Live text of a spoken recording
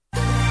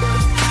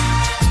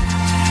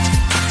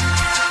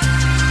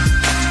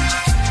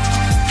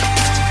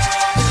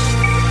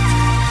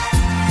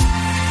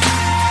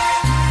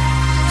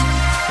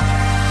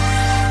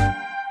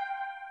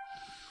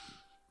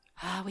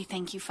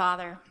thank you,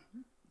 Father.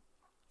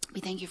 We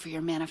thank you for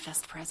your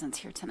manifest presence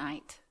here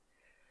tonight.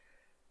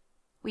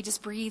 We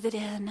just breathe it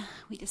in.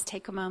 We just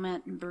take a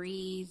moment and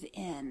breathe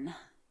in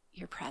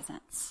your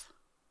presence.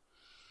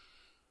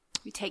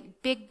 We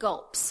take big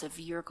gulps of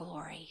your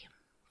glory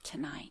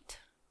tonight.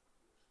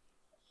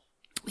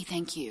 We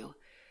thank you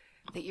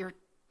that your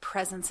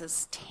presence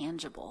is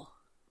tangible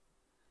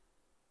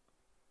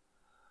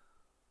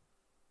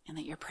and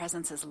that your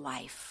presence is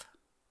life.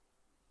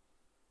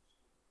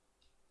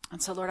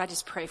 And so, Lord, I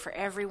just pray for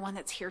everyone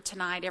that's here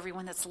tonight,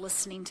 everyone that's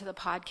listening to the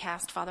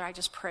podcast. Father, I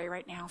just pray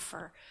right now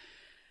for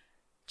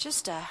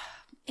just a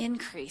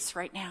increase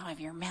right now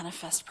of your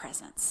manifest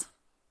presence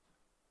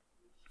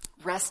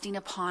resting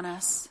upon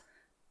us.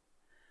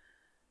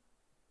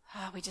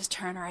 We just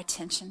turn our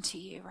attention to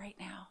you right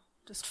now,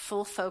 just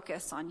full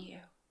focus on you.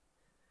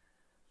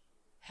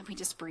 And we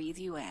just breathe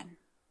you in.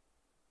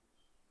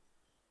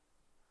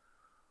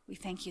 We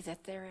thank you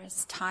that there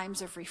is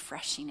times of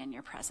refreshing in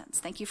your presence.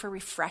 Thank you for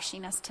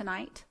refreshing us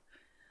tonight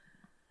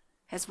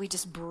as we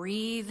just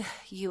breathe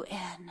you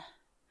in.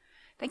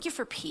 Thank you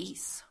for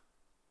peace.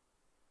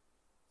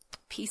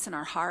 Peace in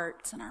our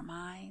hearts and our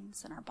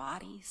minds and our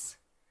bodies.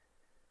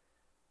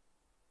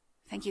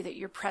 Thank you that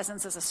your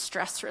presence is a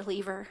stress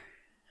reliever.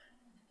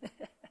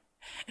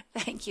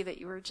 Thank you that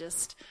you are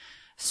just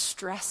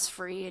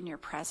stress-free in your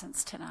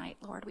presence tonight,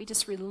 Lord. We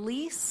just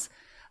release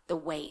the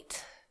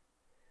weight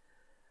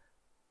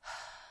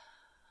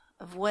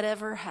of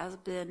whatever has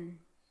been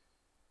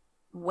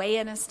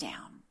weighing us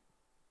down,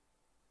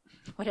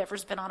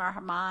 whatever's been on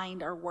our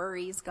mind, our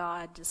worries,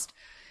 God, just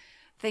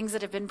things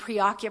that have been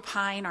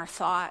preoccupying our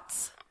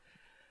thoughts.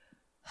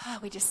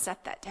 We just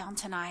set that down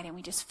tonight and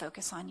we just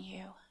focus on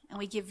you. And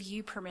we give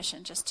you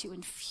permission just to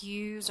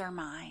infuse our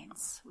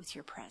minds with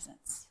your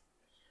presence,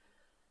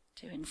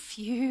 to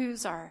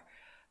infuse our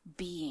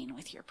being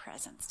with your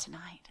presence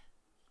tonight.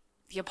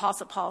 The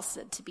Apostle Paul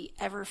said to be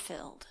ever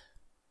filled.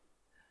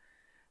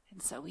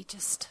 And so we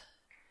just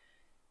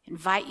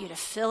invite you to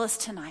fill us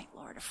tonight,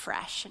 Lord,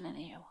 afresh and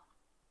anew.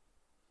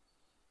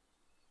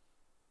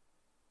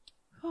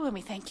 Oh, and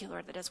we thank you,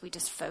 Lord, that as we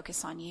just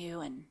focus on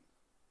you and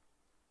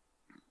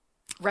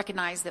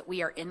recognize that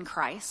we are in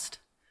Christ,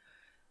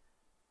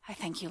 I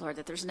thank you, Lord,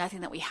 that there's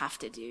nothing that we have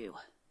to do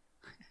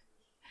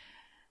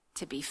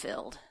to be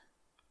filled.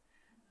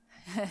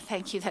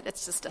 Thank you that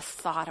it's just a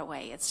thought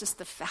away. It's just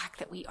the fact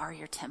that we are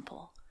your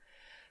temple,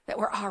 that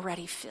we're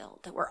already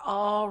filled, that we're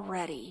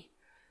already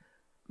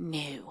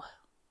new.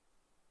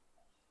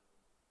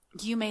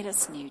 You made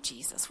us new,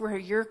 Jesus.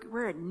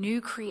 We're a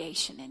new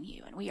creation in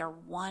you, and we are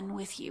one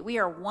with you. We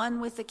are one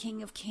with the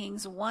King of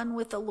Kings, one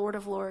with the Lord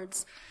of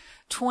Lords,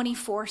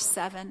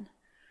 24/7.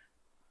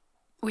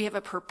 We have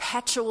a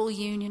perpetual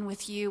union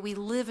with you. We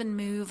live and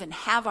move and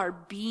have our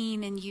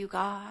being in you,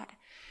 God.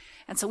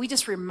 And so we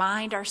just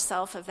remind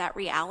ourselves of that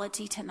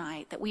reality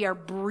tonight, that we are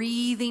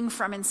breathing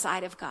from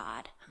inside of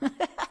God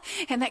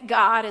and that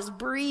God is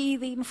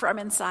breathing from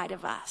inside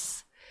of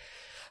us.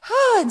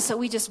 And so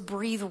we just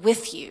breathe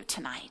with you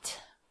tonight.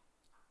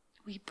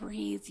 We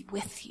breathe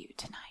with you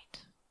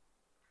tonight.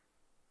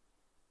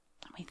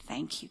 And we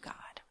thank you, God.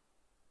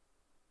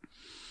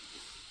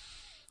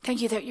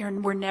 Thank you that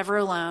we're never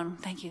alone.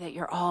 Thank you that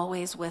you're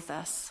always with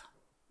us.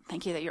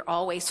 Thank you that you're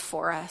always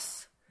for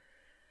us.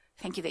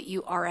 Thank you that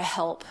you are a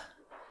help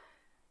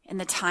in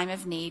the time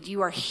of need.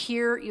 You are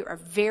here. You are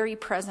very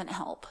present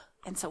help.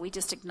 And so we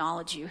just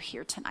acknowledge you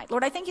here tonight.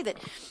 Lord, I thank you that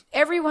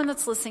everyone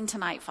that's listening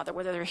tonight, Father,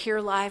 whether they're here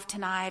live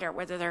tonight or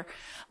whether they're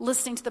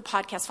listening to the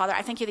podcast, Father,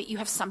 I thank you that you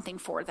have something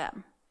for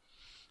them.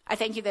 I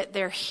thank you that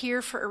they're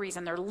here for a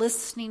reason. They're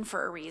listening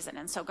for a reason.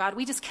 And so, God,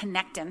 we just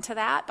connect into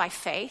that by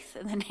faith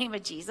in the name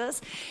of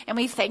Jesus. And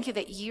we thank you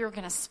that you're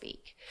going to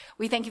speak.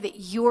 We thank you that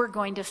you're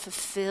going to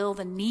fulfill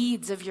the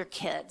needs of your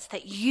kids,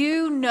 that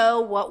you know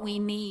what we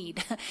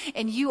need.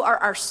 And you are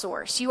our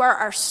source. You are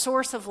our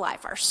source of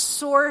life, our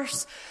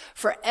source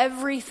for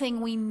everything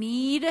we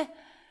need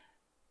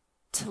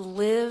to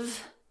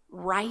live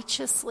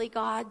righteously,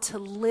 God, to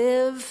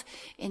live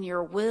in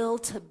your will,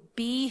 to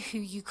be who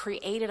you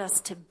created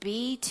us to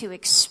be, to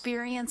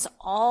experience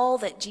all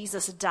that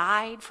Jesus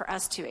died for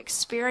us to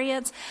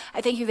experience.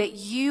 I thank you that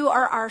you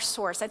are our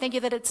source. I thank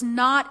you that it's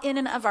not in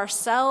and of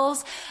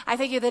ourselves. I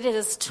thank you that it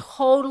is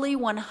totally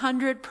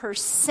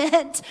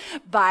 100%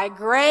 by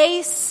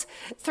grace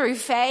through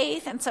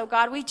faith. And so,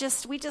 God, we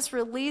just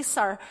release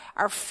our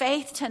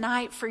faith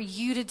tonight for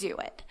you to do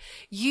it.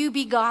 You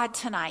be God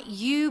tonight.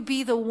 You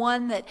be the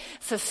one that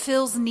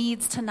fulfills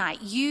needs tonight.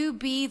 You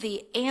be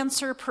the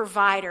answer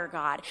provider,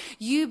 God.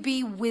 You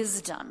be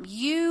wisdom.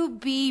 You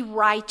be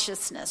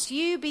righteousness.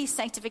 You be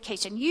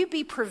sanctification. You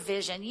be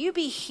provision. You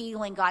be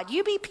healing, God.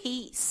 You be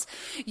peace.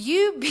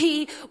 You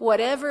be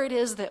whatever it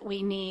is that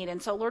we need.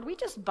 And so, Lord, we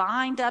just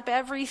bind up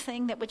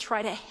everything that would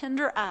try to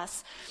hinder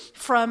us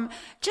from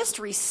just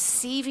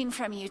receiving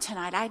from you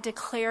tonight. I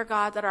declare,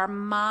 God, that our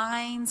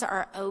minds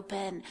are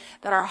open,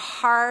 that our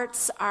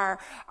hearts are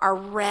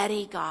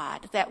ready,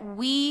 God, that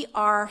we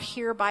are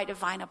here by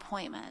divine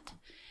appointment.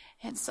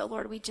 And so,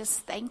 Lord, we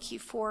just thank you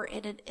for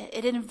it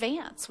in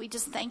advance. We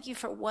just thank you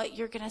for what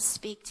you're going to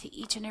speak to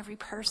each and every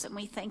person.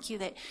 We thank you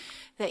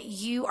that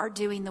you are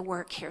doing the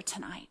work here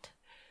tonight.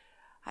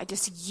 I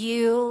just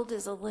yield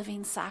as a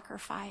living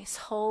sacrifice,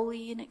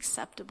 holy and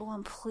acceptable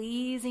and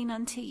pleasing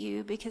unto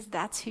you, because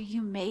that's who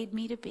you made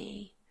me to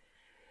be.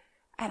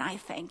 And I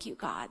thank you,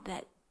 God,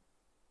 that,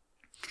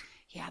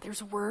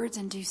 there's words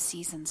and due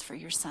seasons for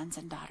your sons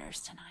and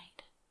daughters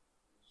tonight.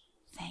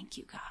 Thank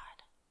you, God.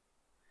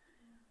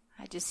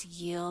 I just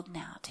yield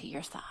now to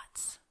your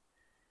thoughts,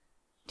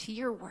 to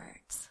your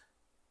words.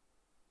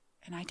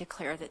 And I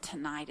declare that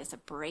tonight is a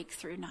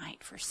breakthrough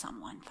night for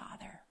someone,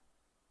 Father,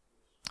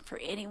 for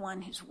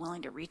anyone who's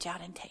willing to reach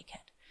out and take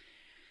it.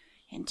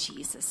 In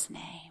Jesus'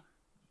 name.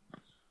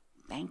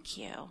 Thank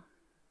you.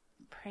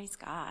 Praise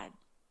God.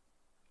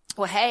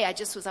 Well, hey, I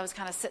was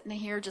kind of sitting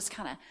here, just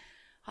kind of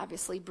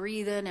obviously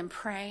breathing and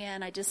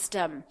praying. I just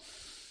kind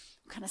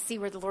of see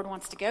where the Lord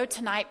wants to go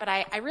tonight. But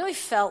I really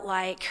felt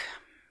like,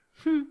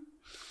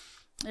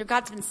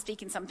 God's been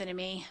speaking something to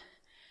me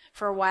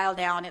for a while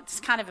now, and it's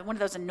kind of one of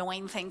those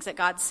annoying things that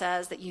God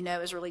says that you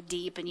know is really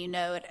deep, and you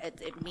know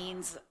it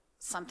means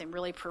something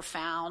really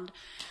profound.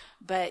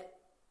 But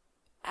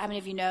how many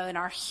of you know in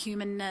our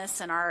humanness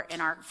and in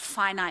our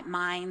finite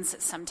minds,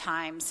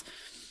 sometimes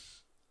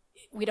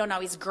we don't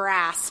always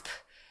grasp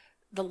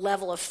the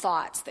level of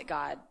thoughts that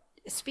God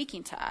is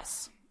speaking to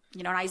us.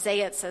 You know, in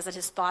Isaiah it says that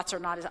his thoughts are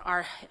not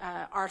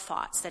our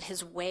thoughts, that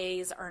his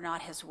ways are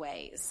not his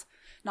ways.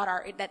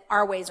 That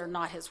our ways are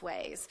not his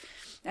ways,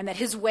 and that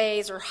his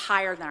ways are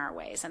higher than our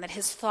ways, and that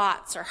his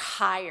thoughts are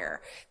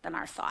higher than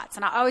our thoughts.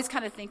 And I always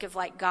kind of think of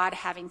like God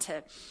having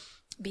to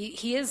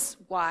he is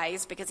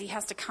wise because he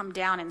has to come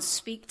down and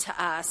speak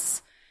to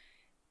us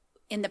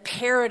in the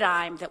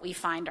paradigm that we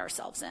find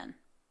ourselves in.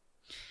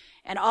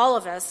 And all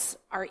of us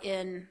are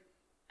in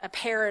a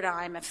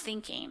paradigm of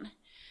thinking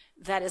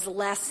that is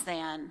less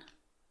than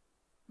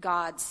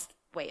God's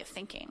way of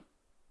thinking.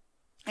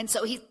 And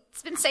so he's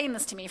been saying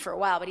this to me for a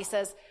while, but he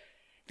says,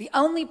 the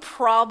only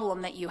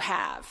problem that you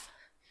have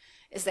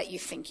is that you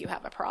think you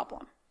have a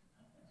problem.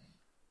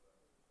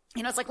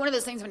 You know, it's like one of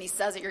those things when he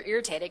says it, you're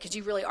irritated because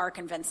you really are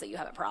convinced that you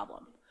have a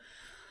problem.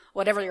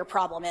 Whatever your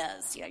problem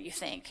is, you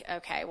think,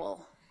 okay,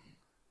 well,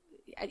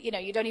 you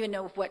don't even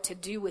know what to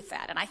do with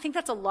that. And I think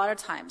that's a lot of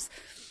times,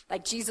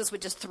 like Jesus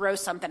would just throw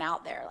something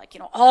out there, like,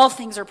 all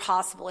things are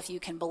possible if you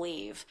can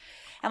believe.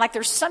 And like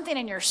there's something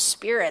in your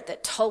spirit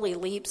that totally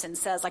leaps and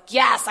says like,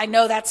 yes, I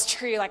know that's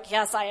true. Like,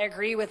 yes, I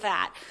agree with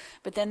that.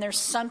 But then there's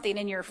something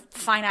in your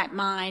finite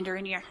mind or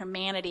in your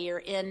humanity or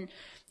in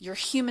your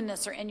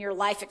humanness or in your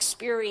life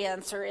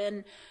experience or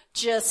in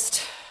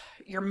just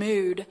your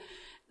mood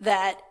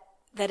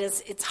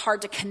it's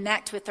hard to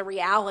connect with the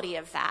reality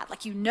of that.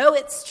 Like,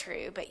 it's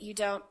true, but you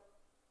don't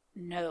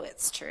know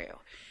it's true.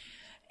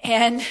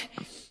 And,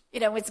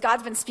 as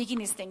God's been speaking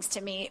these things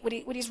to me,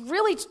 what he's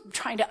really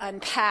trying to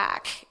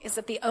unpack is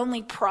that the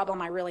only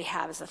problem I really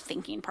have is a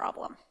thinking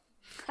problem.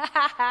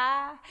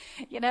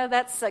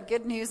 That's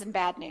good news and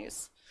bad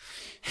news.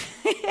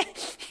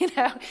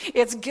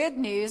 It's good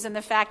news in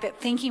the fact that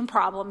thinking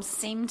problems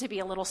seem to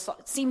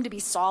be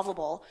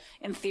solvable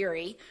in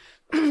theory.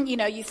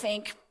 You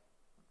think,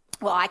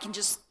 well, I can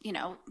just,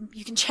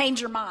 you can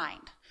change your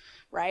mind,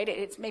 right?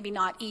 It's maybe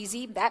not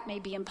easy. That may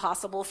be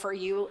impossible for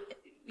you,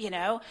 in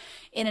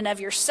and of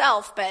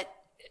yourself. But,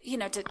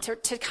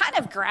 to kind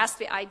of grasp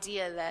the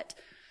idea that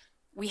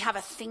we have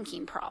a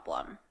thinking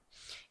problem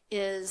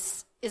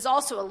is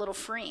also a little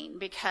freeing,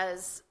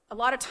 because a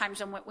lot of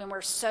times when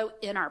we're so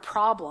in our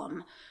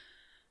problem,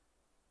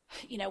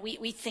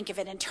 we think of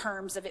it in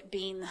terms of it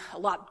being a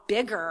lot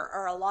bigger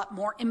or a lot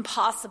more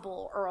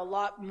impossible or a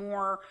lot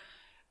more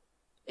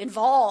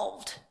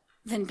involved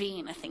than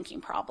being a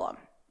thinking problem.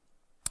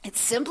 It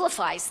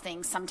simplifies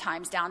things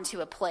sometimes down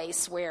to a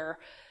place where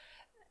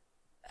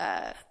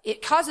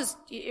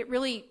it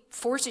really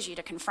forces you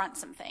to confront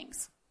some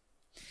things.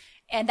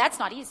 And that's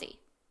not easy.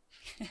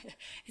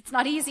 It's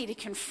not easy to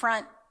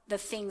confront the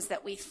things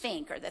that we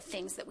think or the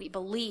things that we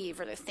believe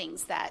or the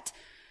things that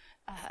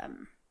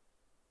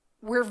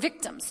we're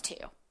victims to.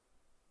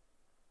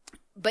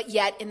 But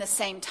yet, in the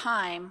same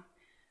time,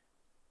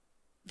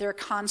 they're a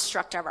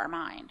construct of our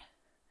mind.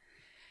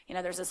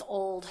 There's this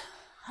old,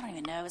 I don't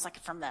even know, it was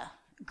like from the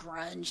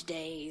grunge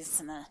days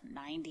in the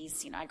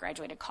 90s. I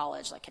graduated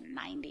college like in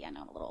 90. I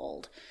know I'm a little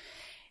old.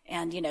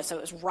 And, so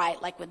it was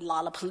right like when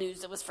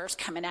Lollapalooza was first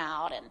coming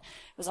out, and it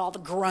was all the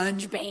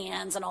grunge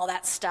bands and all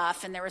that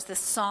stuff. And there was this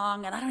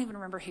song, and I don't even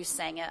remember who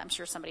sang it. I'm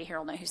sure somebody here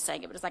will know who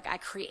sang it, but it's like, I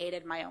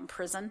created my own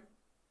prison.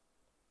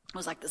 It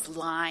was like this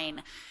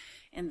line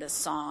in this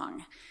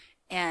song.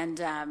 And,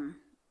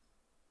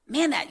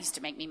 man, that used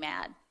to make me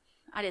mad.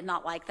 I did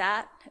not like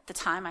that. At the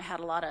time, I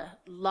had a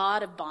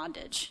lot of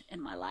bondage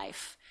in my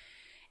life.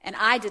 And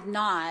I did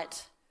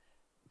not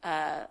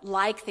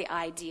like the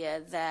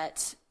idea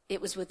that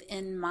it was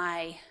within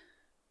my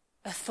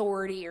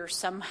authority or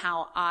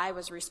somehow I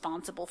was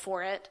responsible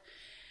for it.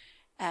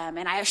 And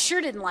I sure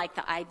didn't like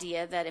the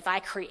idea that if I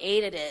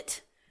created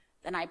it,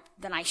 then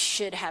I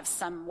should have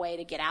some way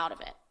to get out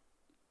of it.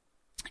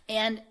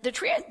 And the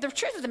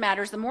truth of the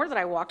matter is, the more that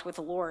I walked with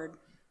the Lord,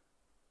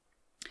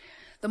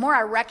 the more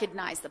I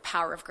recognized the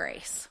power of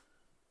grace.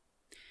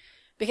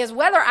 Because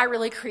whether I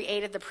really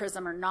created the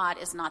prism or not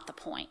is not the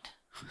point.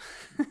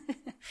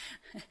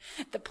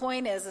 The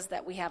point is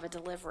that we have a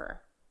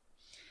deliverer.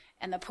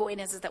 And the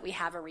point is that we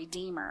have a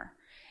redeemer.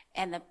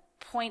 And the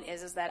point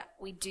is that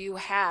we do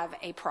have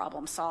a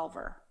problem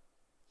solver.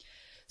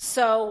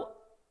 So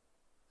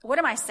what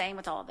am I saying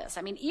with all of this?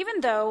 I mean,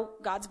 even though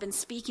God's been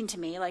speaking to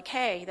me like,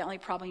 hey, the only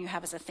problem you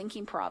have is a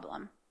thinking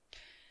problem,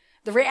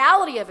 the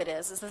reality of it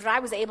is that if I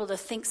was able to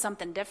think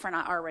something different,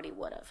 I already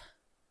would have.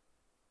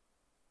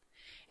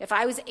 If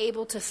I was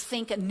able to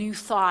think a new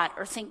thought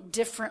or think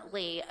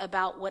differently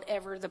about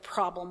whatever the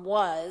problem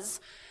was,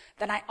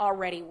 then I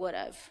already would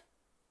have.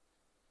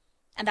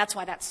 And that's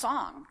why that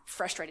song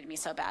frustrated me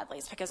so badly.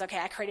 It's because, okay,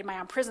 I created my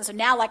own prison. So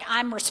now, like,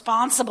 I'm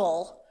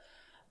responsible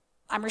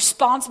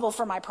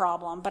for my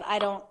problem, but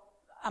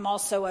I'm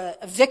also a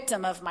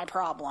victim of my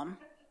problem.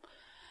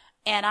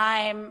 And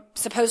I'm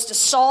supposed to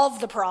solve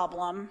the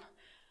problem,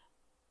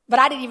 but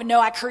I didn't even know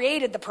I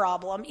created the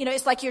problem. You know,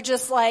 it's like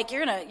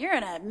you're in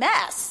a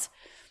mess.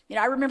 You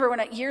know, I remember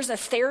years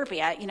of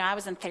therapy, I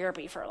was in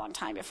therapy for a long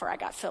time before I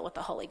got filled with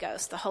the Holy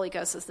Ghost. The Holy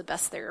Ghost is the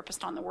best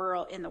therapist in the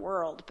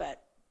world,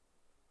 but,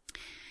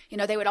 you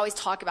know, they would always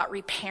talk about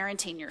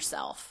reparenting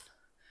yourself.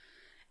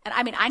 And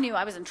I mean, I knew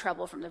I was in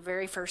trouble from the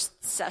very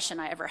first session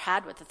I ever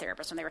had with the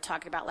therapist when they were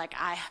talking about, like,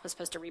 I was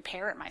supposed to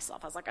reparent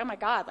myself. I was like, oh my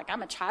God, like,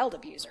 I'm a child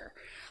abuser.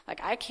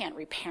 Like, I can't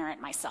reparent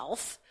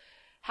myself.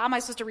 How am I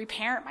supposed to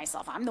reparent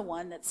myself? I'm the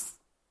one that's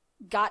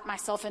got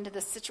myself into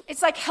this situation.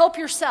 It's like, help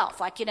yourself.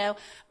 Like, you know,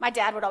 my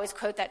dad would always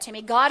quote that to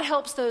me. God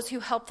helps those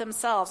who help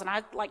themselves. And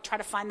I like try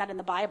to find that in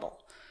the Bible.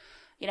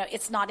 You know,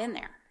 it's not in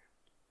there.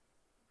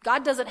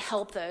 God doesn't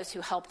help those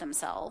who help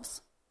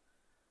themselves.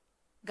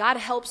 God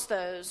helps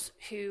those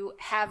who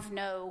have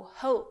no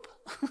hope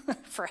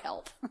for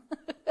help.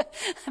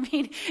 I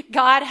mean,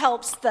 God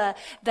helps the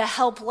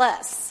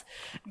helpless.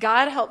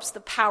 God helps the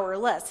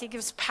powerless. He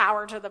gives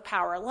power to the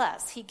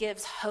powerless. He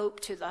gives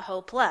hope to the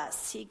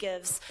hopeless. He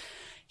gives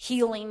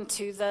healing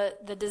to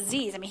the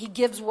disease. I mean, he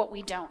gives what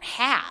we don't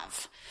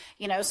have.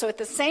 You know, so at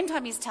the same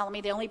time he's telling me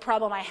the only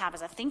problem I have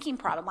is a thinking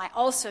problem, I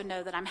also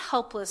know that I'm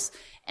helpless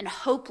and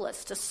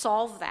hopeless to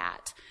solve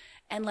that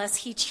unless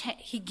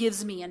he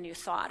gives me a new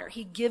thought, or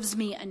he gives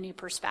me a new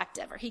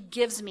perspective, or he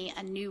gives me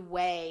a new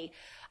way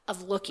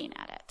of looking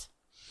at it,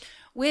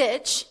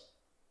 which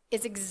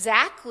is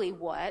exactly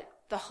what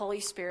the Holy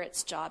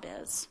Spirit's job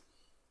is.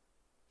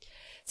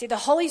 See, the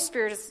Holy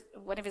Spirit is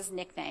one of his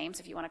nicknames,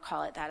 if you want to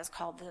call it that, is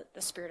called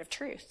the Spirit of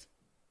Truth.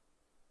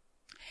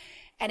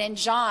 And in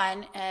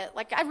John, I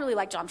really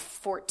like John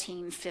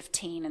 14,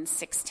 15, and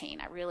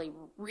 16. I really,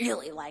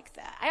 really like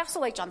that. I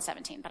also like John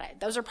 17, but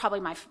those are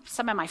probably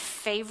some of my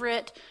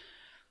favorite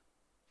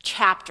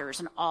chapters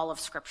in all of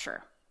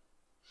Scripture.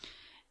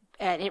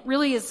 And it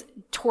really is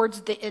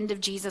towards the end of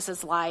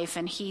Jesus' life,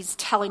 and he's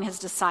telling his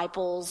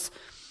disciples,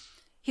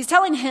 he's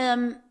telling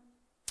him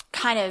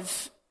kind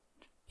of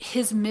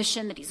his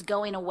mission, that he's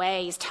going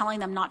away. He's telling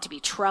them not to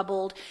be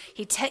troubled.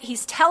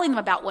 He's telling them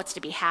about what's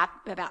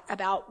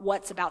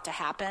about to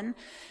happen.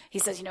 He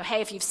says, you know,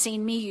 hey, if you've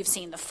seen me, you've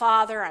seen the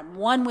Father. I'm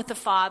one with the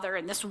Father,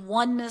 and this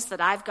oneness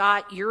that I've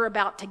got, you're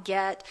about to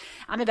get.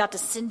 I'm about to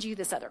send you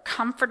this other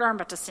comforter. I'm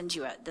about to send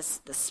you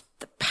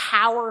the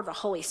power of the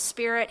Holy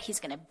Spirit. He's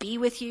going to be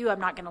with you. I'm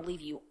not going to leave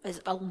you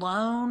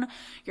alone.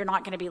 You're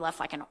not going to be left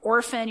like an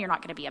orphan. You're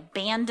not going to be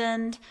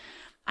abandoned.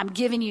 I'm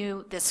giving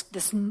you this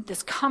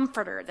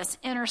comforter, this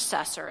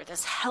intercessor,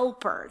 this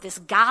helper, this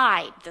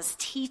guide, this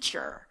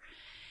teacher.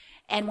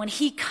 And when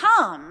he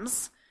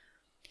comes,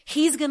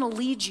 he's going to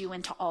lead you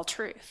into all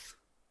truth.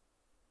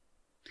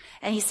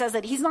 And he says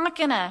that he's not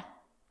going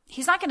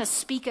to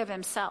speak of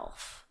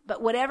himself,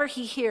 but whatever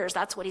he hears,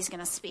 that's what he's going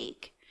to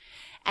speak.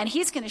 And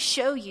he's going to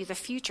show you the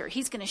future.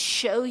 He's going to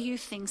show you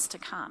things to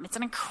come. It's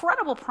an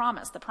incredible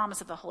promise, the promise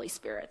of the Holy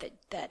Spirit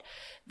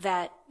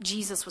that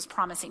Jesus was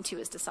promising to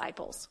his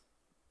disciples.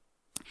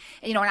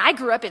 And, you know, when I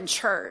grew up in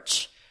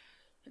church,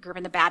 I grew up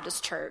in the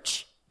Baptist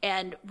church,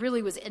 and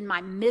really was in my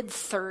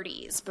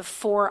mid-30s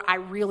before I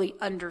really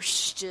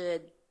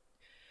understood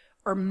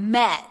or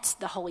met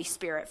the Holy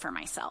Spirit for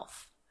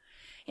myself.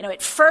 You know,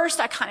 at first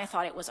I kind of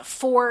thought it was a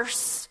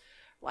force,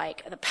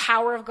 like the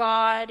power of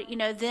God. You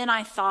know, then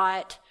I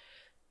thought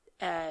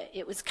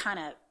it was kind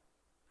of,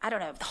 I don't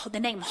know, the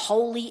name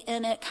holy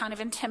in it kind of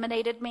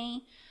intimidated me.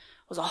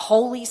 It was a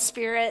Holy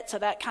Spirit, so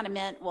that kind of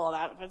meant,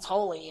 well, if it's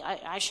holy,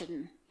 I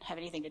shouldn't have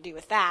anything to do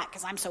with that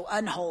because I'm so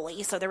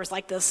unholy. So there was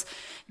like this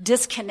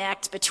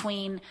disconnect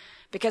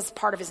because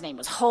part of his name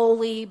was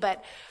holy.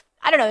 But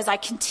I don't know, as I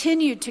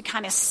continued to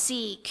kind of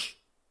seek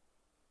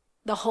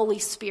the Holy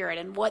Spirit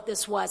and what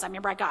this was, I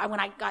remember when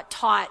I got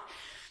taught,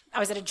 I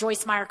was at a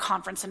Joyce Meyer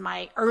conference in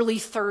my early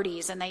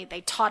 30s, and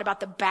they taught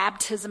about the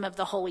baptism of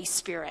the Holy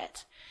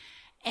Spirit.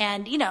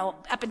 And, you know,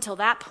 up until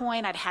that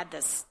point, I'd had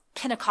this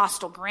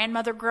Pentecostal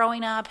grandmother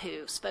growing up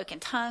who spoke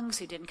in tongues,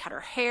 who didn't cut her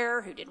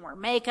hair, who didn't wear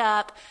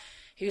makeup,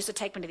 He used to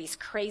take me to these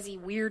crazy,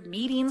 weird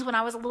meetings when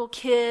I was a little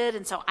kid.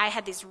 And so I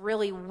had these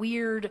really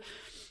weird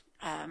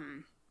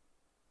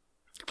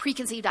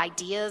preconceived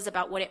ideas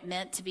about what it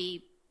meant to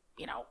be,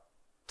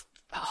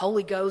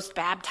 Holy Ghost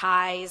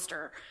baptized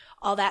or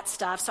all that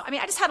stuff. So, I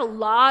just had a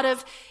lot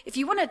of, if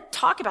you want to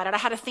talk about it, I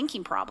had a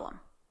thinking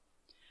problem.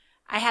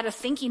 I had a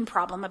thinking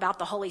problem about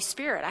the Holy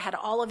Spirit. I had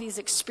all of these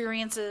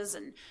experiences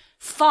and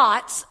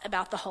thoughts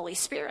about the Holy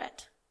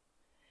Spirit.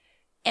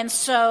 And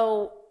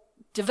so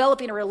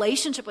developing a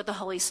relationship with the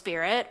Holy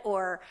Spirit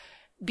or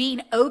being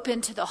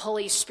open to the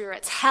Holy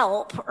Spirit's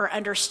help or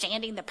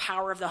understanding the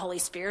power of the Holy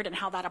Spirit and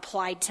how that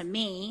applied to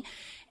me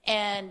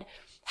and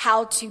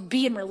how to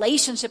be in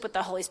relationship with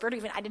the Holy Spirit.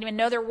 I didn't even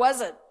know there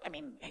was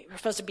you're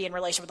supposed to be in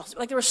relationship with the Holy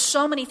Spirit. There were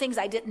so many things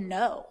I didn't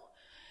know.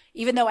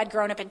 Even though I'd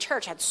grown up in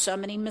church, I had so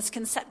many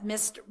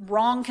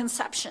wrong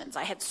conceptions.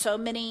 I had so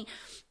many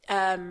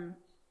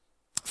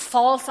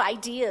false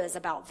ideas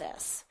about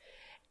this.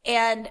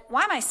 And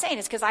why am I saying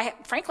this? Because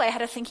I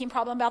had a thinking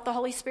problem about the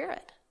Holy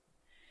Spirit.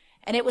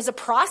 And it was a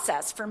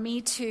process for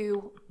me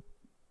to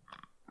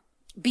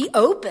be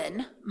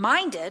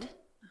open-minded,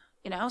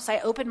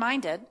 say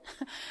open-minded,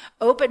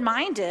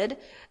 open-minded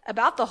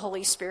about the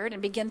Holy Spirit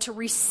and begin to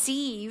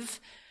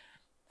receive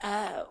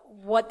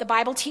what the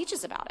Bible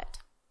teaches about it.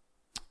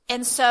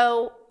 And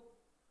so,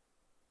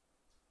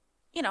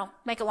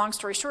 make a long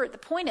story short, the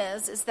point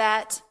is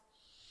that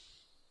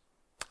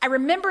I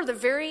remember the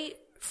very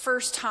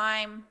first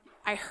time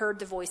I heard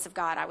the voice of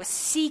God. I was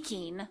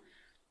seeking,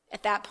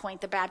 at that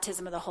point, the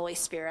baptism of the Holy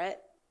Spirit.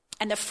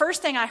 And the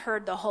first thing I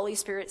heard the Holy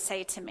Spirit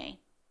say to me,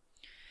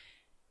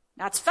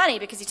 now it's funny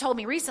because he told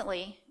me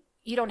recently,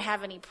 you don't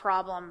have any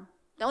problem.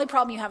 The only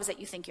problem you have is that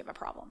you think you have a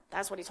problem.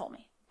 That's what he told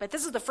me. But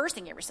this is the first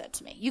thing he ever said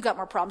to me. You got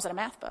more problems than a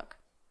math book.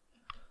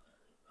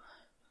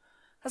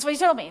 That's what he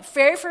told me.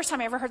 Very first time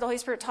I ever heard the Holy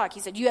Spirit talk,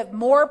 he said, you have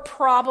more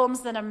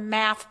problems than a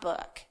math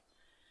book.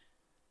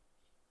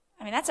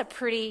 That's a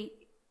pretty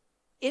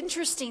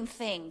interesting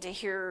thing to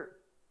hear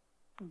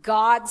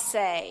God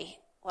say,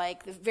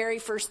 like the very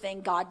first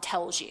thing God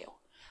tells you.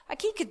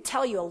 Like he could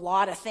tell you a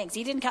lot of things.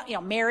 He didn't,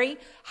 Mary,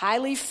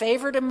 highly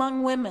favored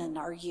among women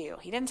are you.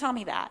 He didn't tell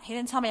me that. He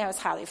didn't tell me I was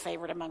highly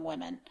favored among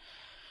women,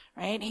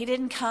 right? He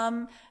didn't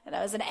come and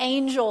I was an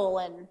angel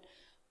and,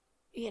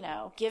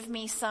 give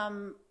me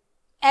some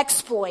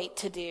exploit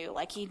to do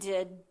like he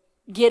did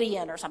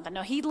Gideon or something.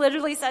 No, he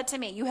literally said to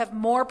me, you have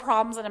more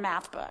problems than a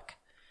math book.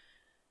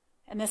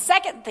 And the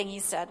second thing he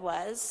said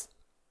was,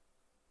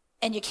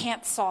 and you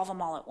can't solve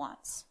them all at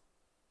once.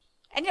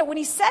 And when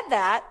he said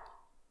that,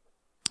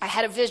 I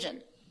had a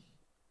vision.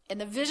 And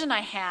the vision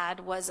I had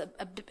was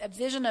a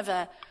vision of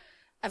a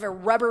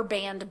rubber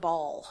band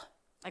ball,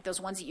 like those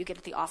ones that you get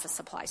at the office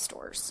supply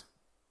stores.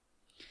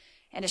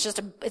 And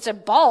it's a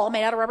ball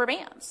made out of rubber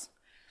bands.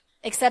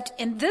 Except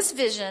in this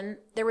vision,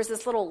 there was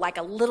this little, I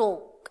don't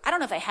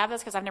know if they have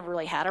this because I've never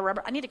really had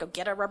I need to go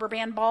get a rubber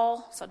band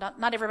ball. So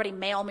not everybody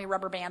mail me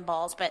rubber band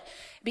balls, but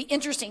it'd be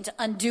interesting to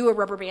undo a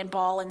rubber band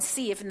ball and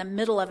see if in the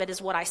middle of it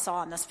is what I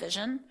saw in this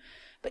vision.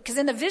 Because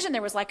in the vision,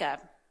 there was like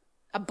a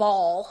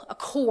ball, a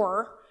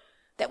core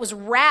that was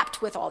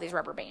wrapped with all these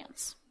rubber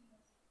bands.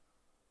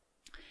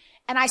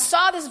 And I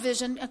saw this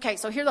vision. Okay,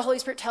 so here the Holy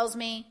Spirit tells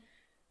me,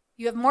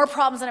 you have more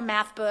problems than a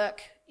math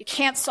book. You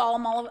can't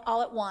solve them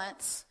all at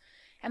once.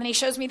 And then he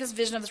shows me this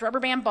vision of this rubber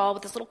band ball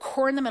with this little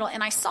core in the middle.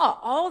 And I saw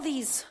all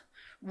these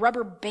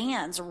rubber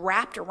bands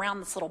wrapped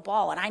around this little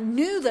ball. And I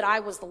knew that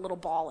I was the little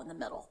ball in the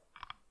middle.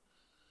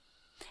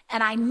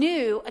 And I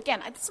knew,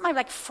 again, this is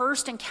my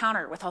first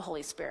encounter with the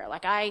Holy Spirit.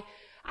 I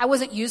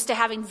wasn't used to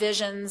having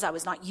visions. I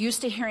was not used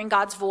to hearing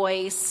God's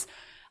voice.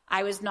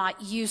 I was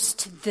not used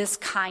to this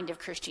kind of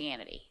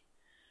Christianity,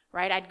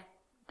 right? I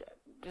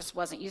just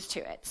wasn't used to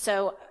it.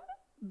 So,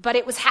 but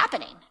it was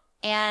happening.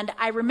 And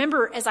I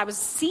remember as I was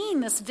seeing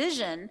this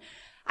vision,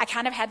 I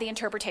kind of had the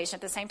interpretation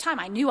at the same time.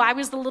 I knew I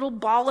was the little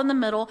ball in the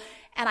middle,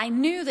 and I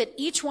knew that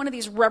each one of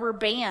these rubber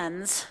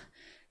bands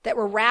that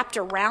were wrapped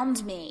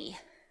around me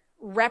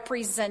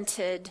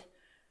represented,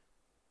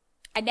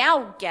 I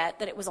now get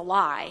that it was a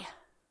lie,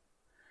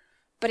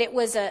 but it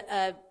was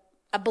a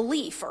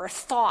belief or a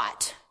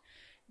thought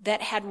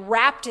that had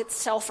wrapped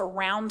itself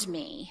around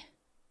me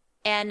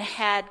and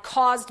had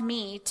caused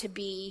me to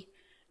be,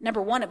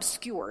 number one,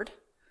 obscured.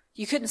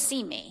 You couldn't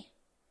see me.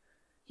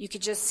 You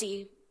could just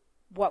see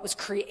what was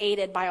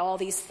created by all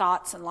these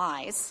thoughts and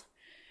lies.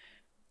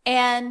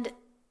 And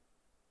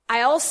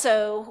there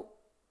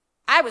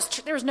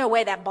was no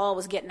way that ball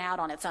was getting out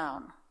on its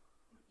own.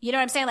 You know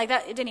what I'm saying? Like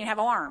that, it didn't even have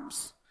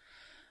arms.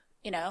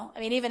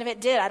 Even if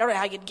it did, I don't know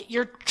how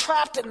you're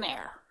trapped in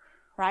there,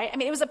 right?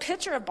 It was a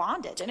picture of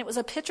bondage, and it was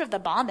a picture of the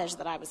bondage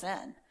that I was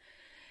in.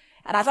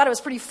 And I thought it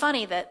was pretty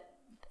funny that,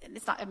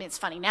 it's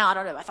funny now, I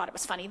don't know, I thought it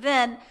was funny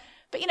then.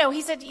 But,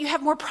 he said, you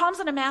have more problems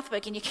than a math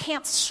book, and you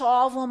can't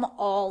solve them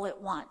all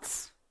at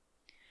once.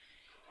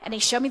 And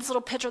he showed me this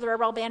little picture of the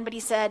rubber band, but he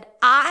said,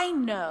 I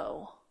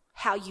know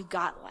how you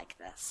got like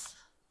this.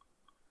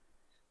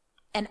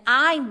 And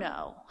I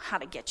know how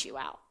to get you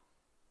out.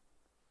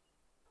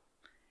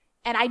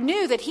 And I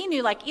knew that he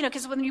knew, like,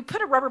 because when you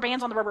put rubber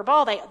bands on the rubber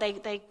ball,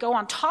 they go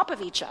on top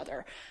of each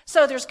other.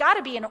 So there's got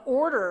to be an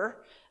order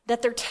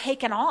that they're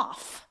taken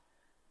off.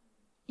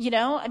 You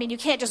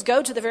can't just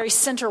go to the very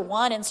center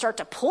one and start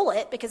to pull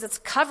it because it's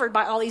covered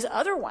by all these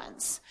other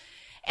ones.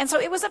 And so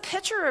it was a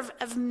picture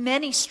of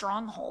many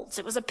strongholds.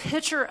 It was a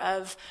picture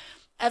of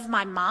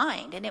my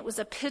mind. And it was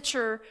a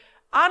picture,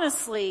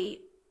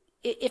 honestly,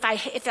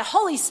 if the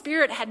Holy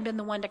Spirit hadn't been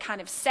the one to kind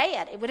of say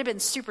it, it would have been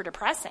super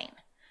depressing.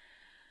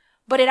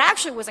 But it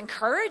actually was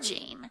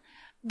encouraging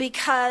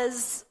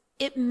because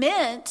it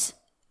meant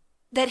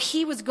that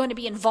he was going to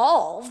be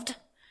involved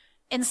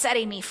in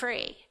setting me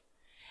free.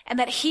 And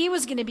that he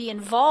was going to be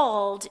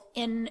involved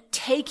in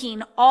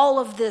taking all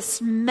of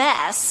this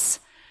mess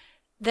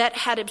that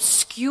had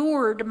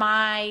obscured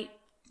my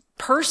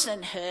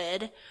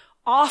personhood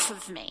off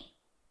of me.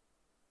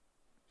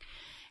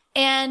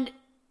 And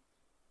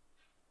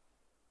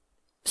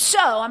so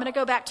I'm going to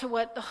go back to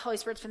what the Holy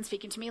Spirit's been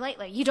speaking to me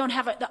lately.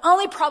 The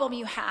only problem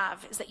you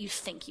have is that you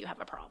think you have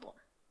a problem.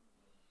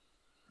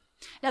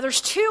 Now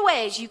there's two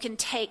ways you can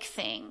take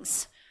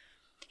things.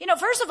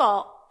 First of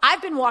all,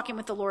 I've been walking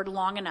with the Lord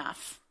long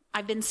enough.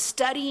 I've been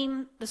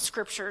studying the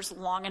scriptures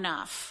long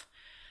enough.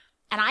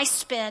 And I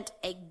spent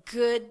a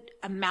good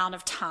amount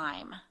of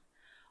time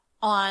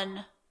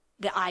on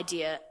the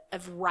idea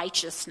of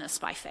righteousness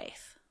by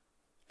faith.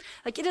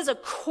 Like, it is a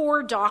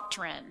core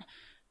doctrine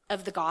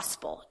of the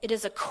gospel. It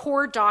is a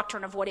core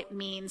doctrine of what it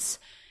means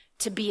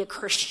to be a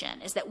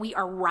Christian, is that we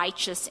are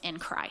righteous in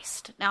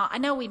Christ. Now, I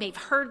know we may have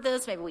heard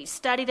this, maybe we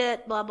studied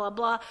it, blah, blah,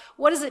 blah.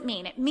 What does it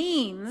mean? It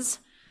means,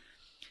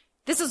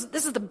 this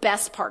is the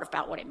best part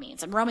about what it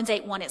means. In Romans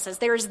 8:1, it says,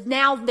 there is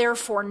now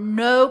therefore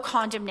no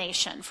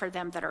condemnation for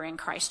them that are in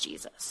Christ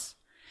Jesus.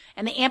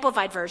 In the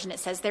Amplified Version, it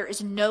says, there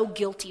is no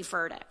guilty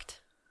verdict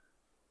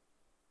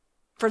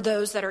for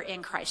those that are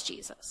in Christ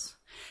Jesus.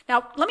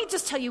 Now, let me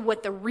just tell you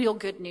what the real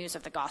good news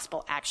of the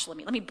gospel actually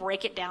means. Let me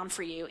break it down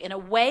for you in a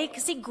way,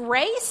 because see,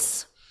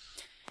 grace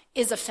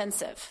is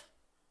offensive.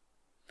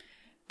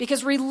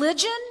 Because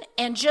religion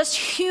and just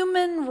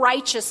human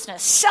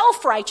righteousness,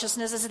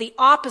 self-righteousness, is the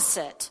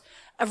opposite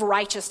of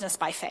righteousness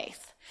by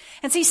faith.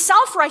 And see,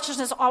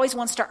 self-righteousness always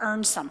wants to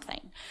earn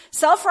something.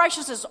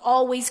 Self-righteousness is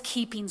always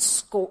keeping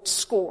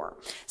score.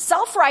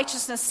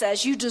 Self-righteousness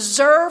says you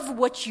deserve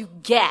what you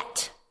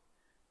get,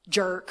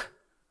 jerk.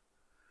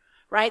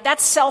 Right?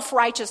 That's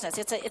self-righteousness.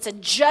 It's a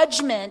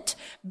judgment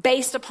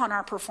based upon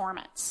our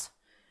performance.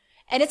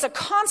 And it's a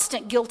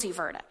constant guilty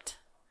verdict.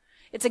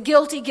 It's a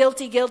guilty,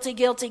 guilty, guilty,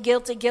 guilty,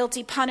 guilty,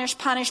 guilty, punish,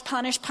 punish,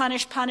 punish,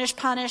 punish, punish,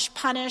 punish,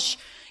 punish,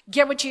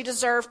 get what you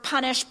deserve,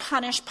 punish,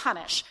 punish,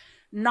 punish.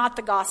 Not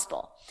the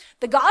gospel.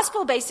 The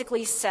gospel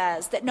basically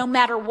says that no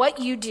matter what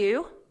you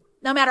do,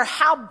 no matter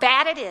how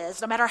bad it is,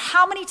 no matter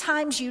how many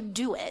times you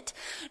do it,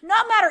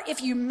 no matter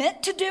if you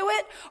meant to do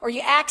it or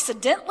you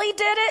accidentally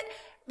did it,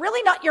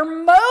 really not your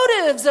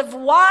motives of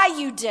why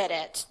you did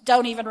it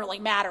don't even really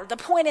matter. The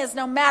point is,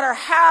 no matter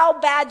how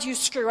bad you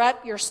screw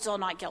up, you're still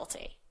not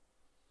guilty.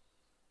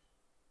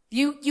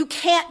 You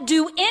can't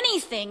do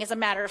anything, as a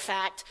matter of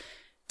fact,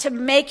 to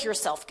make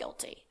yourself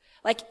guilty.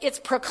 Like, it's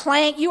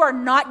proclaimed, you are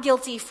not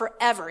guilty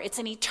forever. It's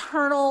an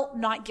eternal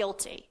not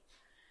guilty.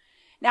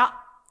 Now,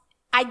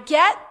 I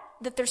get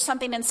that there's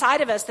something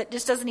inside of us that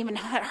just doesn't even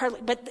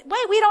hardly, but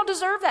wait, we don't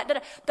deserve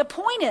that. The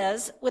point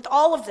is, with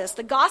all of this,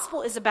 the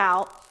gospel is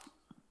about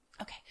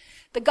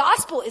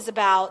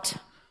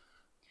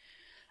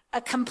a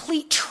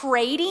complete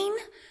trading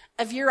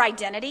of your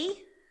identity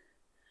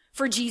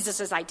for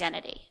Jesus'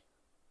 identity.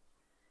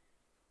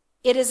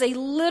 It is a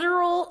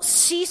literal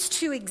cease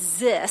to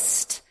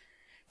exist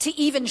to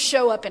even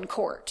show up in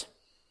court.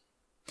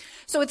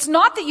 So it's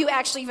not that you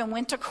actually even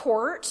went to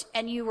court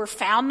and you were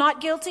found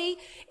not guilty.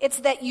 It's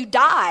that you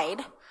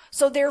died,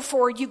 so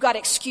therefore you got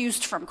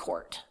excused from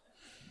court.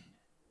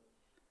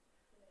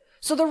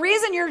 So the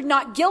reason you're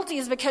not guilty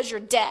is because you're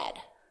dead.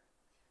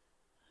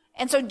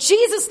 And so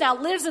Jesus now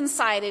lives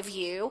inside of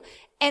you,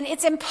 and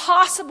it's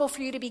impossible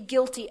for you to be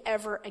guilty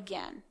ever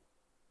again.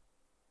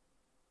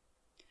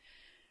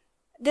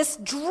 This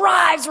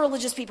drives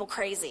religious people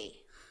crazy.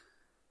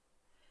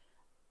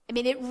 I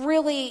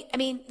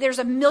mean, there's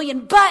a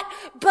million but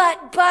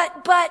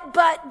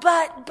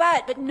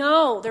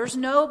no, there's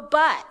no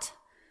but.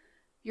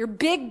 Your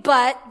big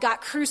but got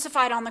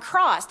crucified on the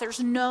cross. There's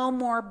no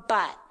more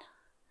but.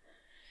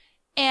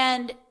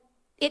 And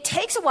it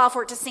takes a while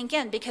for it to sink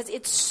in because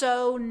it's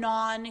so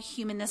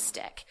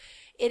non-humanistic.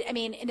 And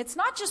it's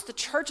not just the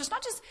church. It's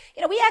not just,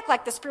 we act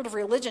like the spirit of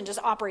religion just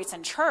operates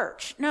in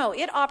church. No,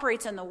 it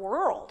operates in the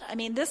world. I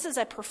mean, this is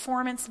a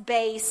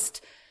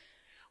performance-based,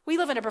 we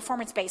live in a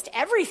performance-based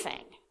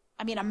everything.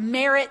 I mean, a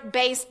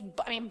merit-based,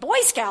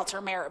 Boy Scouts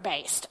are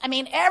merit-based.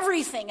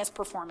 Everything is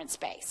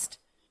performance-based.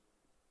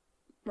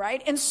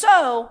 Right? And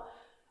so,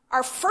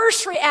 our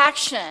first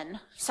reaction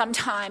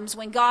sometimes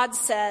when God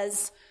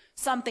says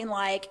something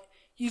like,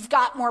 you've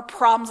got more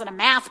problems than a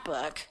math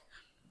book,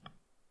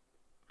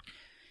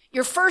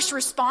 your first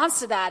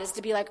response to that is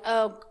to be like,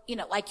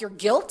 like you're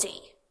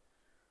guilty.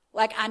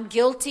 Like, I'm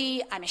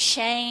guilty, I'm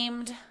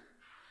ashamed,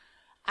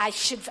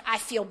 I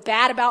feel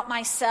bad about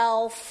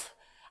myself.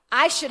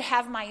 I should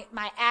have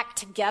my act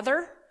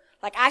together.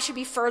 Like I should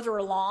be further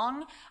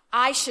along.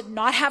 I should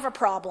not have a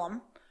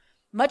problem,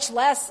 much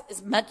less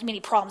as many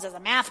problems as a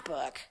math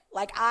book.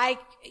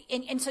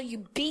 And so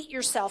you beat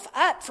yourself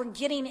up for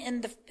getting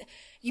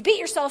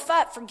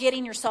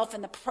yourself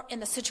in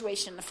the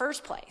situation in the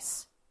first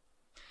place.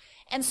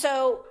 And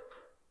so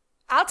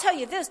I'll tell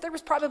you this, there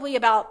was probably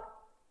about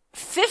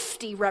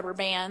 50 rubber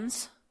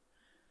bands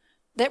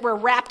that were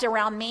wrapped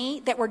around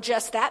me that were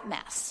just that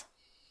mess.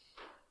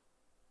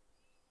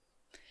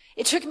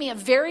 It took me a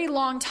very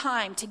long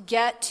time to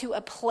get to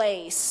a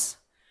place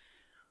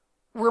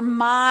where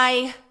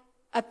my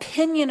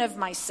opinion of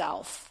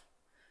myself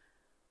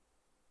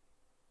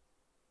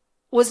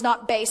was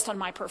not based on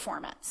my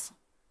performance.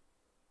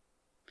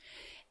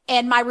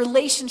 And my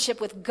relationship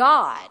with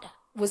God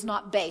was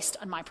not based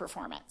on my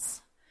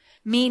performance.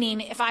 Meaning,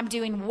 if I'm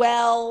doing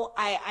well,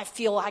 I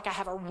feel like I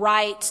have a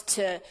right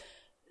to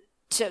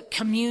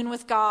commune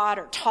with God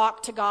or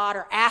talk to God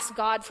or ask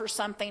God for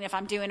something if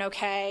I'm doing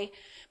okay.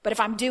 But if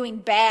I'm doing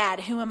bad,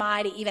 who am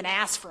I to even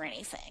ask for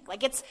anything?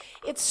 Like it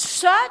is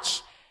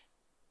such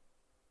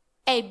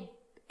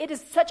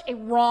a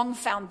wrong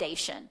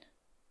foundation.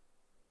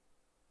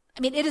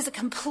 I mean, it is a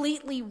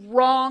completely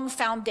wrong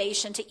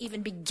foundation to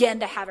even begin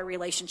to have a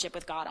relationship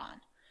with God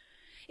on.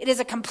 It is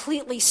a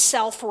completely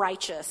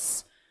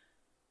self-righteous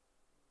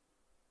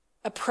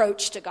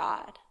approach to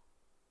God.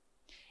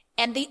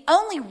 And the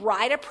only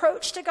right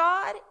approach to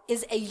God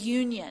is a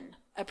union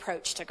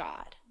approach to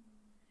God.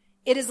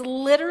 It is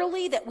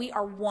literally that we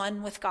are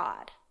one with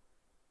God.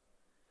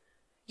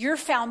 Your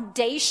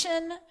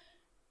foundation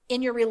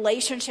in your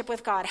relationship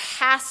with God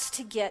has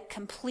to get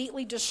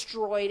completely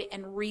destroyed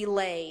and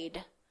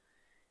relayed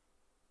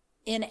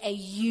in a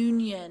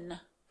union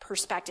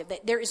perspective.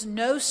 That there is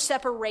no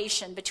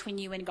separation between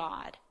you and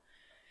God.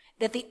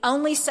 That the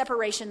only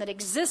separation that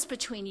exists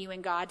between you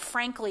and God,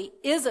 frankly,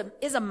 is a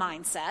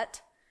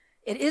mindset.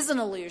 It is an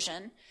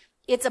illusion.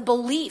 It's a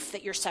belief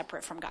that you're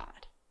separate from God.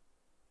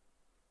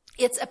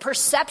 It's a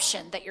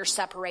perception that you're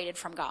separated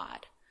from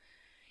God.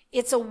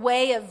 It's a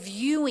way of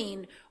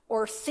viewing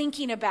or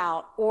thinking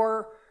about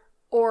or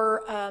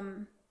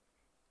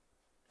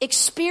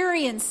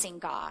experiencing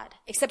God,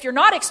 except you're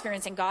not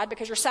experiencing God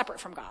because you're separate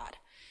from God.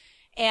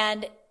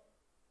 And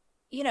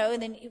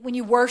and then when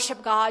you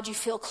worship God, you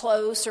feel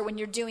close, or when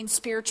you're doing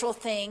spiritual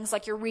things,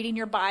 like you're reading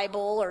your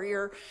Bible or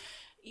you're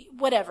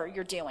whatever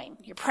you're doing,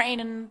 you're praying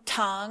in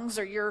tongues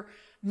or you're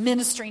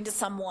ministering to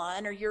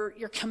someone or you're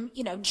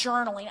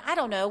journaling. I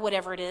don't know,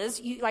 whatever it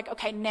is. You like,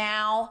 okay,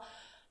 now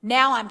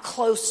I'm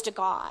close to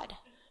God.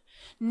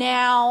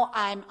 Now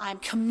I'm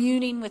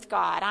communing with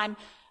God.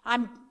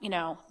 I'm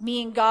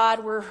me and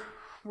God,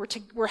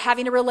 we're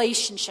having a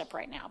relationship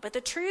right now. But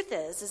the truth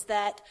is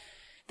that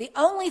the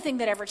only thing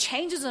that ever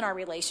changes in our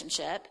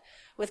relationship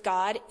with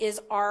God is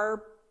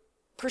our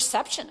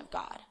perception of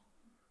God.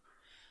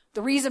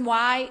 The reason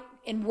why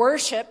in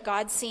worship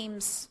God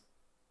seems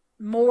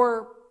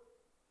more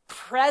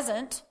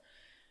present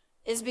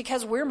is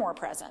because we're more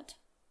present.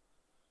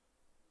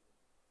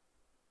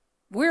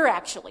 We're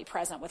actually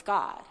present with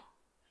God.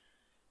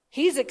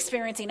 He's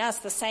experiencing us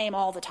the same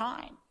all the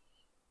time.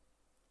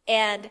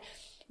 And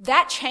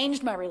that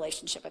changed my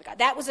relationship with God.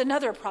 That was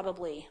another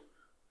probably,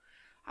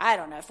 I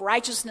don't know, if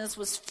righteousness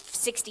was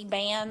 60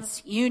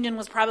 bands, union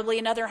was probably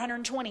another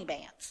 120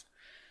 bands.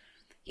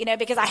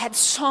 Because I had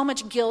so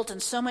much guilt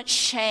and so much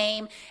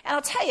shame. And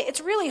I'll tell you, it's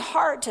really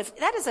hard to,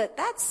 by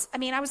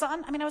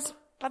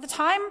the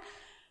time,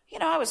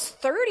 I was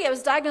 30, I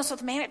was diagnosed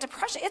with manic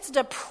depression. It's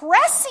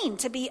depressing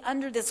to be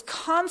under this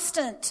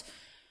constant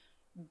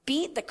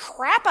beat the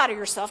crap out of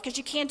yourself because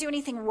you can't do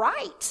anything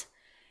right.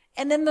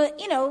 And then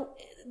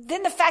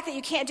the fact that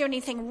you can't do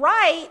anything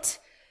right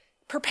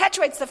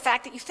perpetuates the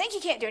fact that you think you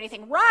can't do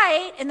anything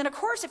right. And then, of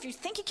course, if you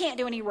think you can't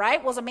do any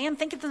right, well, as a man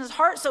thinketh in his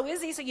heart, so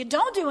is he. So you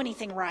don't do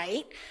anything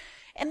right.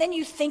 And then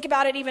you think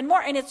about it even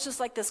more. And it's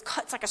just like this,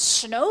 it's like a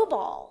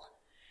snowball.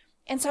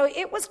 And so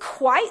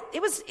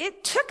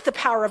it took the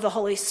power of the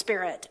Holy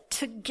Spirit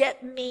to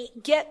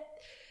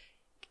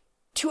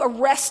to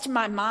arrest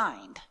my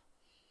mind.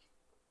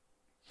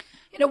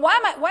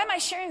 Why am I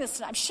sharing this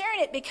tonight? I'm sharing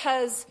it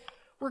because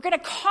we're going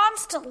to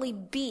constantly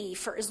be,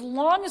 for as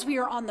long as we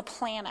are on the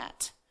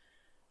planet,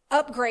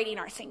 upgrading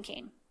our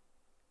thinking.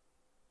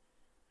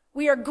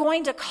 We are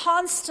going to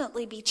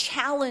constantly be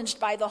challenged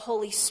by the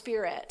Holy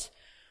Spirit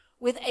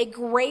with a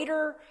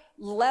greater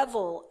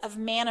level of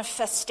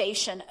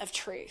manifestation of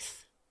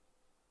truth.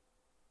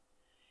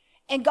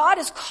 And God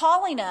is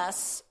calling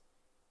us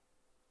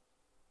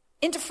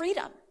into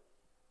freedom.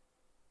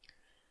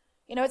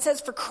 It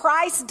says, for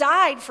Christ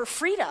died for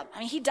freedom.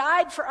 He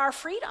died for our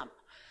freedom.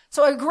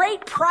 So a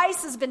great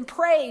price has been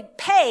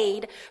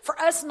paid for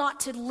us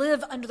not to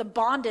live under the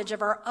bondage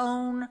of our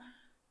own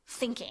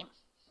thinking.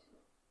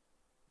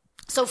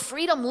 So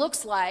freedom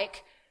looks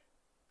like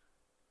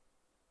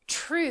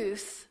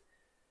truth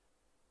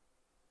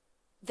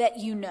that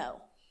you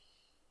know.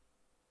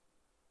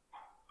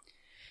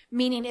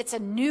 Meaning it's a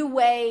new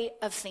way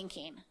of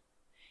thinking.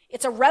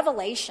 It's a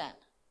revelation.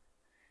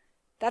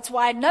 That's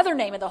why another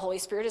name of the Holy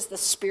Spirit is the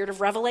Spirit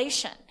of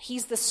revelation.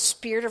 He's the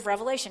Spirit of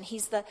revelation.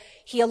 He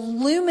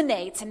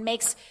illuminates and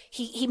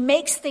he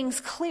makes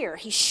things clear.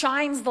 He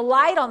shines the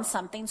light on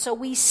something so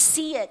we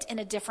see it in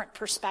a different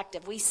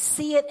perspective. We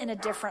see it in a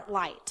different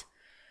light.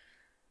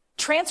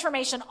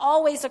 Transformation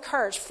always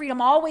occurs. Freedom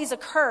always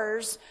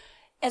occurs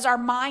as our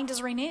mind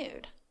is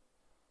renewed.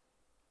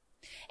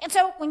 And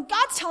so when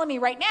God's telling me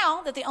right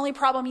now that the only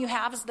problem you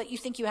have is that you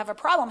think you have a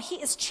problem, he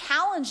is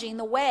challenging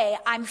the way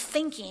I'm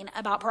thinking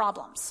about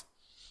problems.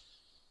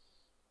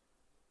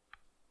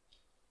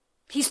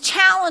 He's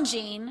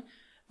challenging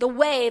the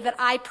way that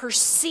I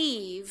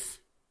perceive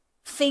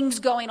things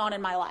going on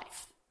in my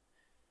life.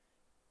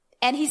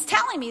 And he's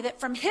telling me that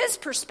from his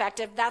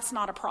perspective, that's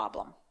not a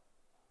problem.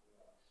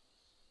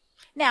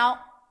 Now,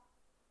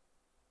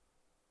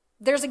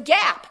 there's a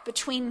gap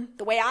between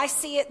the way I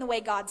see it and the way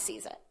God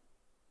sees it.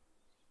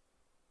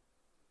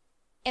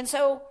 And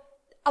so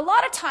a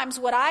lot of times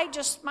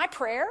my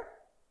prayer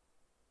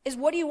is,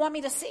 what do you want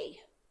me to see?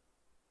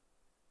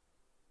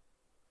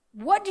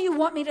 What do you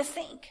want me to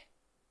think?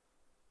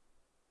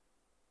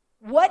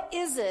 What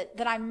is it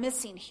that I'm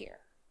missing here?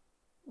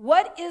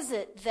 What is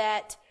it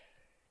that,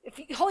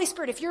 Holy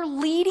Spirit, if you're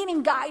leading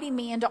and guiding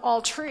me into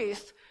all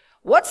truth,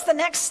 what's the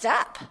next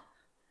step?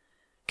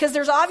 Because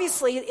there's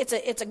obviously,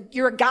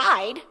 you're a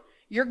guide.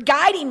 You're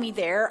guiding me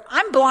there.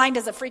 I'm blind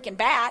as a freaking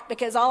bat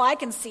because all I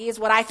can see is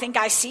what I think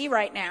I see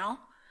right now.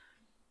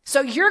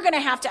 So you're going to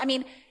have to,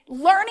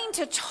 learning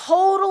to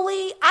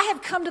I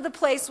have come to the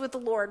place with the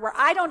Lord where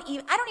I don't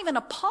even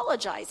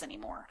apologize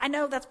anymore. I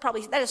know that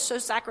is so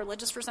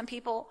sacrilegious for some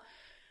people.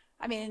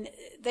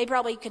 They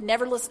probably could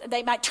never listen.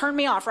 They might turn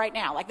me off right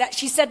now. Like that,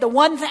 she said the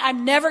one thing,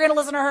 I'm never going to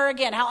listen to her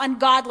again. How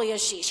ungodly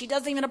is she? She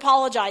doesn't even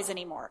apologize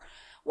anymore.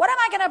 What am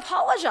I going to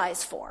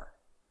apologize for?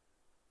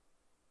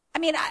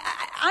 I'm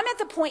at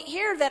the point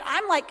here that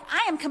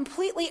I am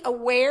completely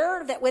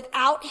aware that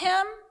without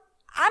him,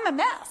 I'm a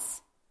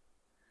mess.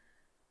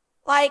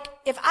 Like,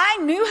 if I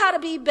knew how to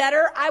be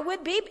better, I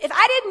would be. If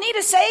I didn't need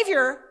a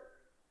savior,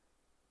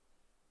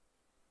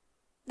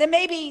 then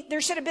maybe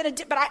there should have been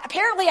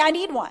apparently I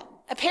need one.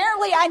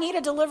 Apparently I need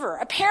a deliverer.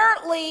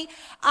 Apparently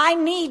I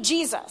need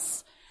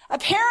Jesus.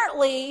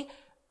 Apparently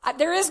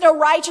there is no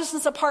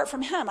righteousness apart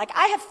from him. Like,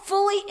 I have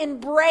fully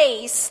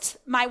embraced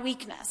my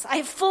weakness. I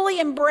have fully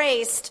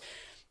embraced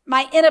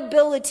my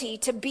inability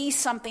to be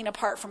something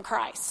apart from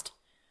Christ.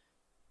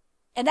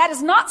 And that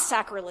is not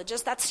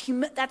sacrilegious. That's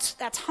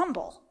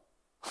humble.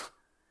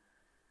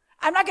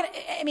 I'm not going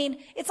to,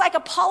 it's like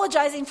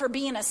apologizing for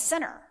being a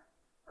sinner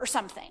or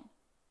something.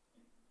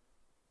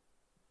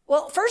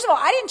 Well, first of all,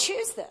 I didn't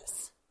choose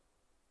this.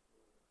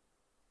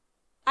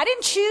 I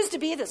didn't choose to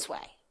be this way.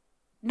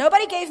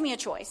 Nobody gave me a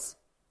choice.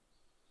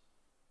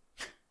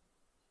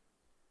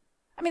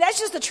 That's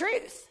just the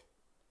truth.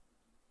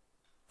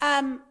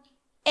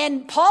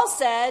 And Paul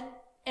said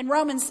in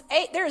Romans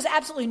 8, there is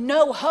absolutely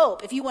no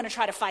hope if you want to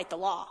try to fight the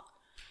law.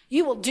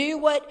 You will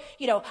do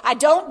I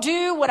don't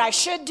do what I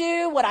should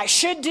do,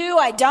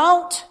 I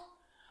don't.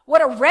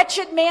 What a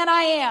wretched man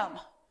I am.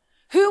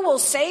 Who will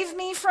save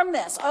me from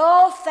this?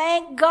 Oh,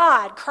 thank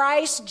God,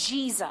 Christ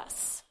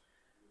Jesus.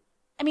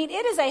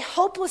 It is a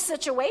hopeless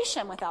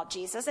situation without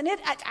Jesus, and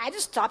I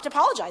just stopped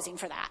apologizing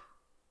for that.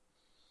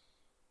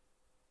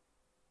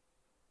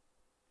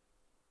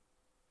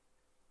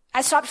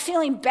 I stopped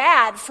feeling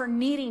bad for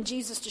needing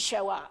Jesus to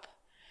show up.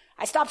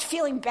 I stopped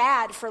feeling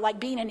bad for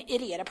being an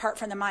idiot apart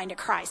from the mind of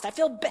Christ. I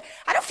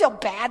don't feel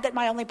bad that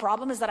my only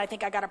problem is that I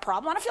think I got a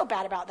problem. I don't feel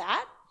bad about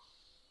that.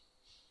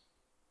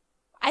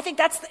 I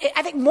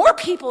think more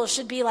people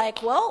should be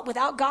like, well,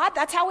 without God,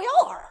 that's how we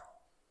all are.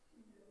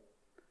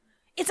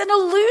 It's an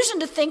illusion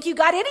to think you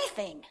got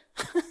anything.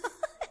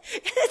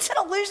 It's an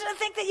illusion to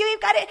think that you've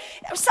got it.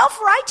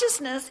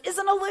 Self-righteousness is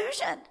an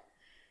illusion.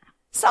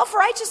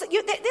 Self-righteousness,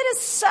 that is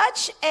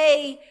such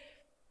a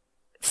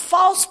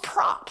false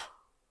prop.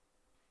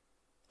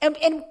 And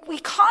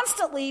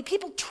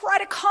people try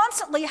to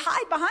constantly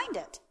hide behind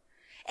it.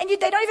 And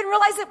they don't even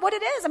realize what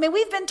it is.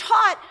 We've been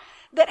taught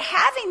that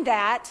having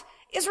that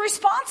is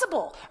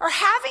responsible, or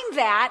having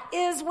that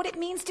is what it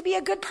means to be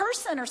a good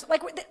person, or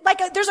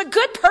there's a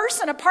good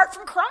person apart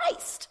from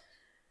Christ.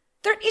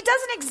 It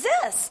doesn't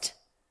exist.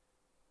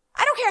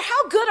 I don't care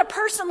how good a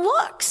person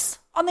looks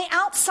on the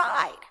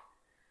outside.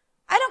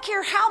 I don't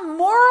care how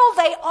moral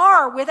they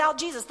are without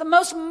Jesus. The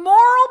most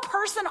moral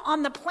person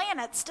on the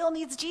planet still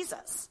needs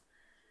Jesus.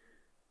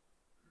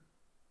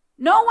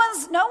 No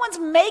one's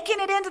making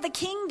it into the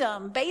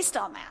kingdom based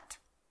on that.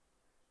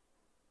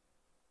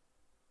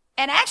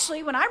 And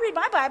actually, when I read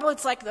my Bible,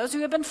 it's like those who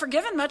have been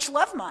forgiven much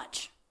love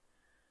much.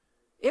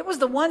 It was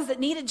the ones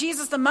that needed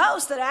Jesus the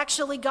most that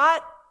actually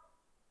got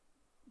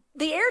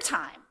the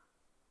airtime.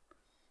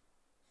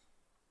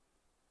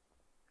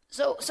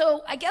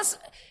 So I guess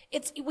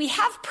we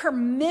have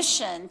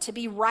permission to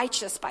be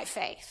righteous by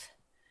faith.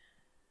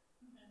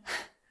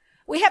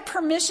 We have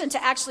permission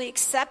to actually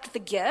accept the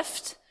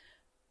gift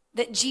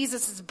that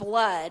Jesus'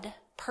 blood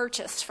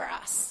purchased for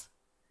us.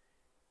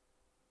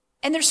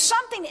 And there's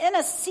something in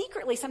us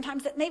secretly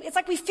sometimes that maybe it's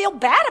like we feel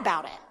bad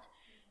about it.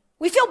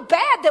 We feel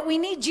bad that we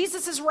need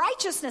Jesus'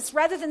 righteousness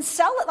rather than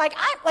sell it.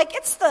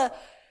 It's the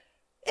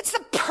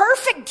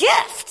perfect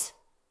gift.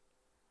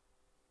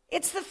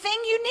 It's the thing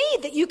you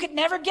need that you could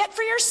never get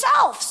for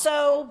yourself.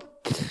 So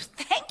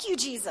thank you,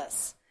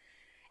 Jesus.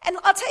 And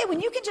I'll tell you,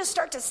 when you can just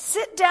start to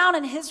sit down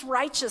in his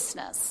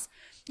righteousness,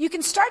 you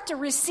can start to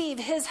receive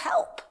his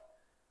help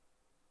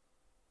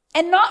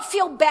and not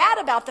feel bad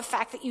about the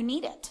fact that you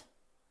need it.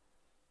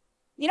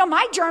 You know,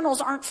 my journals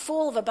aren't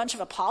full of a bunch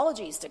of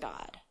apologies to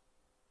God.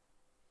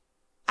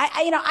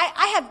 I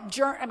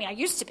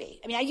used to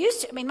be.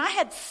 I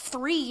had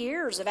 3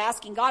 years of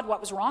asking God what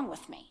was wrong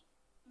with me.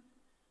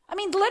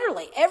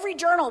 Literally, every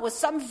journal was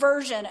some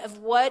version of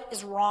what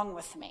is wrong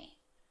with me.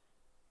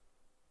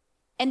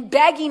 And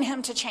begging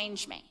him to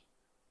change me.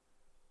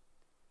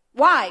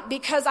 Why?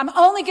 Because I'm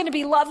only going to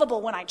be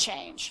lovable when I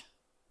change.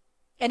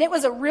 And it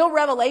was a real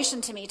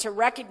revelation to me to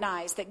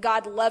recognize that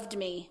God loved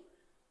me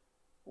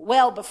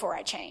well before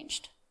I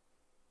changed.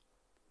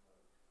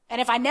 And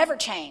if I never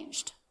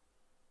changed,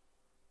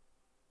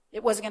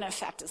 it wasn't going to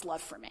affect his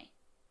love for me.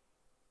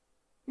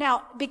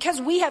 Now, because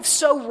we have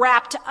so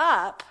wrapped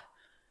up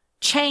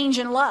change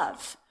in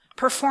love,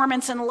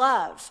 performance in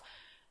love,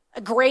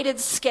 a graded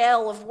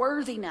scale of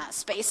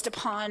worthiness based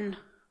upon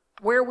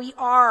where we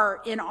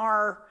are in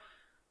our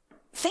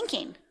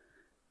thinking.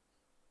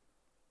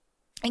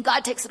 And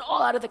God takes it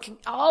all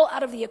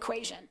out of the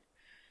equation.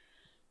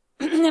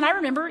 And I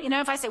remember,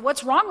 if I say,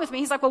 what's wrong with me?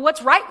 He's like, well,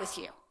 what's right with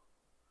you?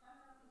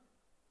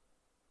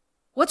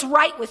 What's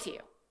right with you?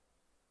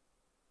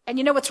 And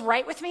you know what's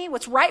right with me?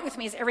 What's right with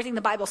me is everything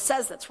the Bible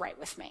says that's right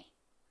with me.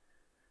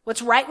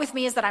 What's right with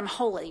me is that I'm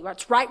holy.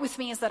 What's right with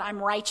me is that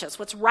I'm righteous.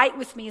 What's right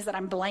with me is that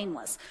I'm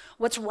blameless.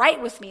 What's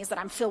right with me is that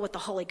I'm filled with the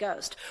Holy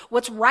Ghost.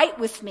 What's right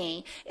with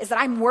me is that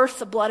I'm worth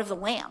the blood of the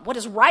Lamb. What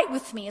is right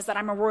with me is that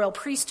I'm a royal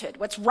priesthood.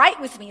 What's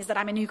right with me is that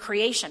I'm a new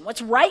creation.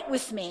 What's right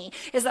with me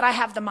is that I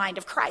have the mind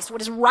of Christ.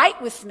 What is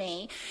right with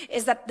me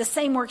is that the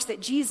same works that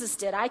Jesus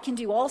did, I can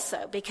do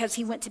also because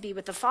he went to be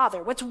with the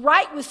Father. What's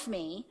right with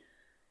me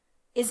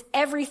is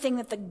everything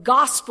that the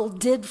gospel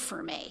did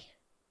for me.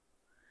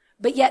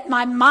 But yet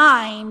my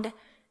mind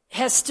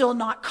has still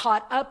not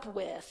caught up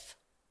with.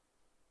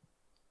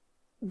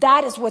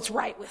 That is what's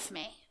right with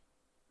me.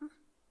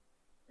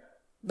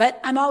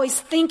 But I'm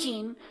always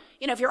thinking,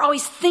 if you're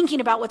always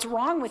thinking about what's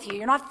wrong with you,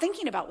 you're not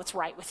thinking about what's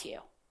right with you.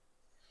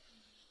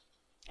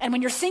 And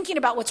when you're thinking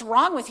about what's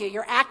wrong with you,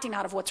 you're acting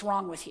out of what's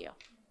wrong with you.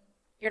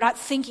 You're not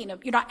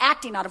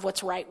acting out of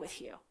what's right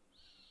with you.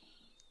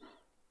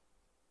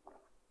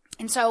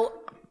 And so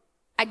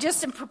I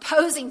just am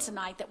proposing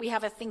tonight that we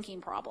have a thinking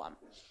problem.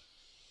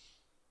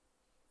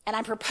 And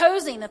I'm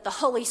proposing that the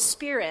Holy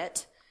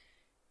Spirit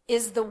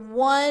is the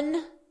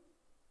one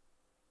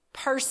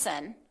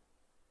person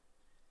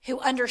who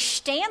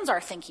understands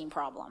our thinking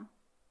problem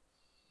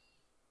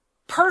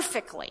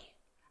perfectly.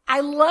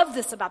 I love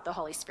this about the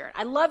Holy Spirit.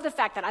 I love the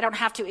fact that I don't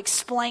have to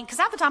explain, because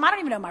half the time I don't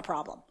even know my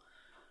problem.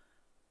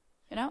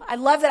 I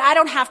love that I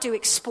don't have to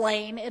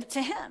explain it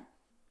to him.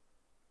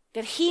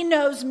 That he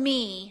knows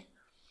me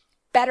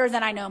better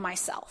than I know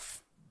myself.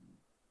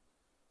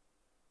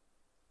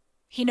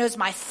 He knows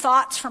my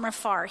thoughts from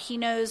afar. He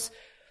knows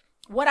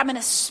what I'm going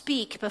to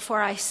speak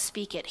before I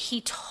speak it.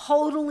 He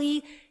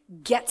totally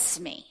gets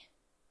me.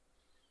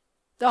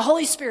 The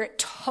Holy Spirit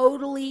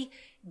totally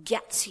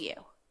gets you.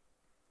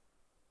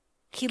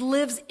 He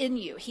lives in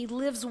you. He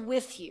lives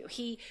with you.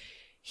 He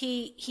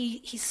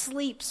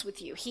sleeps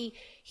with you.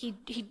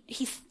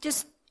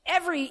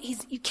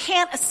 You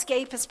can't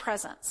escape his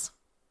presence.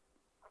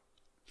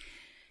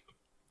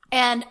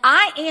 And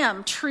I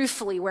am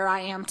truthfully where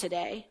I am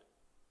today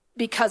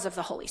because of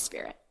the Holy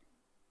Spirit.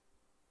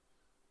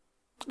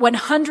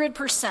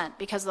 100%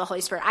 because of the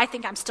Holy Spirit. I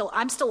think I'm still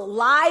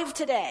alive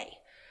today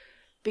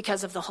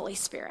because of the Holy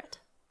Spirit.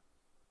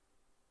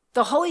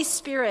 The Holy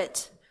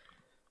Spirit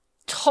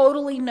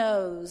totally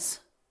knows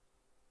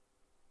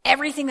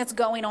everything that's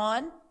going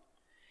on.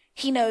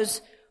 He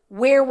knows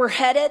where we're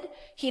headed.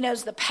 He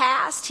knows the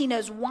past. He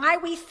knows why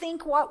we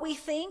think what we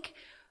think.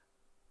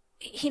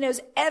 He knows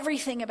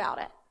everything about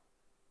it.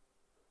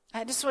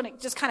 I just want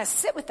to kind of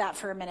sit with that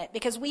for a minute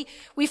because we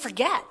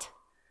forget.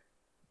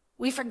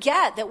 We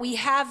forget that we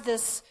have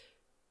this,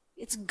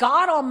 it's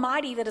God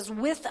Almighty that is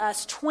with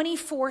us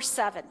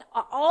 24/7,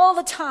 all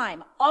the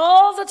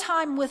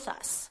time with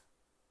us.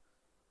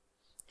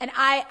 And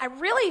I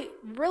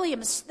really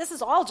am, this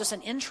is all just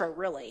an intro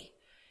really.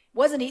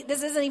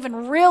 This isn't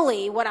even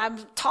really what I'm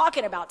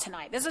talking about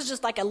tonight. This is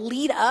just like a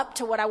lead up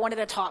to what I wanted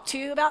to talk to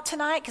you about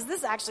tonight because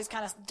this actually is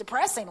kind of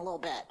depressing a little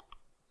bit.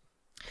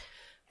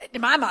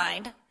 In my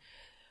mind,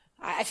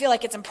 I feel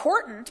like it's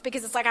important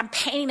because it's like I'm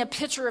painting a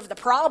picture of the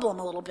problem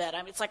a little bit.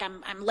 It's like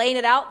I'm laying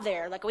it out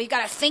there. Like we've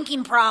got a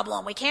thinking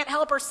problem. We can't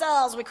help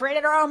ourselves. We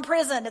created our own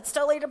prison. It's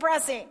totally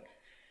depressing.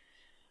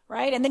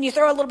 Right? And then you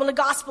throw a little bit of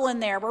gospel in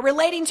there. We're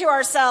relating to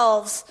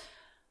ourselves.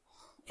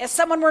 as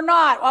someone we're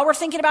not. All we're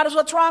thinking about is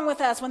what's wrong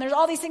with us, when there's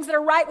all these things that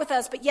are right with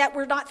us, but yet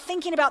we're not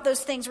thinking about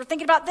those things. We're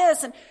thinking about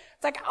this. And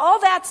it's like all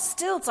that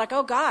still, it's like,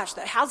 oh gosh,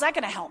 how's that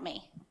going to help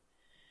me?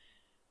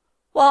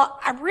 Well,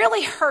 I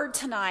really heard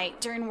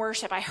tonight during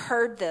worship, I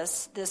heard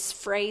this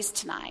phrase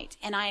tonight,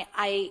 and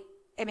I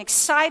am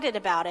excited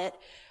about it.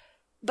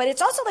 But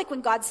it's also like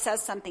when God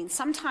says something,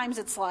 sometimes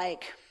it's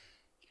like,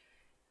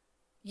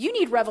 you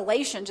need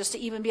revelation just to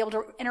even be able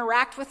to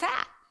interact with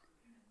that.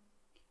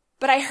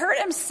 But I heard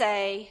him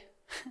say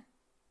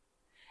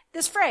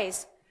this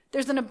phrase,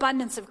 there's an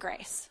abundance of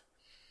grace.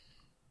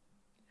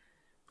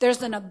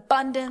 There's an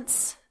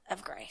abundance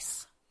of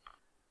grace.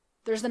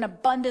 There's an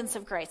abundance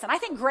of grace. And I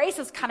think grace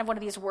is kind of one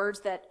of these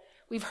words that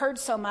we've heard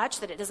so much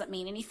that it doesn't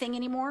mean anything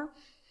anymore.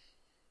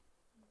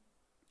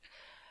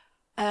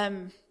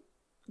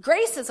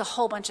 Grace is a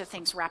whole bunch of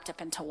things wrapped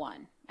up into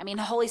one. I mean,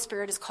 the Holy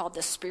Spirit is called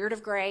the Spirit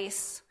of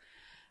grace.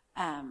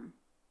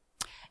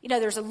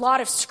 There's a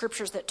lot of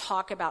scriptures that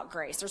talk about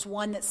grace. There's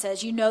one that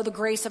says, the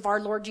grace of our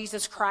Lord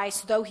Jesus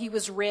Christ, though he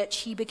was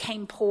rich, he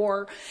became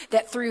poor,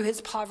 that through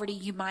his poverty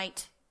you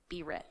might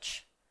be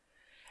rich.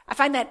 I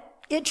find that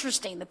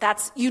interesting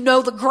that's,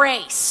 the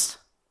grace.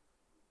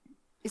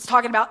 It's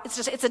talking about,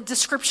 it's a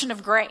description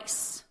of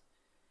grace.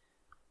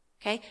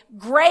 Okay?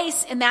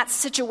 Grace in that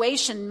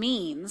situation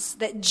means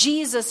that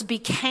Jesus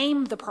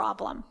became the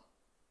problem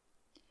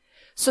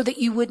so that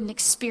you wouldn't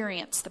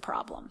experience the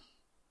problem.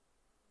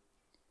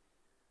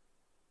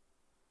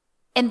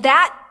 And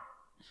that,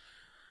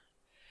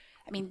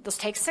 let's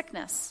take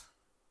sickness.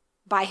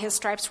 By his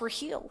stripes we're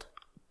healed.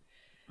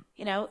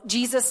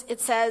 Jesus,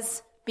 it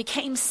says,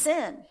 became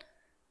sin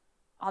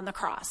on the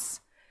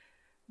cross.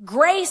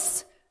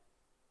 Grace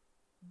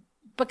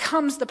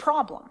becomes the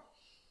problem.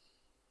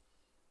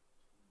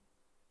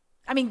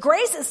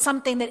 Grace is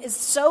something that is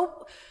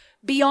so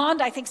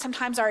beyond, I think,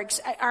 sometimes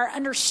our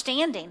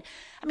understanding.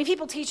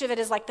 People teach of it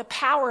as like the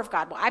power of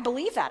God. Well, I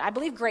believe that. I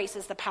believe grace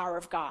is the power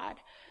of God.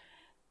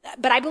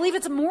 But I believe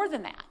it's more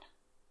than that.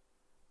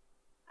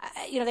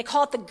 They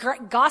call it the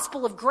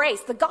gospel of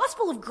grace. The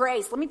gospel of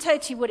grace, let me tell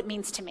you what it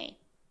means to me.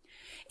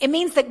 It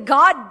means that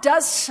God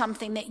does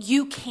something that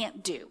you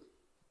can't do.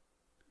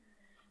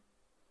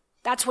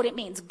 That's what it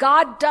means.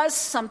 God does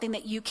something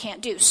that you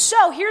can't do.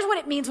 So here's what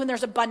it means when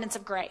there's abundance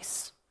of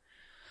grace.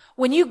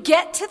 When you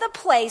get to the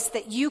place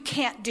that you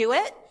can't do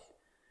it,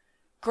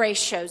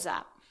 grace shows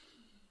up.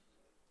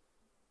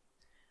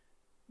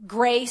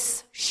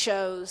 Grace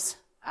shows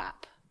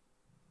up.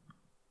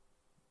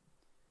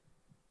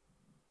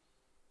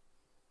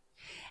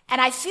 And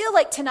I feel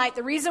like tonight,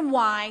 the reason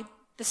why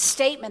the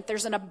statement,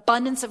 there's an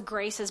abundance of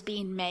grace, is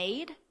being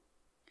made,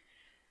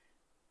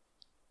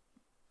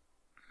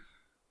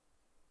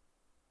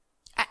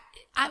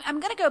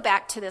 I'm going to go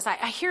back to this. I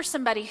hear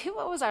somebody,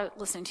 what was I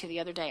listening to the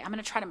other day? I'm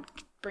going to try to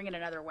bring it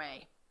another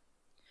way.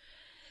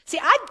 See,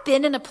 I've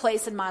been in a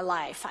place in my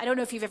life, I don't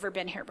know if you've ever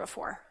been here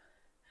before.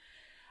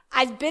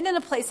 I've been in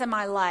a place in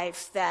my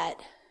life that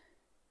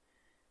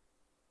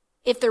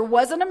if there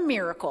wasn't a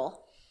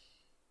miracle,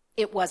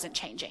 it wasn't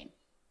changing.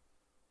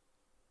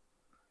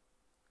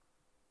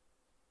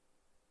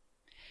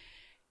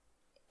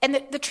 And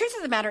the truth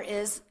of the matter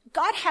is,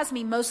 God has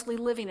me mostly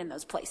living in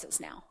those places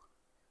now.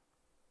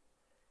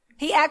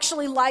 He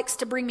actually likes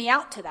to bring me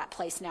out to that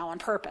place now on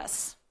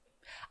purpose.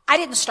 I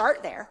didn't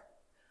start there.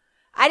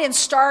 I didn't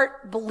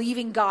start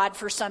believing God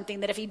for something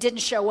that if he didn't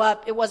show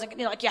up, it wasn't,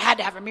 like you had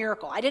to have a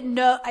miracle. I didn't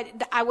know,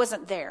 I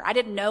wasn't there. I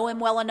didn't know him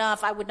well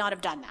enough. I would not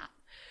have done that.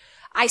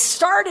 I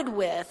started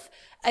with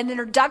an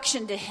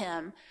introduction to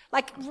him,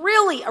 like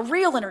really a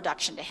real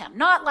introduction to him,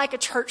 not like a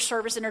church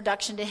service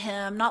introduction to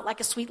him, not like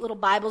a sweet little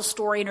Bible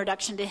story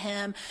introduction to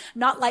him,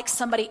 not like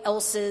somebody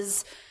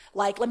else's,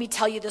 like, let me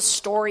tell you this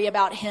story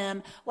about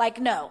him. Like,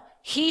 no,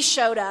 he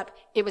showed up.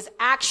 It was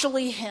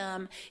actually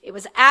him. It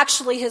was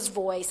actually his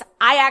voice.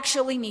 I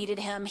actually needed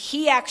him.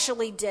 He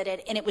actually did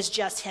it. And it was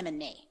just him and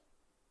me.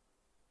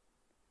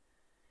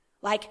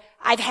 Like,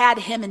 I've had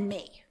him and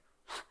me.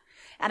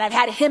 And I've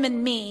had him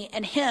and me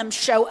and him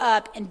show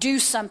up and do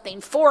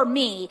something for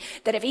me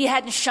that if he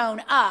hadn't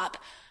shown up,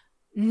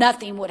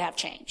 nothing would have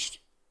changed.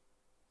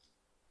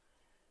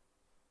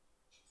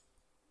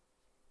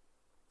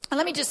 And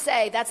let me just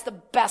say, that's the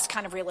best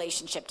kind of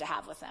relationship to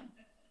have with him.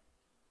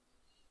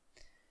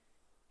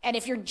 And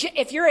if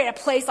you're in a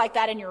place like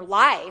that in your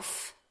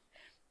life,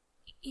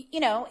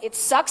 it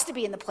sucks to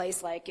be in the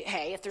place like,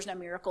 hey, if there's no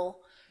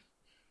miracle.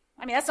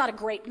 That's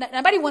not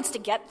nobody wants to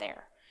get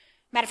there.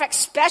 Matter of fact,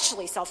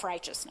 especially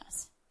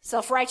self-righteousness.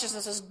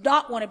 Self-righteousness does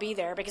not want to be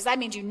there because that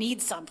means you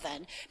need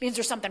something. It means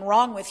there's something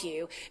wrong with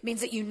you. It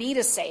means that you need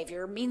a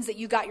savior. It means that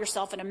you got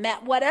yourself in a mess.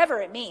 Whatever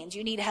it means,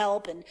 you need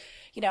help. And,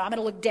 I'm going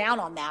to look down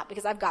on that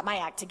because I've got my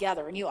act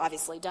together and you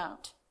obviously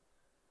don't.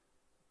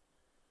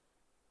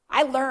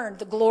 I learned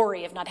the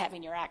glory of not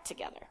having your act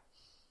together.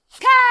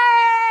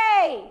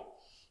 Hey!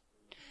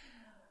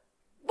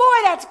 Boy,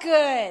 that's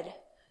good.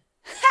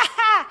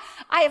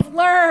 I have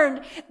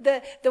learned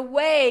the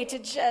way to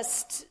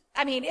just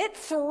I mean, it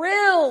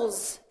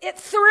thrills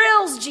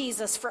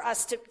Jesus for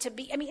us to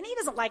be, I mean, he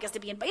doesn't like us to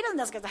be, but he doesn't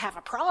ask us to have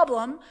a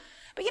problem.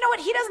 But you know what?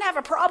 He doesn't have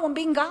a problem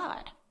being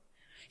God.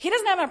 He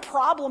doesn't have a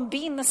problem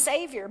being the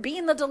Savior,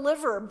 being the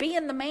deliverer,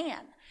 being the man.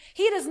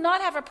 He does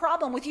not have a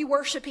problem with you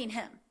worshiping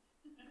him.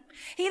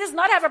 He does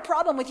not have a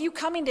problem with you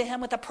coming to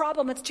him with a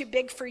problem that's too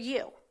big for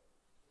you.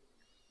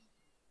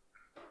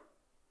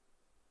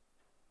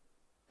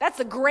 That's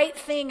the great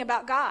thing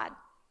about God.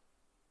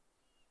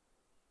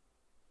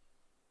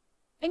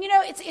 And you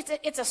know,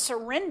 it's a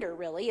surrender,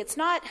 really. It's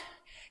not,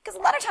 because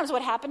a lot of times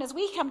what happens is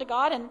we come to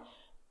God and,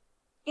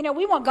 you know,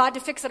 we want God to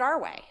fix it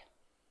our way.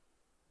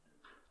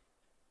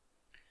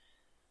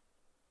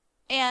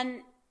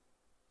 And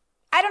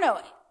I don't know.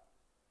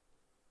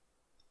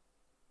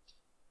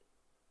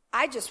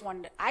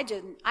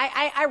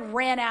 I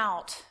ran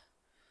out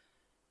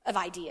of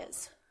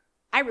ideas.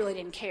 I really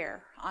didn't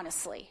care,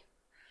 honestly.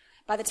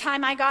 By the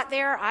time I got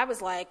there, I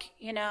was like,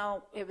 you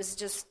know, it was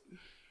just,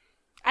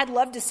 I'd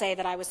love to say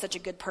that I was such a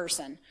good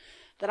person,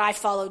 that I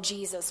followed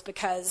Jesus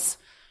because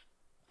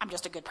I'm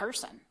just a good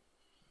person.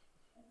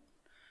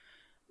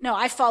 No,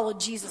 I followed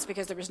Jesus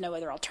because there was no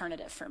other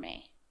alternative for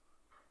me.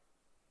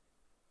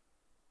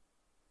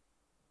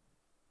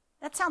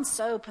 That sounds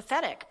so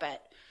pathetic,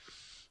 but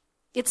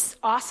it's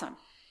awesome.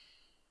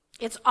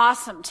 It's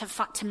awesome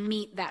to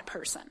meet that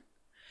person.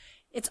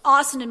 It's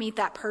awesome to meet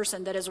that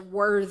person that is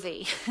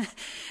worthy.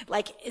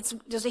 Like, it's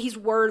just, he's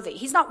worthy.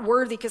 He's not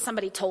worthy because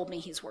somebody told me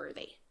he's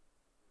worthy.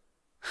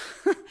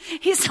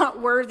 He's not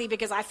worthy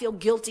because I feel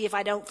guilty if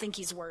I don't think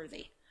he's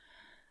worthy.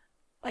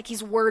 Like,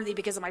 he's worthy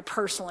because of my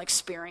personal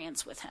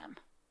experience with him.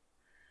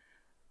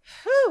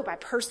 My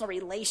personal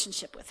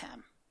relationship with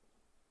him.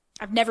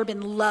 I've never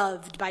been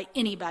loved by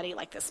anybody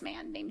like this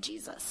man named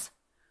Jesus.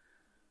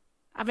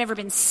 I've never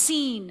been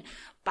seen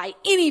by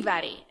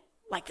anybody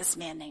like this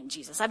man named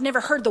Jesus. I've never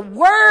heard the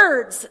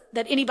words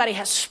that anybody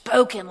has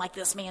spoken like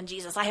this man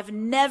Jesus. I have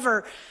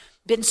never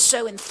been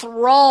so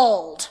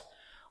enthralled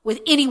with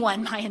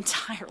anyone my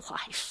entire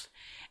life.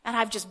 And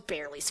I've just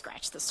barely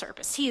scratched the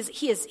surface. He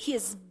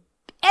is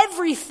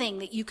everything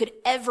that you could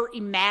ever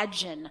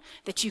imagine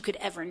that you could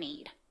ever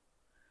need.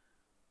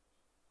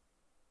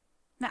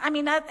 Now, I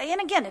mean,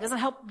 and again, it doesn't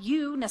help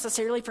you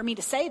necessarily for me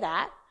to say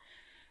that,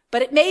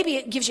 but maybe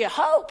it gives you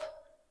hope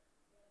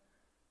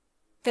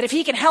that if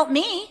he can help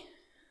me,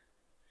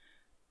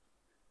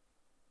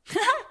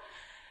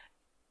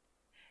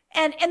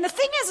 and the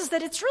thing is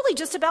that it's really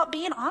just about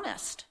being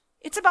honest.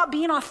 It's about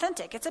being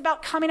authentic. It's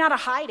about coming out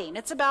of hiding.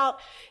 It's about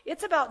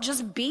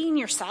just being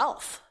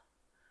yourself.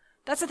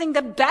 That's the thing.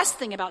 The best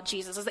thing about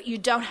Jesus is that you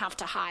don't have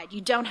to hide. You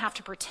don't have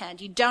to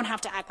pretend. You don't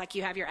have to act like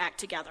you have your act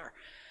together.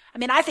 I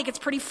mean, I think it's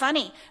pretty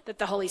funny that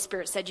the Holy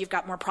Spirit said you've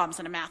got more problems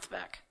than a math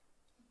book.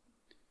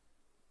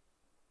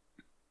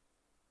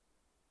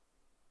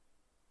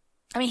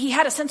 I mean, he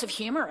had a sense of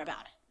humor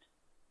about it.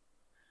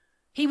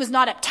 He was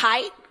not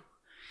uptight.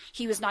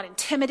 He was not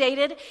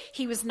intimidated.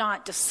 He was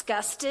not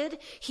disgusted.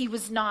 He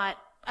was not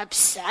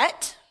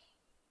upset.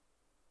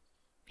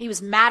 He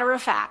was matter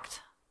of fact.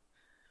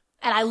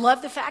 And I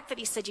love the fact that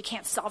he said you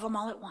can't solve them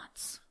all at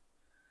once.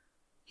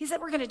 He said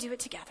we're going to do it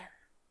together.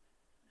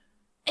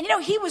 And you know,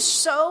 he was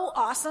so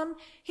awesome.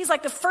 He's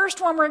like, the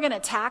first one we're going to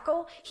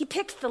tackle, he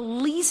picked the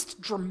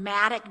least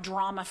dramatic,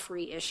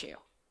 drama-free issue.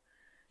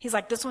 He's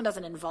like, this one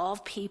doesn't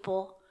involve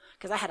people,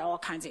 because I had all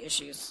kinds of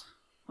issues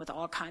with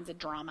all kinds of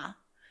drama.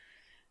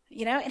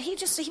 You know, and he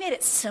made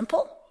it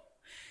simple,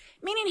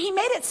 meaning he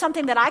made it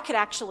something that I could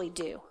actually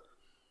do.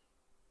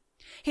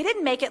 He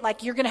didn't make it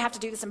like you're going to have to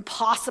do this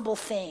impossible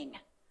thing.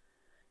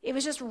 It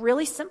was just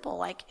really simple.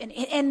 Like,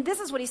 and this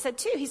is what he said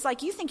too. He's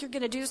like, you think you're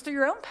going to do this through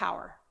your own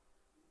power.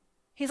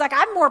 He's like,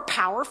 I'm more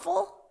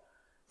powerful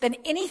than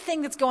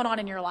anything that's going on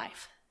in your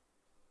life.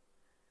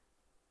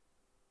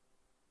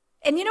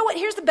 And you know what?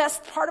 Here's the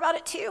best part about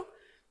it too.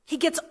 He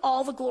gets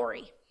all the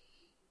glory.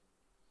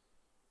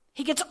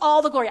 He gets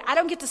all the glory. I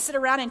don't get to sit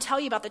around and tell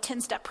you about the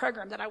 10-step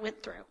program that I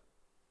went through.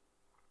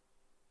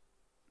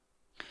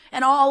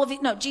 And all of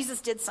it, no,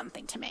 Jesus did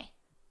something to me.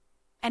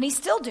 And he's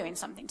still doing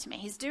something to me.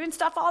 He's doing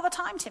stuff all the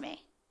time to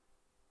me.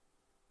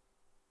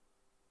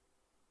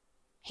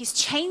 He's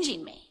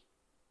changing me.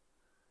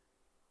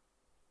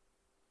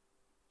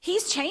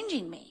 He's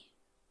changing me.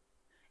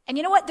 And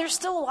you know what? There's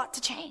still a lot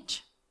to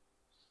change.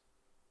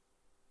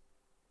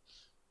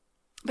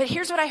 But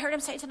here's what I heard him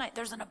say tonight.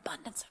 There's an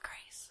abundance of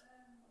grace.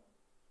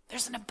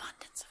 There's an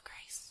abundance of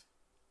grace.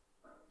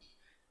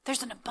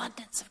 There's an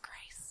abundance of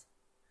grace.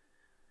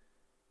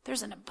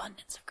 There's an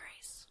abundance of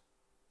grace.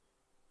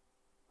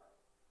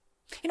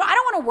 You know, I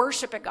don't want to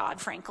worship a God,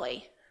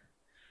 frankly,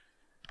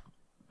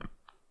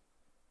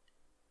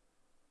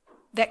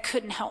 that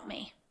couldn't help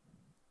me.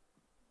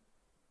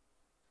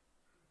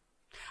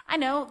 I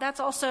know that's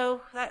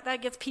also,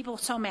 that gets people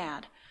so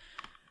mad.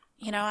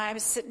 You know, I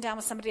was sitting down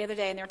with somebody the other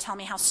day and they were telling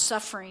me how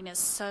suffering is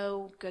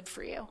so good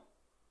for you.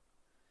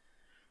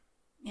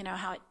 You know,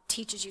 how it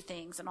teaches you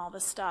things and all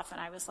this stuff. And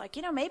I was like,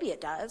 you know, maybe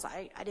it does.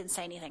 I didn't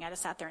say anything. I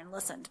just sat there and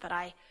listened. But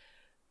I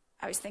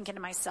was thinking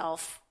to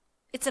myself,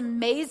 it's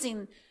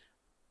amazing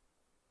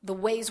the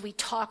ways we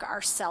talk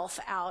ourselves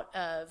out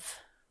of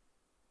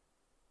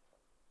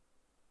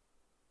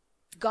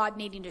God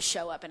needing to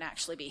show up and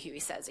actually be who he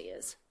says he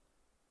is.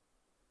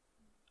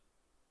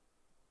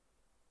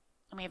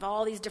 And we have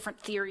all these different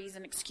theories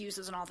and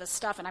excuses and all this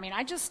stuff. And I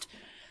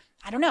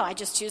don't know. I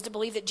just choose to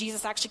believe that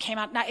Jesus actually came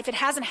out. Now, if it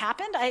hasn't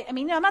happened, I'm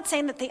not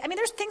saying that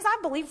there's things I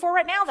believe for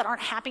right now that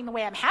aren't happening the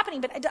way I'm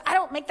happening, but I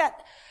don't make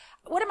that.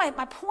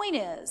 My point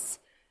is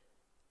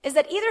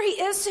that either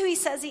he is who he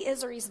says he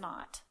is or he's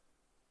not.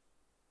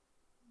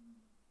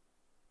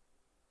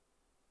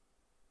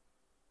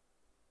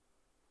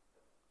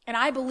 And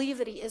I believe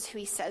that he is who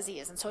he says he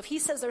is. And so if he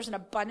says there's an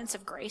abundance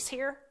of grace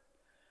here,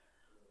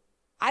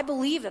 I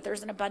believe that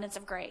there's an abundance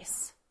of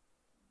grace.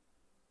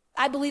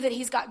 I believe that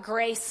he's got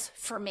grace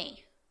for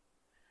me.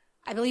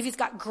 I believe he's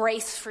got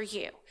grace for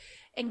you.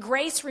 And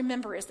grace,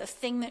 remember, is the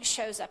thing that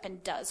shows up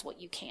and does what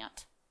you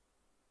can't.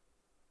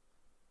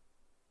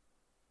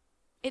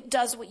 It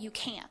does what you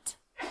can't.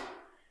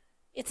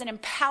 It's an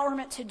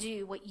empowerment to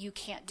do what you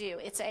can't do.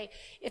 It's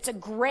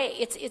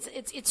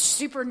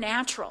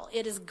supernatural.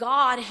 It is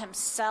God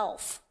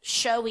himself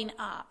showing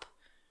up.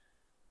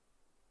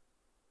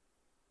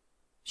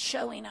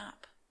 Showing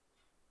up.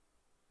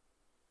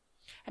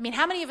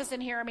 How many of us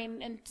in here,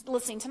 and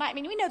listening tonight,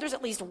 we know there's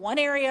at least one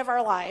area of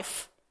our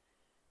life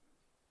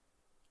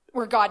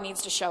where God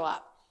needs to show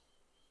up.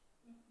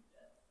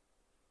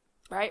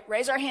 Right?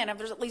 Raise our hand if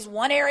there's at least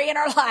one area in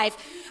our life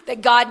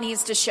that God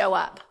needs to show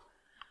up.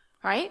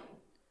 Right?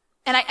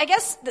 And I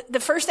guess the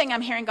first thing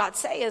I'm hearing God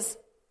say is,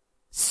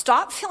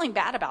 stop feeling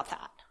bad about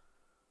that.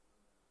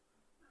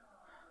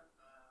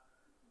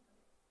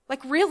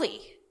 Really.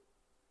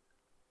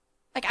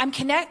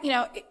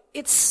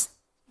 It's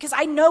because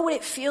I know what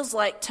it feels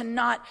like to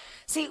not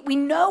see. We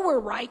know we're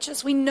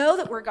righteous. We know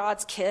that we're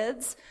God's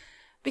kids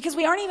because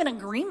we aren't even in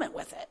agreement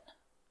with it.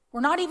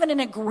 We're not even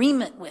in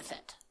agreement with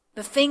it.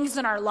 The things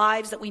in our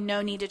lives that we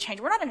know need to change.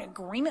 We're not in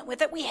agreement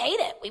with it. We hate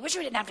it. We wish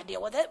we didn't have to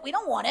deal with it. We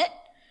don't want it.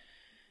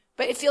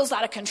 But it feels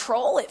out of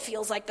control. It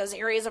feels like those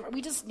areas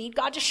we just need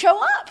God to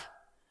show up.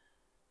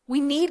 We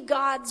need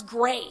God's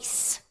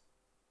grace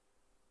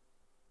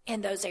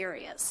in those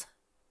areas.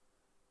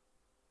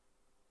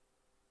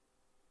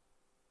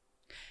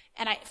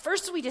 And I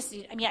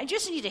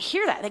just need to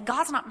hear that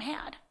God's not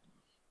mad.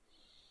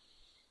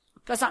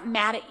 God's not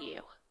mad at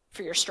you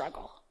for your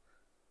struggle.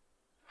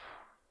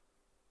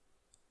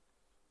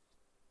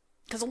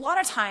 Because a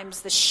lot of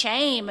times the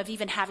shame of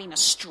even having a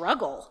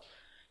struggle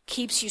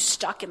keeps you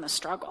stuck in the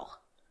struggle.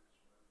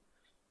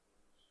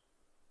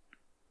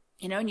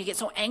 And you get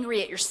so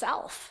angry at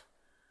yourself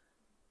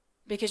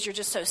because you're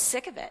just so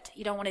sick of it.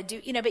 You don't want to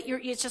do, but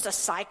it's just a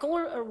cycle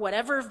or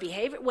whatever of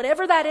behavior,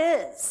 whatever that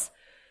is.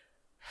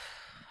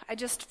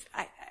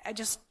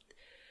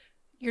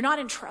 You're not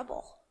in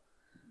trouble.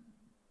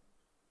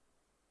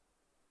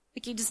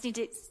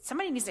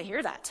 Somebody needs to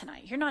hear that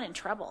tonight. You're not in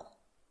trouble.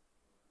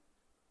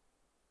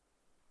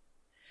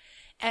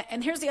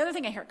 And here's the other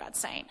thing I hear God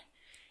saying.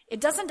 It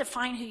doesn't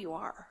define who you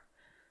are.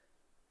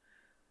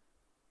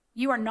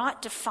 You are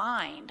not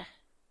defined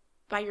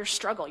by your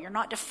struggle. You're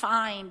not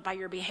defined by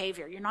your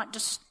behavior. You're not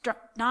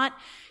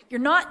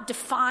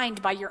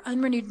defined by your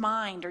unrenewed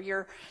mind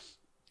or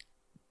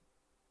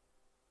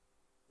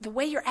the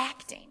way you're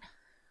acting.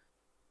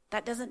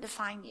 That doesn't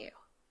define you.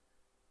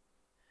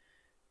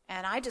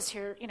 And I just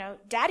hear,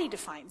 Daddy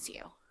defines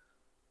you.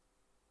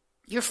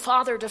 Your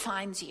Father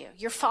defines you.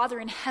 Your Father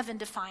in heaven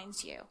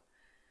defines you.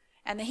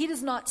 And that he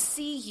does not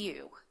see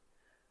you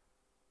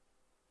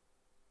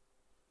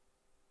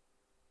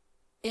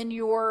in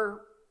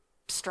your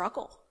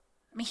struggle.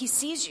 He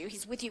sees you,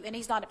 he's with you, and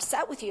he's not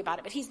upset with you about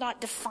it, but he's not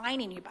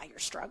defining you by your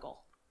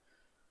struggle.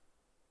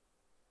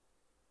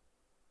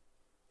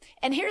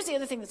 And here's the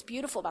other thing that's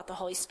beautiful about the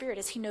Holy Spirit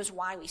is he knows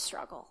why we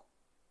struggle.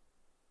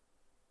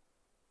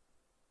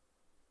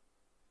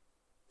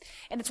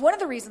 And it's one of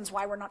the reasons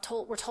why we're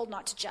told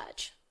not to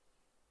judge.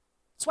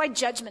 It's why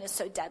judgment is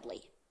so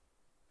deadly.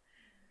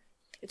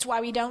 It's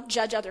why we don't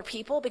judge other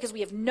people, because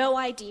we have no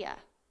idea.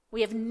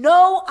 We have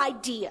no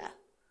idea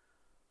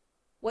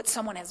what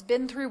someone has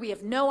been through. We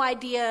have no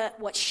idea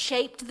what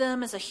shaped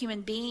them as a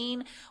human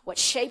being, what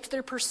shaped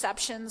their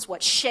perceptions,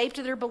 what shaped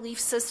their belief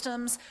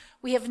systems.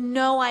 We have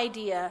no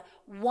idea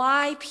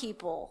why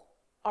people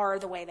are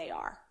the way they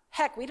are.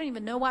 Heck, we don't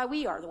even know why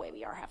we are the way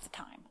we are half the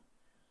time.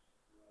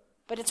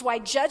 But it's why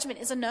judgment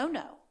is a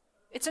no-no.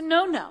 It's a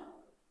no-no.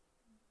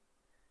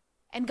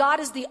 And God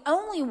is the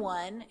only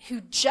one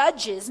who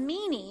judges,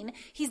 meaning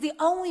he's the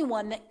only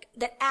one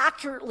that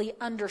accurately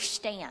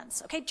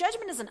understands. Okay,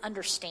 judgment is an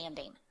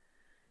understanding.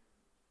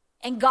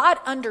 And God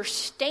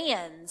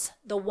understands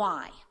the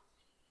why.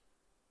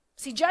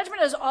 See,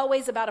 judgment is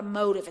always about a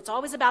motive. It's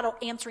always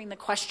about answering the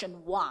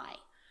question why.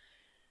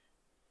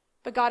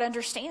 But God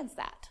understands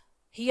that.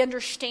 He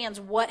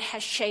understands what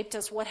has shaped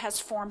us, what has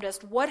formed us,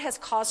 what has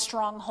caused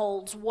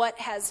strongholds, what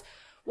has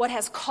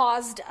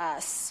caused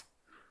us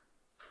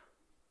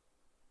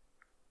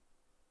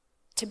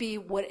to be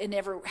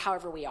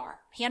however we are.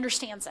 He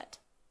understands it.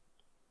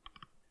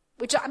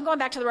 which I'm going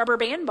back to the rubber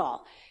band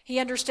ball. He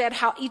understood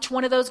how each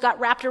one of those got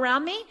wrapped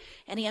around me,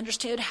 and he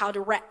understood how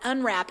to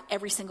unwrap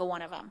every single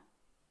one of them.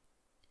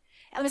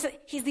 And let me say,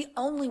 he's the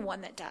only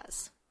one that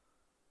does.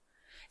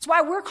 It's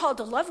why we're called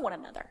to love one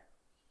another.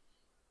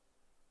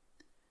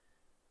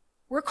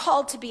 We're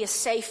called to be a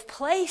safe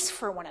place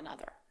for one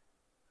another,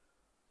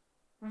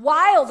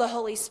 while the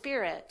Holy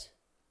Spirit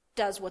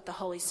does what the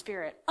Holy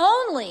Spirit,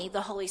 only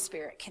the Holy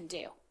Spirit can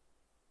do.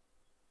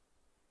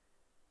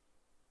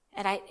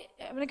 And I'm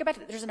going to go back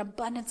to that. There's an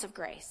abundance of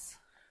grace.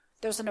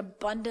 There's an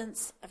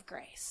abundance of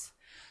grace.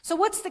 So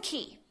what's the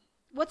key?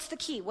 What's the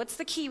key? What's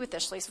the key with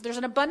this, Lisa? There's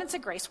an abundance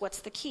of grace. What's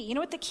the key? You know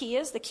what the key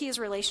is? The key is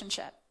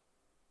relationship.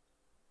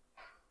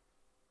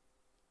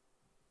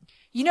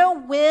 You know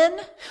when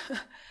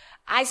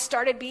I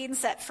started being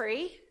set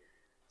free?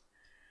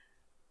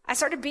 I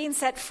started being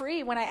set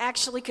free when I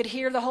actually could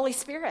hear the Holy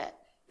Spirit.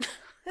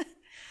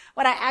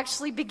 When I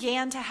actually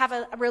began to have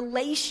a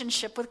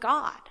relationship with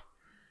God.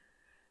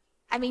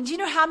 I mean, do you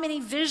know how many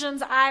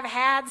visions I've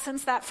had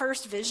since that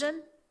first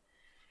vision?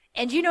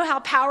 And do you know how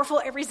powerful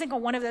every single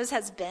one of those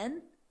has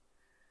been?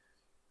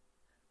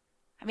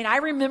 I mean, I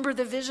remember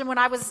the vision when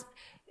I was,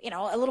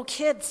 a little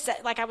kid,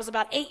 like I was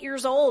about 8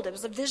 years old. It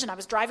was a vision. I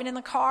was driving in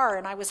the car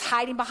and I was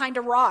hiding behind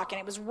a rock and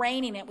it was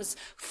raining. It was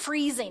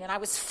freezing and I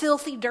was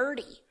filthy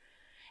dirty.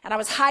 And I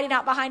was hiding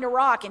out behind a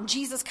rock and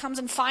Jesus comes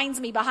and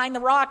finds me behind the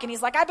rock and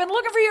he's like, I've been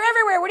looking for you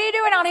everywhere. What are you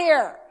doing out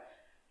here?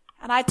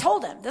 And I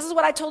told him, this is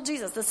what I told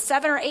Jesus, this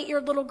 7 or 8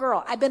 year little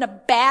girl. I've been a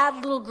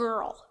bad little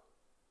girl.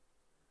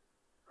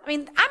 I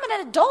mean, I'm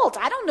an adult.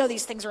 I don't know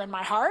these things are in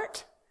my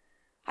heart.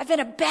 I've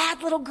been a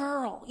bad little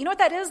girl. You know what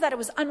that is? That it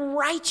was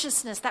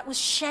unrighteousness. That was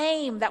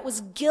shame. That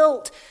was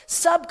guilt,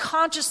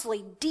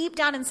 subconsciously, deep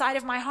down inside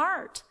of my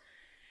heart.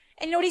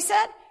 And you know what he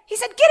said? He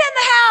said, get in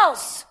the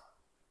house.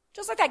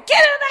 Just like that. Get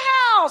in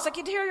the house. Like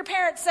you'd hear your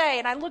parents say.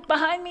 And I looked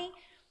behind me.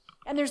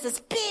 And there's this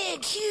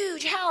big,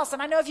 huge house.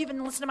 And I know if you've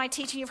been listening to my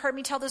teaching, you've heard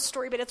me tell this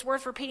story, but it's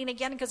worth repeating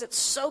again because it's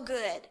so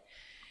good.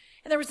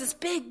 And there was this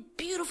big,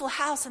 beautiful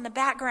house in the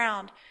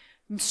background.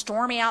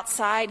 Stormy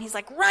outside. And he's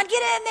like, run,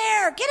 get in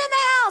there. Get in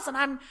the house. And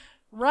I'm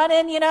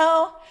running,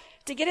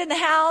 to get in the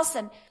house.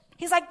 And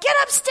he's like, get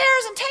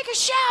upstairs and take a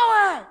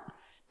shower.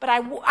 But I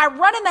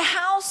run in the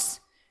house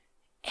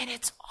and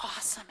it's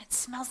awesome. It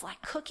smells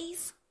like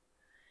cookies.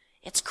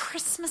 It's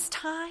Christmas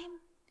time.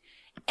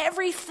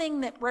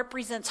 Everything that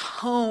represents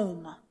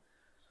home,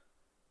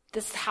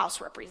 this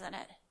house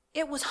represented.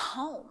 It was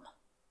home.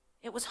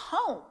 It was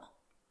home.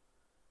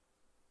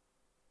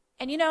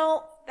 And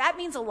that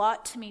means a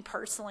lot to me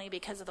personally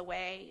because of the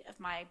way of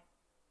my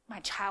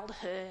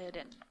childhood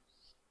and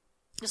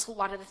just a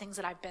lot of the things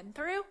that I've been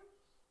through.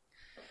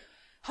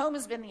 Home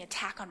has been the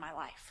attack on my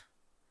life.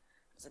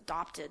 I was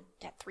adopted,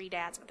 had 3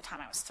 dads by the time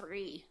I was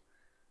 3.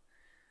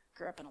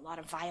 Grew up in a lot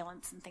of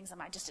violence and things,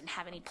 and I just didn't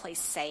have any place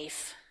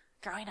safe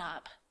growing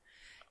up.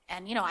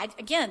 And,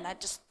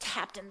 that just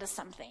tapped into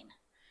something.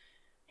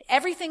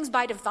 Everything's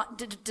by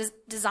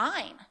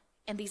design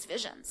in these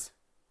visions.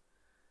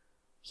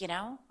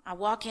 I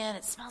walk in,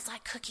 it smells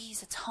like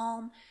cookies, it's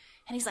home.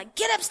 And he's like,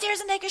 get upstairs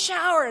and take a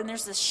shower. And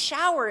there's this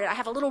shower. I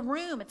have a little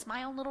room. It's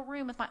my own little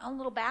room with my own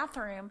little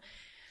bathroom,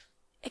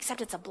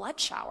 except it's a blood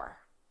shower.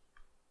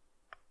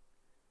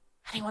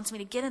 And he wants me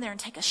to get in there and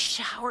take a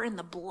shower in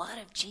the blood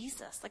of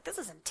Jesus. Like, this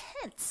is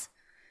intense.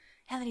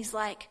 And then he's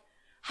like,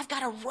 I've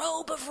got a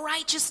robe of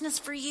righteousness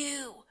for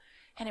you.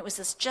 And it was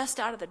this just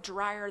out of the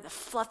dryer, the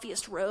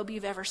fluffiest robe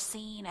you've ever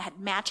seen. It had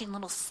matching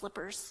little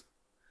slippers.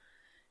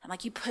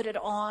 And you put it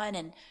on,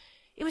 and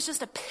it was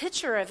just a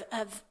picture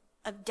of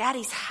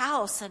Daddy's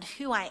house and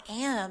who I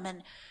am,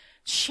 and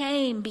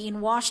shame being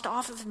washed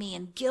off of me,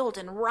 and guilt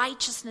and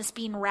righteousness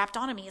being wrapped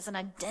onto me as an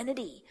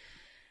identity.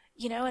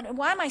 And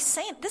why am I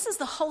saying this is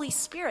the Holy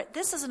Spirit?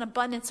 This is an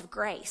abundance of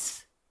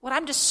grace. What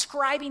I'm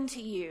describing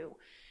to you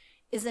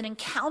is an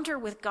encounter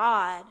with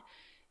God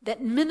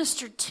that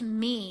ministered to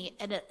me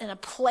in a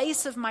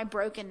place of my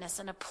brokenness,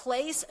 in a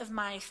place of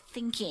my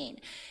thinking,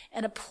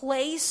 in a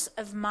place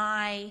of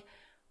my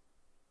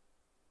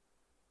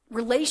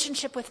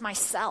relationship with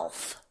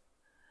myself.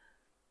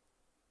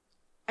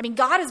 I mean,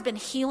 God has been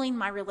healing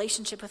my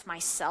relationship with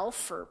myself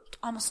for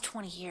almost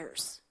 20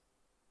 years.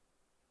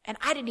 And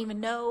I didn't even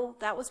know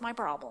that was my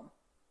problem.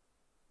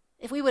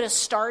 If we would have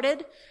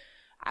started,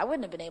 I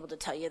wouldn't have been able to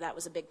tell you that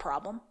was a big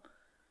problem.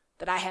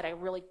 That I had a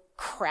really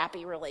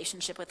crappy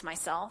relationship with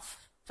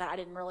myself. That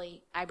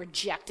I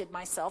rejected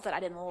myself. That I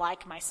didn't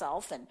like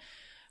myself. And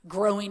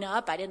growing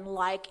up, I didn't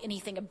like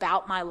anything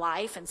about my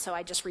life, and so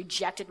I just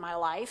rejected my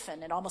life,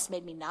 and it almost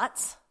made me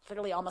nuts.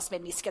 Literally almost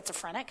made me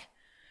schizophrenic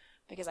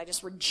because I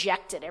just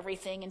rejected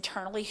everything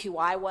internally, who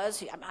I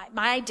was,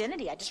 my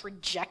identity. I just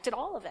rejected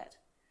all of it.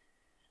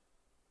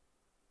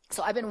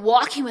 So I've been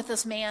walking with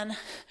this man,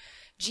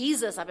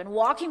 Jesus. I've been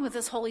walking with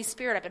this Holy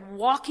Spirit. I've been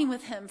walking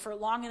with him for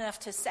long enough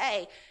to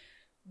say,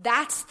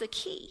 that's the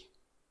key.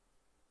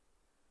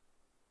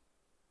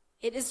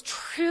 It is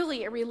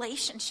truly a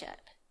relationship.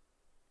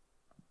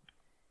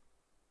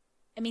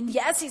 I mean,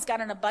 yes, he's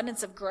got an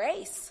abundance of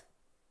grace.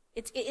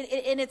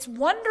 And it's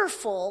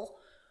wonderful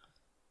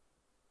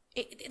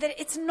That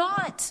it's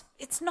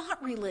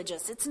not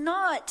religious. It's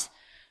not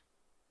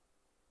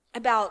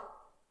about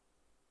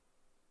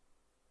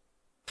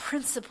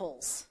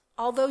principles,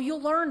 although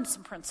you'll learn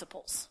some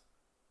principles.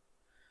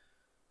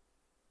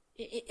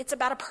 It's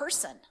about a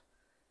person.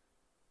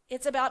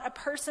 It's about a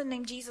person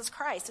named Jesus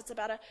Christ. It's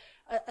about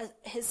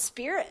his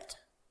Spirit.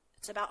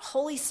 It's about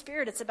Holy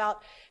Spirit. It's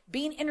about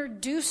being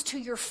introduced to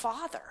your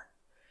Father.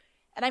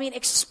 And I mean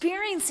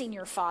experiencing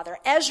your Father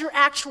as your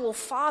actual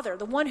Father,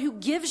 the one who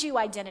gives you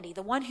identity,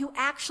 the one who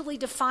actually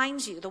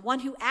defines you, the one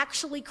who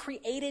actually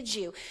created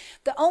you,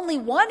 the only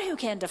one who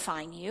can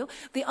define you,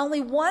 the only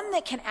one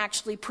that can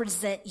actually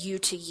present you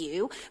to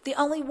you, the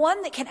only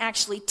one that can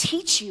actually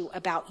teach you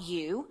about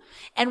you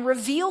and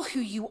reveal who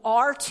you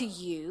are to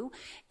you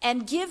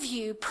and give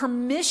you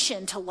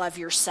permission to love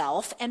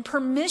yourself and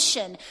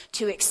permission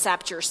to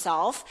accept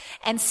yourself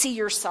and see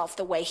yourself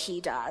the way he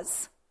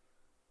does.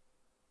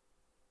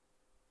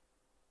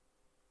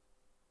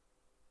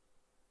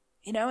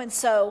 You know, and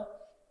so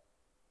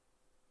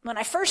when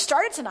I first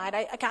started tonight,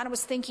 I kind of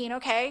was thinking,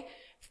 okay,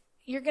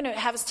 you're going to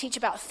have us teach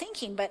about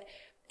thinking, but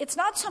it's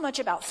not so much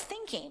about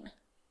thinking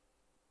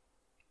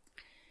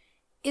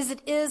as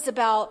it is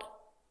about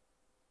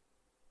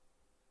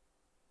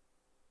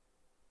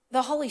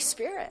the Holy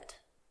Spirit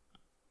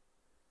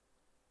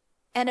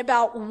and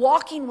about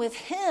walking with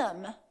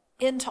him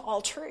into all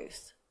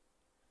truth.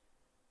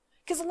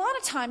 Because a lot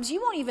of times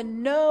you won't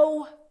even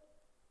know.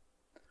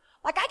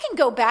 Like, I can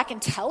go back and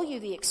tell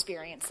you the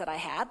experience that I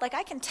had. Like,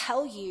 I can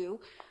tell you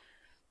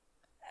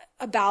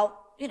about,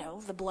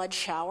 the blood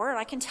shower, and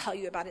I can tell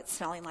you about it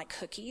smelling like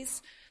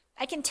cookies.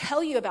 I can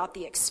tell you about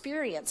the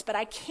experience, but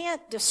I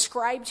can't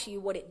describe to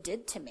you what it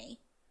did to me.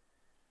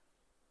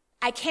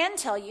 I can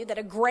tell you that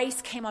a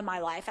grace came on my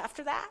life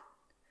after that.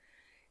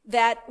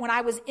 That when I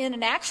was in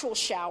an actual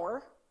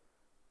shower,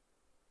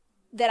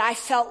 that I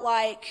felt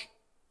like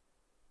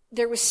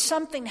there was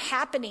something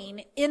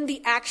happening in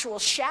the actual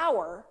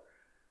shower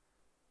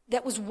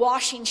that was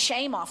washing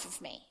shame off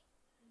of me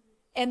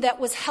and that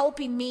was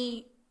helping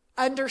me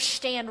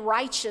understand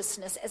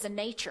righteousness as a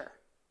nature.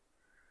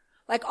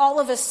 Like all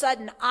of a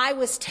sudden, I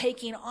was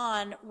taking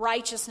on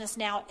righteousness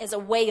now as a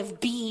way of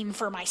being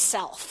for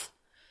myself.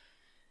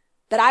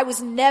 That I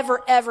was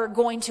never, ever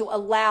going to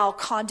allow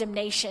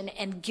condemnation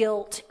and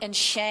guilt and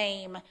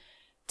shame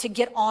to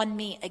get on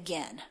me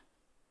again.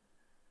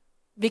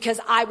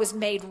 Because I was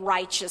made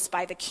righteous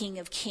by the King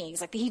of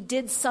Kings. Like he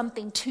did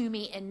something to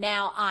me and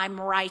now I'm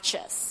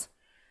righteous.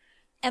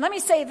 And let me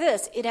say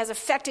this, it has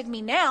affected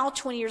me now,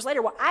 20 years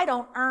later, where I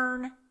don't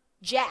earn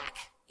jack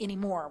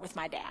anymore with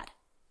my dad.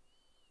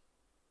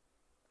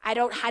 I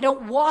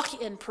don't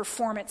walk in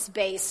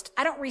performance-based.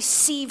 I don't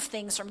receive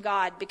things from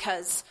God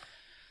because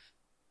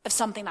of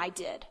something I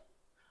did.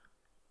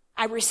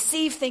 I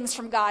receive things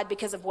from God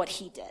because of what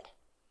he did.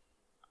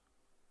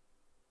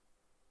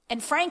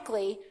 And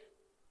frankly,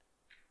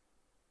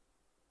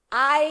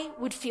 I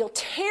would feel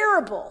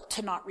terrible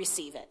to not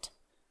receive it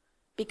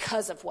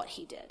because of what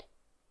he did.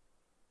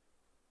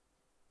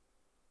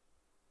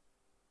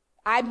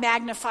 I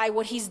magnify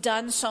what he's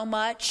done so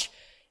much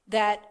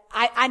that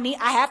I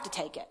have to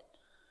take it.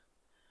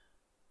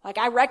 Like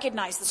I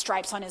recognize the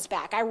stripes on his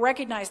back. I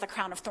recognize the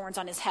crown of thorns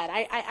on his head.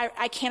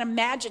 I can't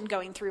imagine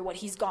going through what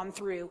he's gone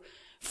through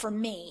for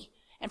me.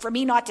 And for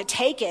me not to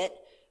take it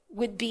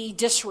would be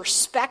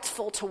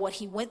disrespectful to what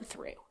he went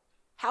through.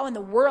 How in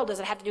the world does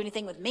it have to do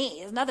anything with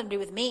me? It has nothing to do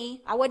with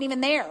me. I wasn't even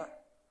there.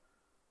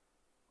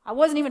 I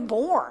wasn't even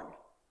born.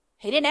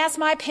 He didn't ask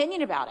my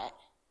opinion about it.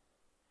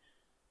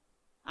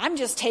 I'm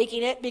just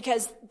taking it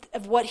because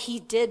of what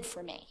he did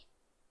for me.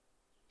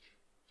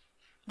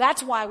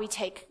 That's why we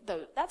take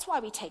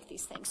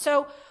these things.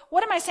 So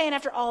what am I saying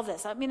after all of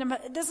this? I mean,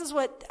 this is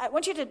what, I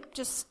want you to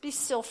just be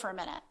still for a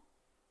minute.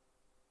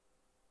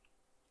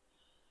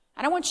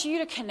 And I want you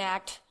to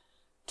connect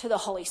to the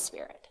Holy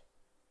Spirit.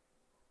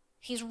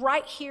 He's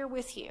right here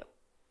with you.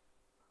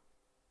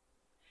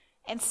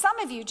 And some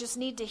of you just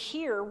need to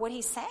hear what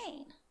he's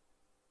saying.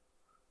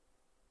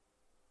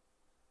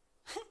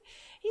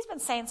 He's been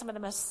saying some of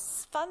the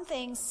most fun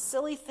things,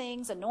 silly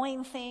things,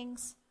 annoying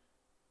things.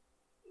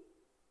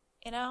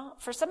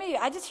 For some of you,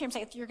 I just hear him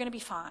say, you're going to be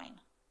fine.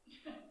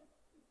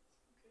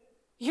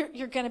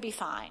 You're going to be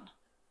fine.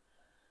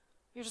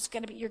 You're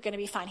going to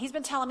be fine. He's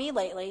been telling me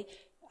lately,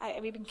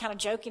 we've been kind of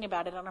joking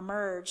about it on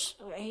Emerge.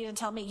 He's been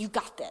telling me, you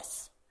got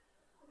this.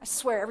 I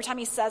swear, every time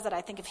he says it,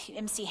 I think of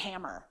MC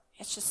Hammer.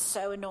 It's just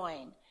so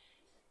annoying.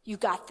 You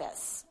got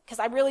this. Because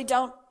I really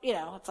don't,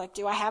 it's like,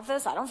 do I have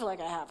this? I don't feel like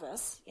I have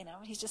this.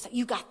 He's just like,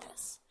 you got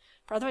this.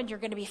 Brother, you're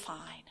going to be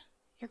fine.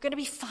 You're going to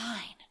be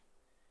fine.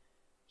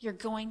 You're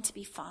going to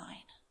be fine.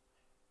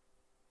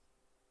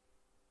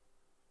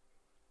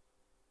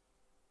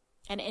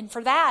 And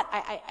for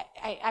that,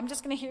 I'm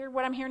just going to hear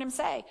what I'm hearing him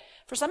say.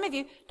 For some of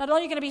you, not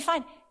only are you going to be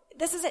fine,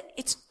 this is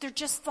it. They're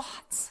just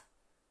thoughts.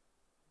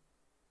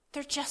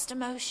 They're just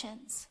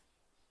emotions.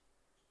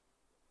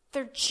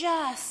 They're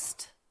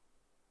just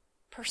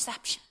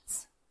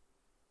perceptions.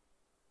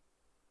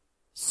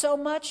 So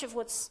much of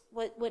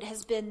what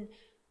has been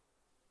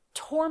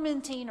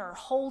tormenting or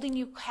holding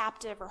you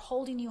captive or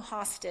holding you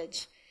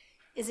hostage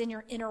is in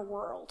your inner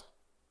world.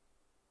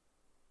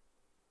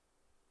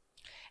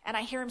 And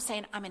I hear him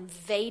saying, I'm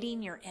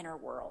invading your inner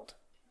world.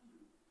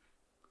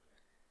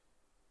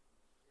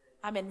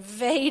 I'm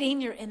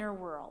invading your inner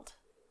world.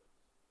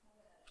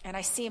 And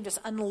I see him just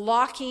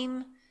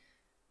unlocking.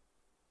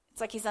 It's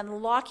like he's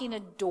unlocking a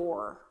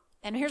door.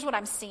 And here's what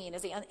I'm seeing: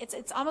 is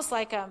it's almost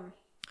like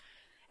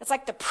it's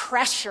like the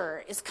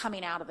pressure is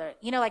coming out of it.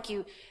 You know,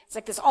 it's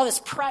like all this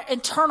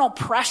internal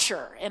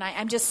pressure, and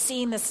I'm just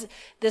seeing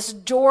this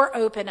door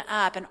open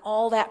up, and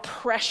all that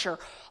pressure,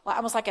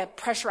 almost like a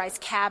pressurized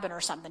cabin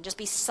or something, just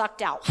be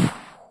sucked out.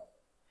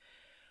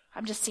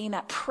 I'm just seeing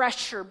that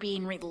pressure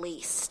being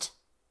released.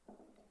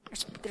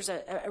 There's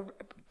a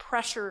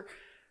pressure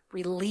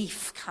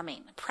relief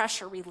coming.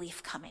 Pressure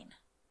relief coming.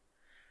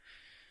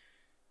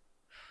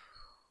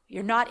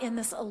 You're not in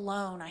this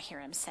alone, I hear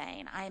him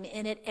saying. I am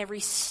in it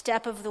every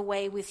step of the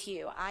way with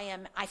you.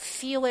 I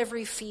feel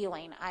every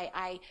feeling.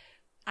 I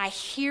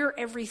hear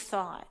every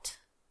thought.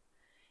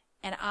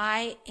 And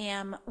I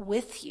am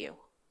with you.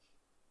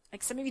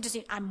 Like some of you just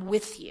need, I'm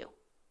with you.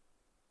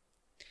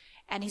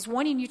 And he's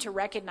wanting you to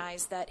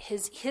recognize that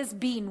his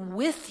being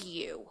with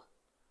you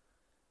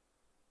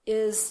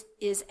is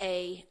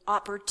a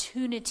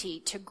opportunity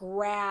to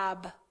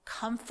grab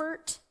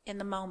comfort in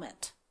the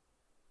moment.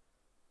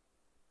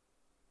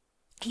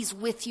 He's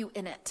with you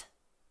in it.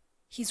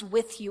 He's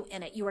with you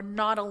in it. You are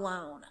not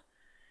alone.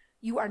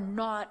 You are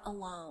not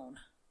alone.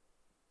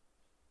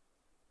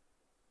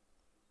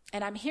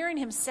 And I'm hearing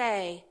him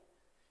say,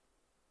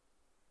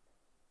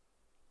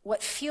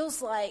 what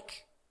feels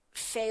like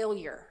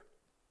failure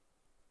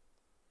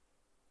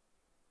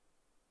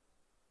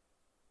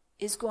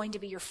is going to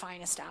be your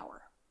finest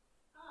hour.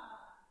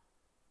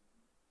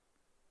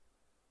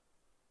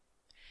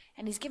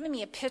 And he's given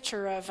me a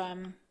picture of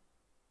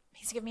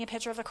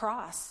the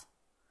cross.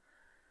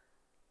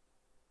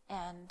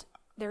 And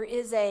there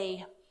is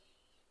there's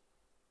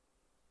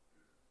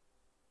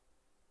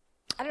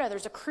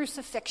a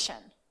crucifixion.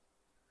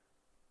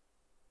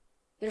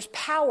 There's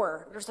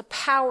power. There's a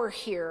power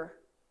here.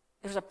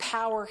 There's a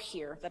power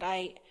here that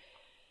I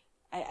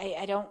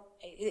don't,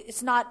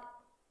 it's not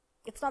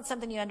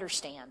something you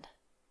understand,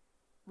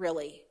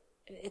 really.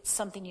 It's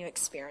something you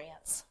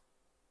experience.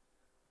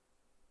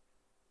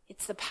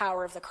 It's the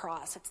power of the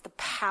cross. It's the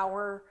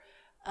power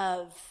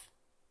of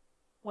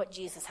what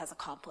Jesus has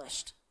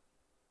accomplished.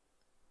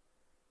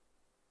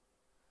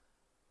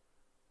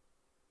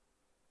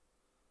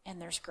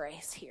 And there's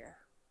grace here.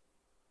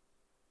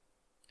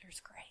 There's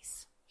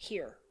grace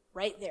here,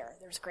 right there.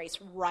 There's grace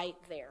right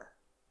there.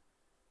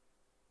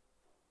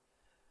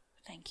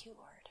 Thank you,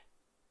 Lord.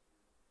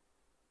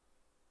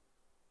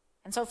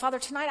 And so, Father,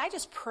 tonight I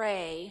just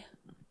pray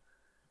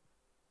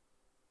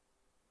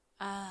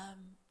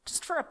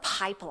just for a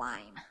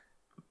pipeline.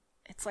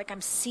 It's like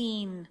I'm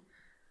seeing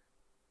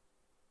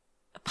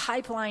a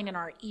pipeline in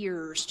our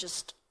ears,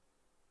 just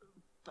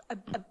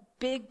a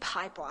big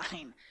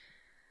pipeline,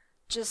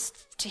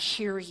 just to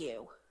hear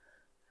you.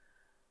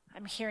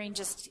 I'm hearing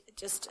just,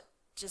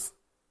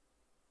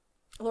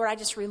 Lord, I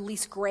just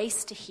release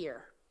grace to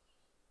hear.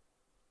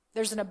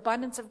 There's an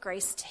abundance of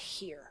grace to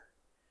hear.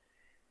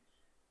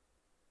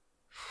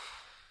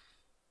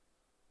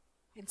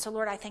 And so,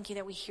 Lord, I thank you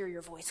that we hear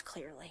your voice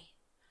clearly.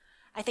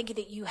 I thank you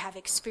that you have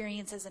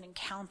experiences and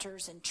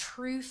encounters and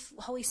truth.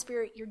 Holy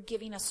Spirit, you're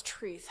giving us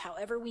truth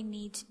however we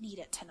need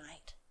it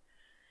tonight.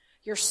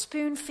 You're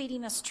spoon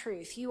feeding us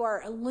truth. You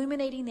are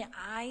illuminating the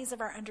eyes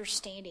of our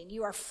understanding.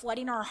 You are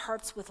flooding our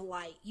hearts with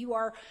light. You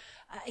are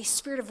a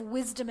spirit of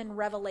wisdom and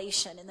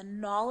revelation and the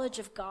knowledge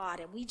of God.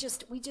 And we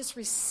just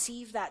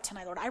receive that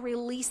tonight, Lord. I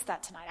release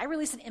that tonight. I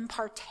release an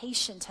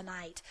impartation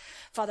tonight,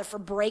 Father, for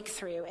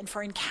breakthrough and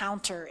for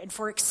encounter and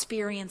for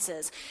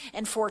experiences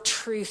and for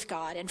truth,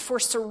 God, and for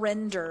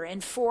surrender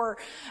and for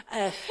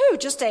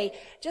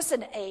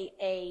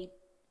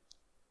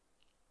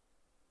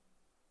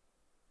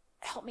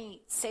help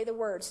me say the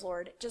words,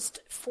 Lord,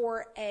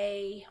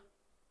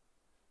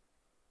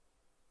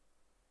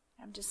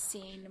 I'm just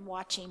seeing and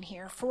watching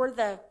here, for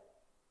the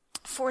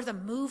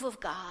move of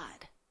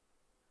God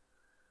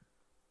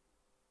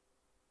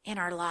in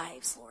our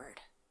lives, Lord,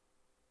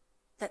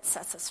 that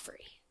sets us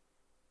free.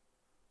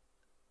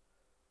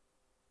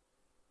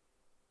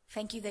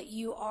 Thank you that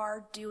you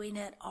are doing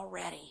it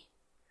already.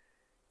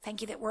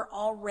 Thank you that we're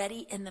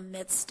already in the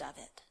midst of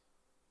it.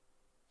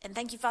 And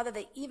thank you, Father,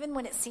 that even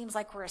when it seems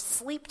like we're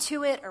asleep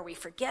to it, or we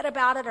forget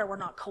about it, or we're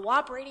not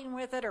cooperating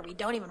with it, or we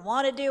don't even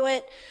want to do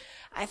it,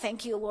 I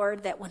thank you,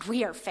 Lord, that when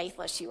we are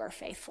faithless, you are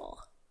faithful.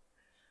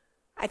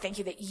 I thank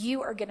you that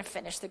you are going to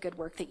finish the good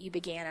work that you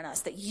began in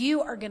us, that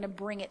you are going to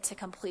bring it to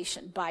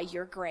completion by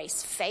your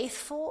grace.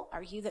 Faithful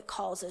are you that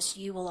calls us,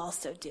 you will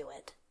also do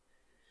it.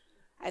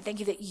 I thank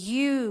you that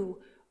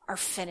you are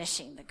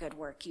finishing the good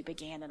work you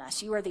began in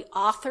us. You are the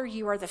author,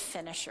 you are the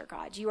finisher,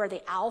 God. You are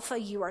the Alpha,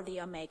 you are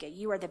the Omega.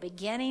 You are the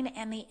beginning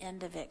and the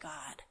end of it,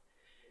 God.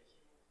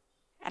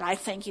 And I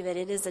thank you that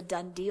it is a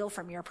done deal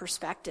from your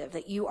perspective,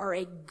 that you are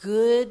a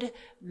good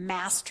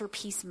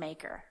masterpiece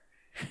maker.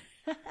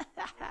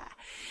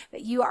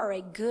 That you are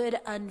a good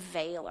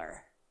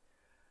unveiler.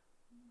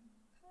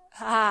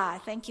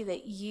 Thank you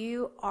that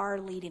you are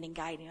leading and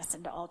guiding us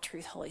into all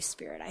truth, Holy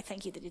Spirit. I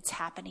thank you that it's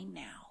happening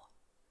now.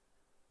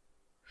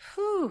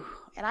 Whew.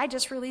 And I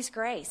just release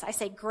grace. I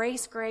say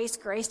grace, grace,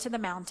 grace to the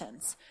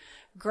mountains.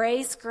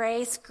 Grace,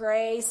 grace,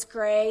 grace,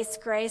 grace,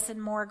 grace,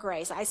 and more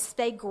grace. I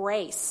say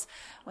grace.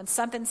 When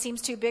something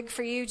seems too big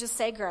for you, just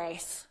say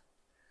grace.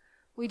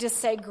 We just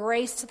say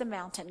grace to the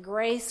mountain.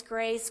 Grace,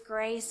 grace,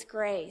 grace,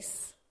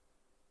 grace.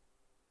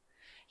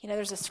 You know,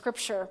 there's a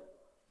scripture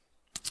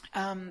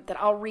that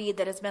I'll read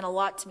that has meant a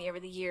lot to me over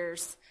the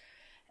years.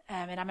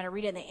 And I'm going to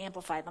read it in the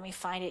Amplified. Let me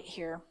find it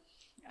here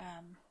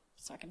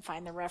so I can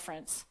find the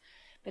reference.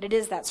 But it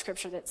is that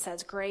scripture that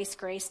says, grace,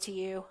 grace to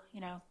you.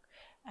 You know,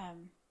 let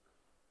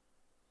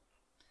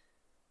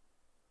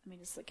me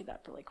just look it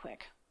up really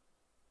quick.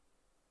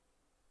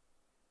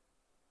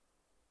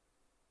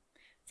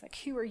 It's like,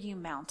 who are you,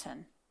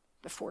 mountain,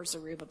 before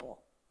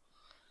Zerubbabel?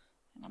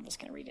 And I'm just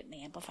going to read it in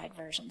the Amplified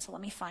version. So let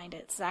me find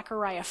it.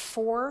 Zechariah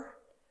 4:7.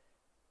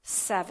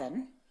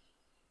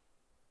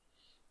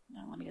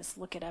 Now let me just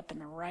look it up in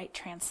the right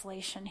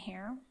translation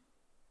here.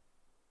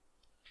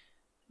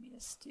 Let me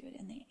just do it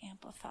in the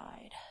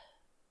Amplified,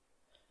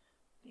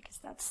 because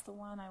that's the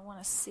one I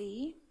want to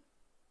see.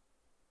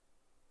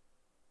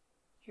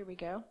 Here we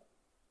go.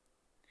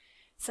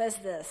 It says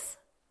this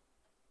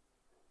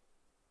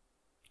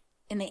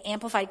in the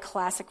Amplified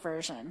Classic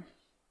Version.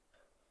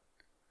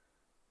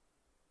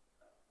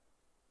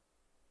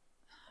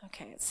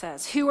 Okay, it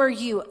says, who are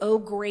you, O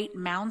great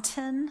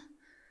mountain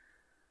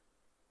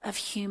of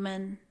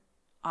human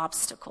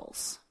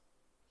obstacles?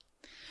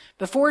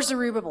 Before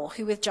Zerubbabel,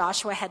 who with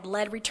Joshua had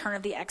led return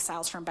of the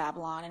exiles from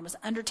Babylon and was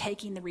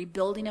undertaking the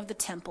rebuilding of the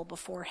temple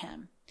before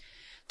him,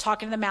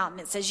 talking to the mountain,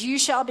 it says, you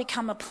shall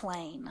become a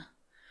plain,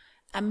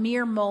 a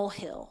mere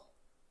molehill,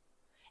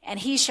 and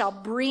he shall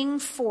bring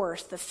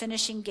forth the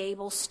finishing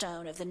gable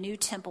stone of the new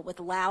temple with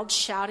loud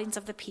shoutings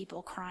of the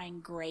people,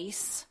 crying,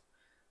 grace,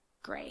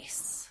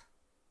 grace.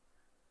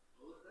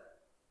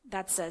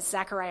 That says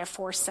Zechariah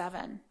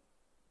 4:7.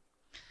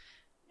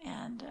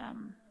 And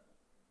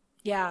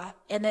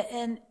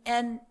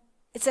and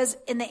it says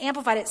in the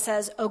Amplified, it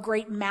says, "O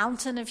great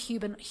mountain of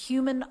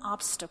human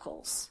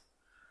obstacles."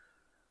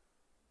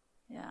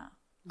 Yeah,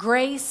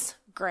 grace,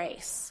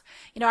 grace.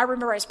 You know, I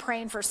remember I was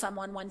praying for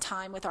someone one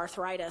time with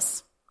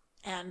arthritis,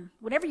 and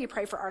whenever you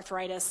pray for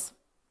arthritis,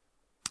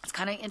 it's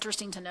kind of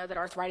interesting to know that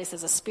arthritis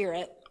is a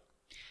spirit.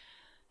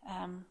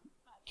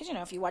 Because, you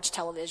know, if you watch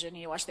television,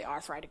 you watch the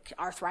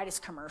arthritis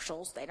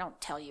commercials, they don't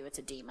tell you it's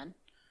a demon.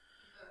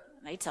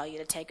 They tell you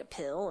to take a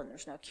pill and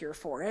there's no cure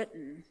for it,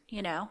 and,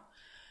 you know.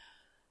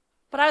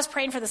 But I was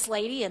praying for this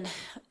lady, and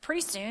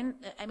pretty soon,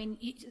 I mean,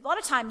 a lot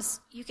of times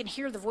you can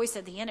hear the voice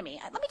of the enemy.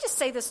 Let me just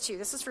say this too.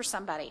 This is for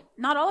somebody.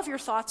 Not all of your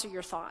thoughts are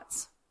your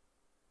thoughts.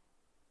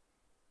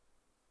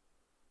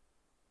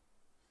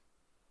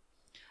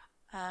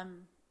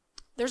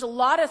 There's a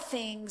lot of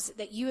things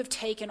that you have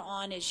taken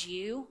on as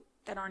you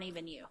that aren't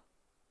even you.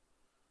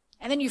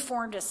 And then you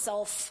formed a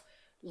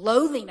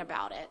self-loathing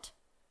about it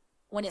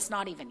when it's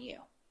not even you.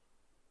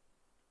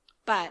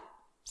 But,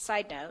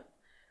 side note,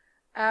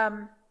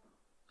 I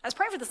was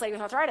praying for this lady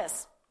with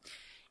arthritis.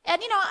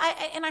 And, you know,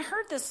 I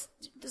heard this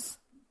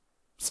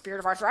spirit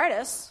of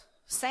arthritis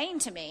saying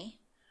to me,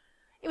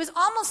 it was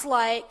almost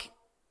like,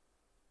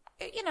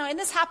 you know, and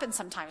this happens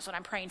sometimes when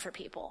I'm praying for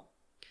people.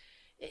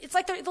 It's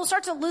like they'll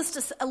start to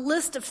list a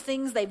list of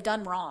things they've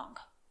done wrong.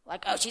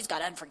 Like, oh, she's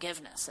got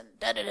unforgiveness and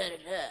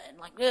da-da-da-da-da, and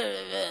like,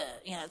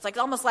 you know, it's like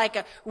almost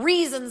like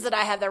reasons that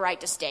I have the right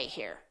to stay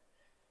here.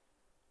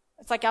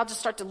 It's like I'll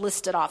just start to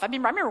list it off. I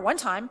mean, I remember one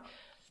time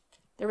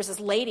there was this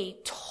lady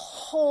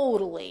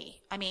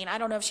totally, I mean, I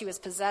don't know if she was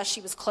possessed.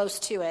 She was close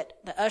to it.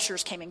 The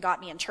ushers came and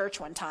got me in church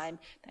one time.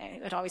 They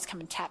would always come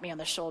and tap me on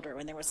the shoulder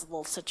when there was a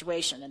little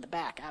situation in the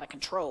back out of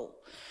control.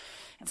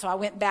 And so I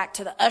went back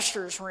to the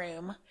ushers'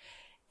 room.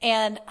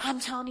 And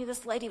I'm telling you,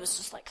 this lady was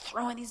just like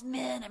throwing these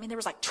men. I mean, there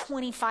was like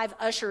 25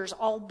 ushers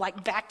all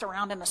like backed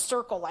around in a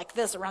circle like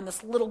this around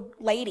this little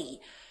lady.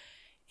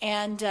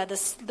 And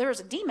there was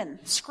a demon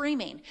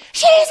screaming,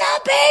 "She's a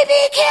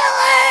baby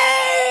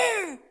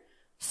killer!"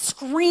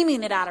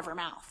 Screaming it out of her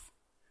mouth.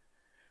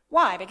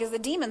 Why? Because the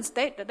demons,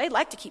 they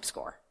like to keep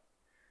score.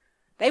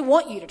 They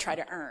want you to try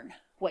to earn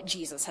what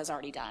Jesus has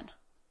already done.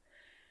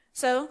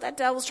 So that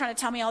devil's trying to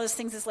tell me all these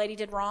things this lady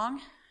did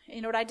wrong.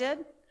 You know what I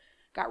did?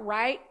 Got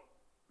right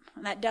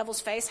in that devil's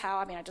face. How?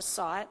 I mean, I just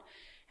saw it.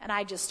 And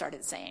I just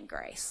started saying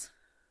grace.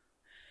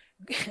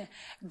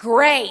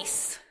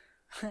 Grace.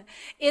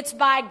 It's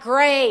by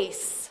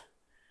grace.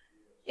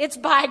 It's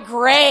by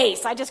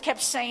grace. I just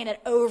kept saying it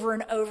over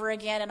and over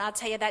again. And I'll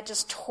tell you, that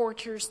just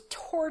tortures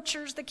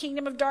the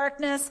kingdom of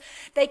darkness.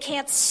 They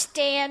can't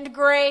stand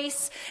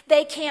grace.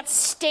 They can't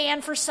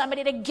stand for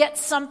somebody to get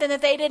something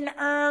that they didn't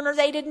earn or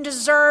they didn't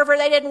deserve or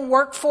they didn't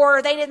work for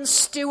or they didn't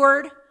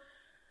steward.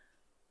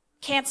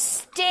 Can't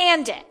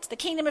stand it. The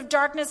kingdom of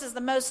darkness is the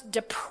most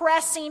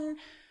depressing,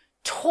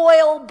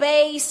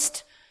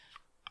 toil-based,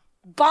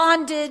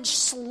 bondage,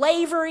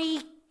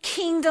 slavery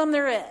kingdom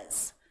there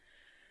is.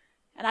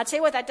 And I tell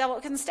you what, that devil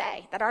couldn't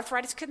stay. That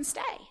arthritis couldn't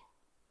stay.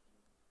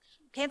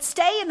 Can't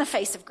stay in the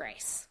face of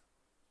grace.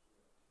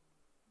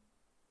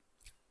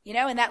 You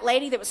know, and that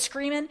lady that was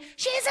screaming,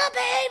 she's a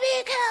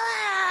baby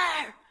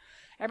killer.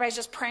 Everybody's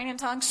just praying in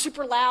tongues,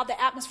 super loud. The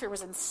atmosphere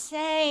was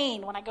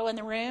insane when I go in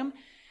the room.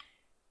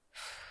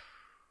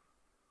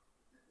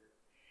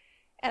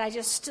 And I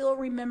just still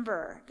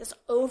remember this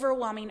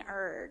overwhelming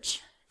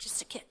urge just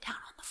to get down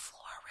on the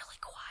floor really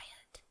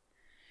quiet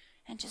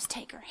and just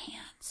take her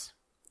hands,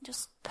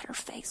 just put her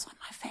face on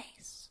my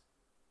face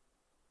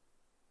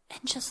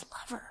and just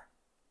love her.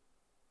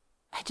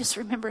 I just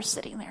remember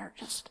sitting there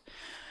just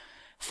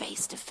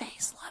face to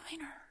face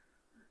loving her.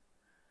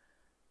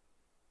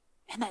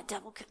 And that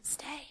devil couldn't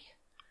stay.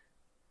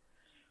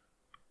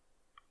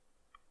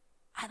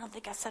 I don't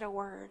think I said a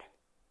word.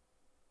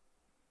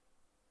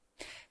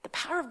 The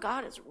power of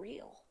God is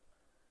real.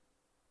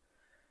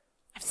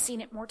 I've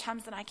seen it more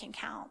times than I can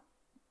count.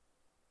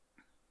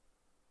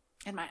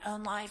 In my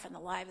own life and the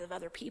lives of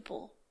other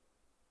people.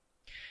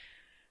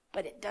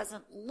 But it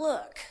doesn't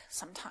look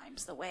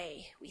sometimes the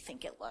way we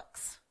think it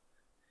looks.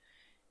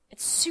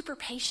 It's super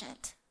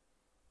patient.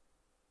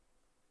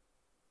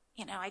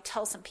 You know, I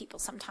tell some people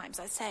sometimes,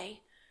 I say,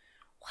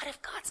 what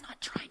if God's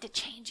not trying to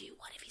change you?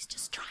 What if he's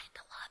just trying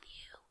to love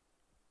you?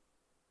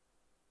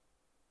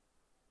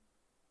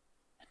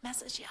 It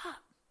messes you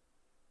up.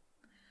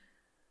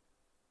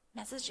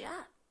 Messes you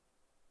up.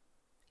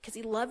 Because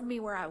he loved me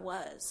where I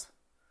was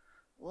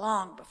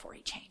long before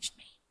he changed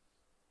me.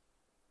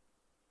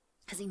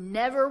 Because he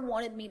never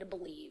wanted me to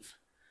believe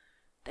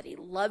that he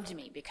loved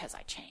me because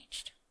I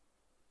changed.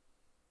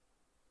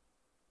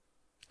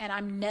 And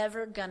I'm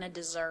never going to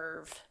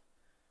deserve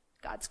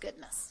God's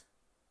goodness.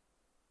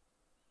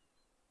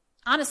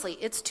 Honestly,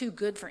 it's too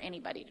good for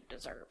anybody to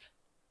deserve.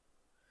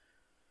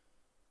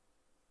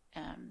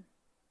 And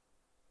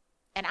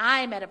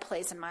I'm at a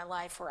place in my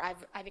life where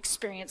I've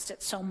experienced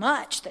it so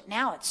much that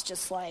now it's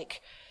just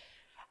like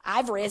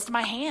I've raised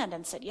my hand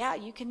and said, yeah,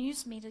 you can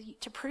use me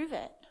to prove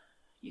it.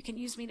 You can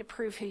use me to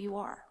prove who you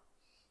are.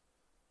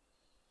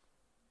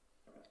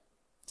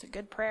 It's a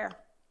good prayer.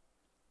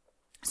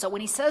 So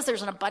when he says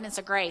there's an abundance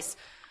of grace,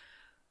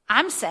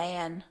 I'm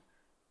saying,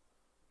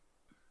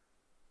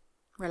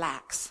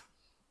 relax.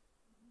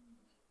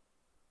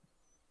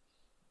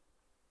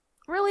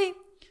 Really,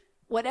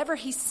 whatever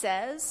he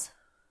says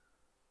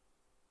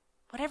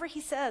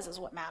is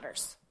what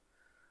matters.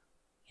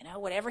 You know,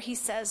 whatever he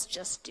says,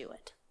 just do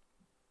it.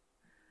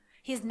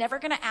 He's never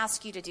going to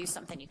ask you to do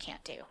something you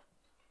can't do.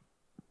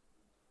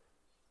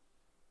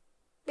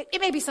 It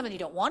may be something you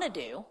don't want to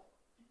do.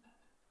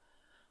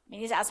 I mean,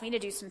 he's asked me to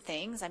do some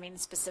things. I mean,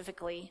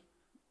 specifically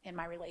in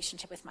my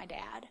relationship with my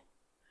dad.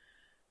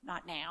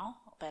 Not now,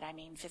 but I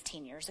mean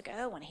 15 years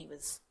ago when he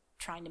was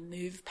trying to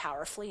move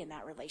powerfully in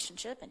that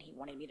relationship and he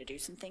wanted me to do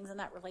some things in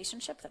that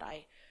relationship that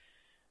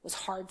was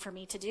hard for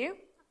me to do,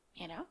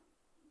 you know.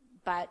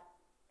 But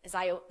as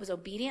I was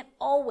obedient,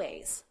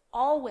 always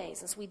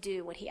as we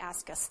do what he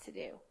asked us to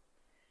do.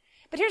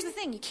 But here's the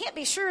thing, you can't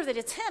be sure that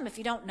it's him if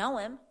you don't know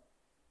him.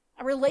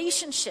 A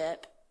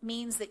relationship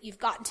means that you've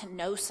gotten to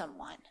know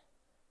someone.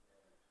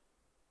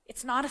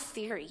 It's not a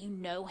theory, you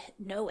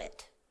know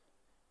it.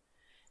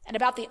 And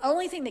about the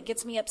only thing that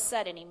gets me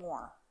upset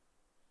anymore,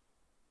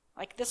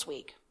 like this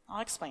week,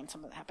 I'll explain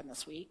something that happened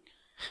this week.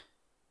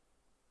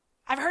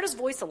 I've heard his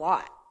voice a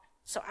lot,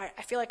 so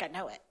I feel like I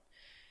know it.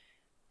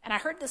 And I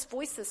heard this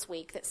voice this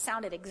week that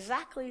sounded it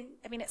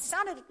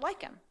sounded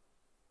like him.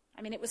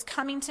 I mean, it was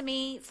coming to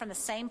me from the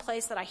same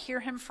place that I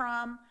hear him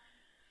from,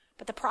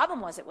 but the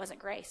problem was it wasn't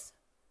grace.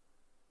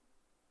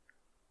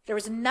 There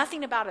was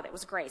nothing about it that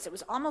was grace. It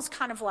was almost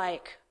kind of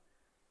like,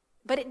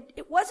 but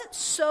it wasn't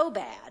so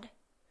bad,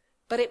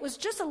 but it was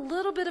just a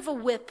little bit of a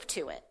whip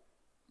to it.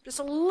 Just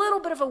a little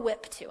bit of a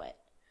whip to it.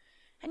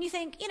 And you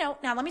think,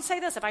 now let me say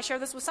this. If I share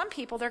this with some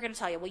people, they're going to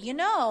tell you,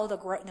 well,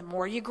 the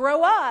more you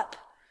grow up,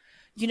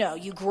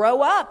 you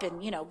grow up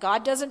and,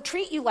 God doesn't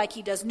treat you like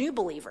he does new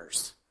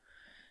believers.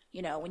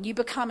 When you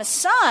become a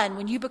son,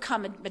 when you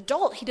become an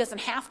adult, he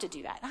doesn't have to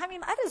do that. I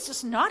mean, that is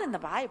just not in the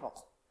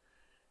Bible.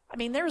 I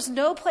mean, there is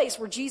no place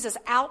where Jesus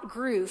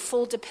outgrew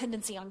full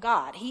dependency on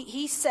God.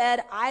 He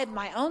said,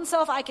 my own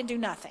self, I can do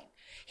nothing.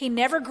 He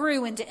never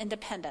grew into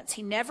independence.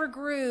 He never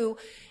grew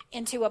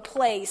into a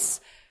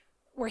place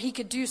where he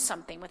could do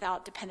something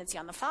without dependency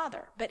on the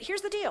Father. But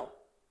here's the deal.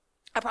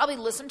 I probably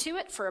listened to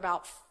it for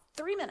about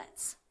 3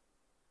 minutes.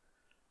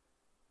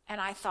 And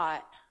I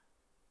thought,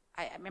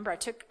 I remember I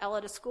took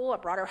Ella to school. I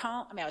brought her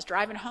home. I was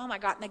driving home. I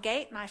got in the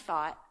gate and I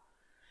thought,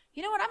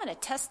 you know what? I'm going to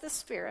test this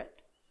spirit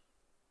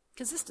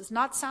because this does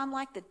not sound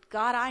like the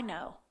God I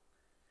know.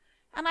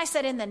 And I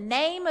said, in the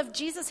name of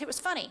Jesus, it was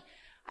funny.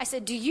 I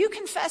said, do you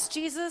confess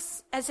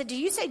Jesus? I said, do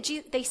you say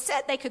Jesus? They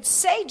said they could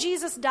say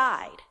Jesus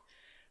died,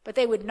 but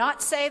they would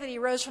not say that he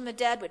rose from the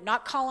dead, would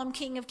not call him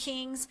King of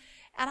Kings.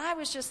 And I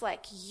was just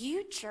like,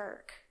 you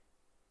jerk.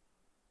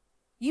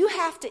 You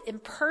have to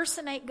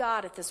impersonate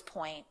God at this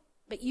point,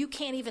 but you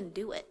can't even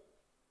do it.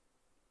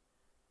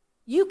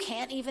 You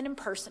can't even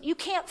you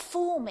can't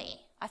fool me.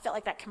 I felt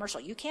like that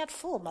commercial. You can't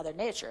fool Mother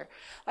Nature.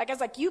 Like, I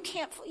was like, you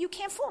can't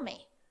fool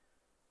me.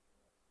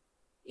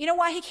 You know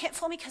why he can't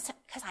fool me? Because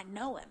I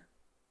know him.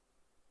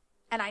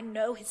 And I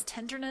know his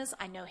tenderness.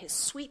 I know his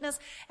sweetness.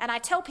 And I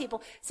tell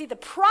people, see, the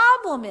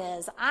problem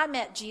is I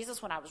met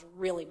Jesus when I was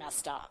really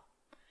messed up.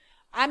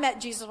 I met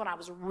Jesus when I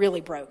was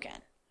really broken.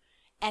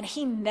 And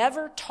he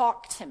never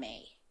talked to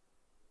me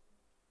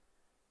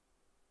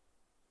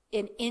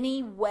in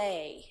any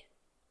way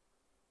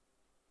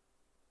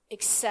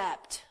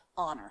except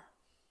honor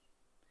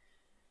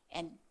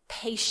and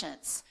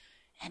patience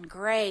and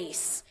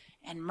grace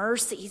and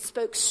mercy. He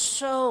spoke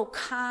so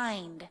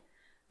kind,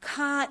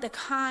 the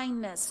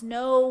kindness,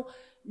 no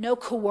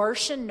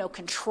coercion, no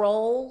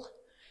control,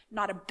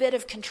 not a bit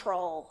of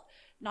control,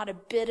 not a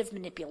bit of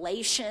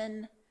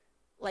manipulation.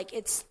 Like,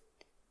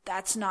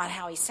 that's not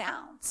how he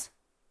sounds.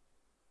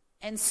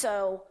 And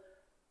so,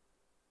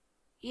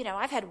 you know,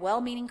 I've had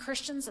well-meaning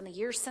Christians in the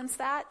years since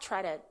that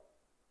try to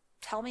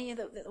tell me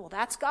that, well,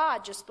 that's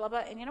God, just blah, blah.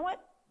 And you know what?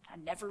 I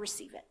never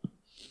receive it.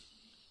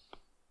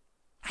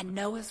 I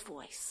know his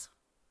voice.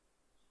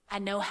 I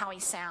know how he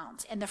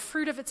sounds. And the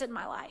fruit of it's in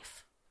my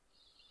life.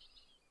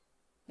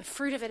 The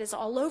fruit of it is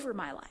all over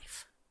my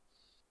life.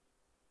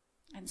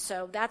 And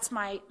so that's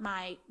my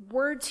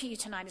word to you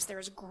tonight is there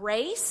is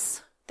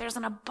grace. There's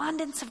an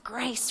abundance of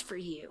grace for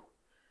you.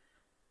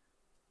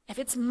 If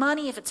it's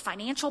money, if it's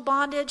financial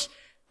bondage,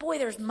 boy,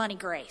 there's money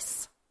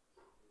grace.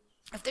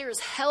 If there's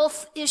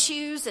health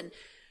issues and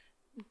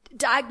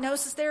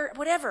diagnosis there,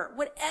 whatever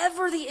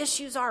the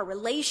issues are,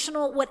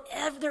 relational,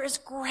 whatever, there is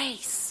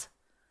grace.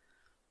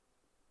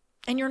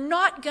 And you're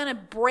not going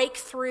to break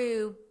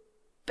through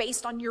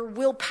based on your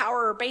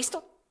willpower or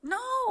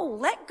no,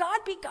 let God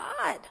be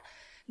God.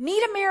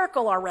 Need a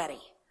miracle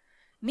already.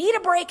 Need a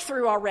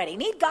breakthrough already.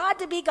 Need God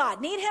to be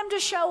God. Need him to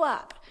show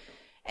up.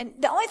 And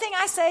the only thing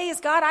I say is,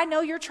 God, I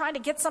know you're trying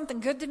to get something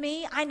good to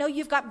me. I know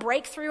you've got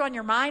breakthrough on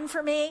your mind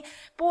for me.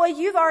 Boy,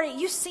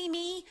 you see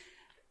me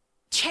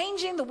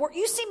changing the world.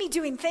 You see me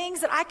doing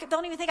things that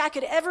don't even think I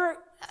could ever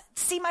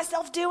see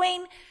myself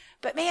doing.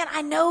 But man,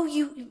 I know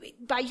you,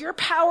 by your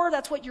power,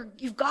 that's what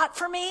you've got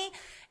for me.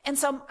 And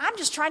so I'm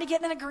just trying to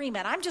get in an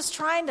agreement. I'm just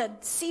trying to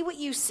see what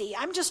you see.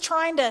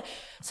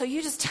 So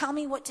you just tell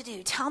me what to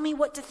do. Tell me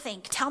what to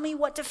think. Tell me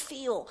what to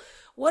feel.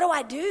 What do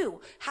I do?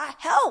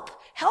 Help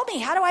me.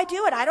 How do I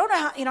do it? I don't know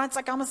how, it's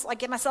like almost like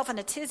get myself in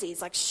a tizzy.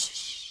 It's like,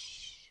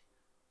 shh.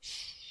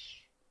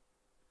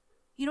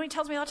 You know what he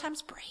tells me all the time?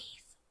 Breathe.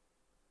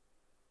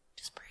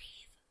 Just breathe.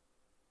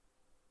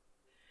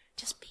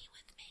 Just be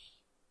with me.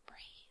 Breathe.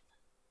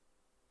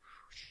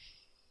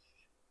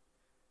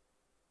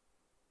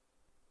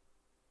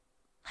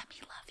 Let me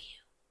love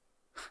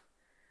you.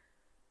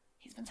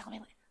 He's been telling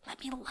me, let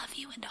me love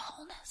you into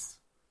wholeness.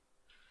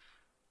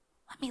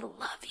 Let me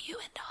love you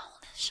into wholeness,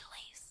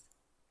 Shalise.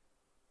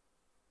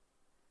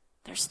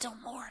 There's still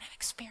more to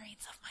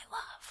experience of my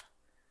love.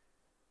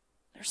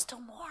 There's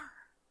still more.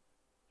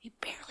 You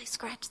barely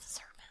scratch the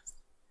surface.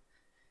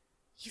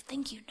 You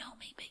think you know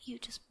me, but you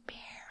just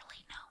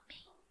barely know me.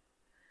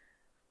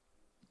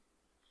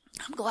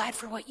 I'm glad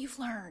for what you've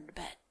learned,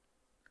 but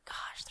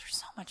gosh, there's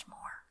so much more.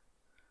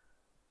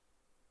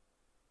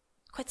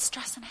 Quit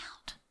stressing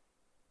out.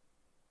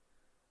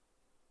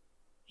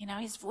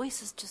 His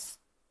voice is just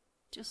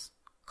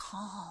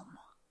calm.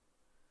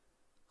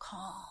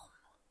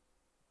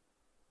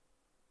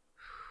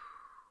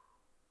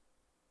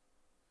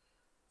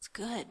 It's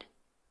good.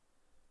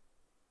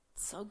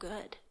 It's so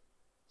good.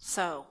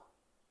 So,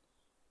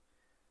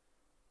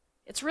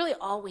 it's really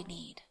all we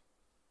need.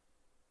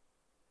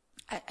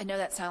 I know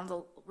that sounds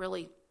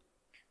really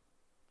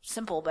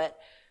simple, but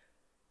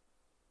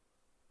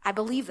I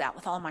believe that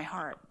with all my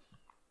heart.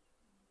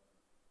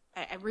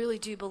 I really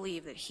do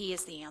believe that he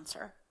is the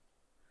answer.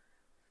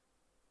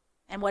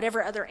 And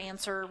whatever other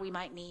answer we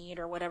might need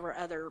or whatever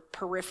other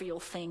peripheral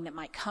thing that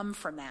might come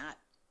from that,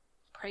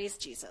 praise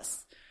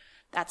Jesus.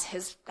 That's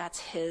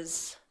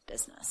his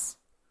business.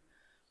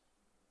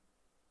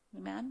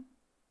 Amen?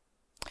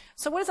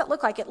 So what does that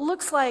look like? It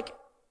looks like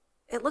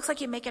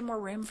you're making more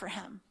room for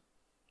him.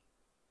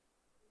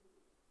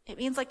 It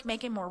means like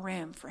making more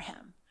room for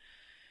him.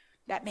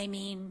 That may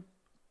mean,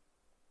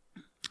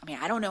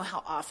 I don't know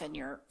how often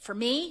for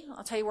me,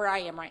 I'll tell you where I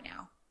am right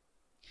now.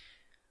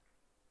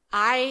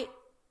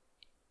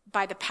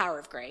 By the power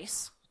of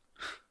grace,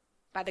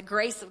 by the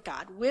grace of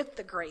God, with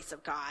the grace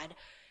of God,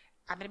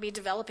 I'm going to be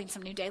developing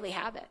some new daily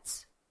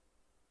habits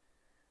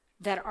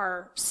that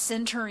are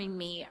centering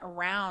me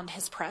around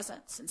his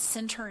presence and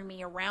centering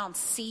me around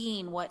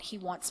seeing what he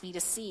wants me to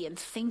see and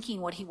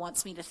thinking what he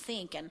wants me to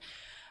think and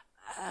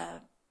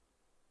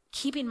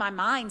keeping my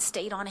mind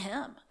stayed on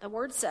him. The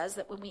word says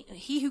that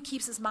he who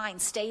keeps his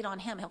mind stayed on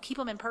him, he'll keep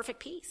him in perfect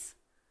peace.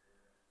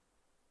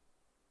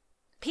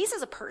 Peace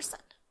is a person.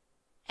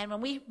 And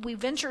when we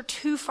venture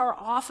too far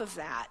off of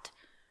that,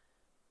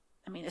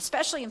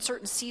 especially in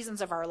certain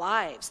seasons of our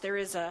lives,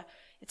 it's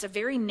a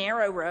very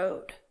narrow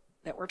road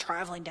that we're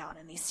traveling down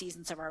in these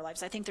seasons of our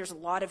lives. I think there's a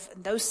lot of,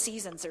 in those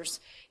seasons,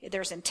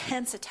 there's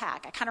intense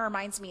attack. It kind of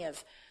reminds me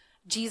of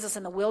Jesus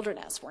in the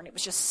wilderness, where it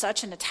was just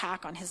such an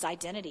attack on his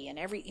identity, and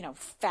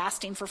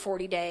fasting for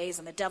 40 days,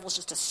 and the devil's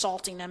just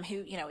assaulting him,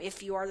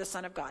 if you are the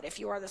Son of God, if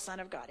you are the Son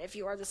of God, if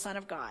you are the Son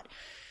of God.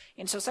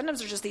 And so sometimes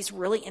there's just these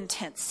really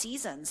intense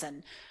seasons,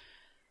 and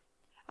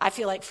I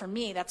feel like for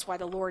me, that's why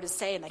the Lord is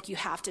saying, like, you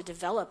have to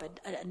develop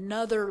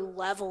another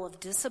level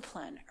of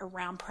discipline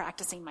around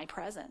practicing my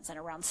presence and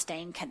around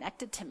staying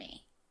connected to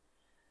me.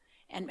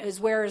 And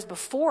whereas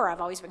before,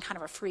 I've always been kind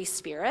of a free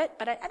spirit,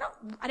 but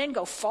I didn't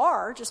go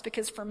far, just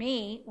because for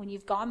me, when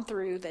you've gone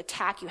through the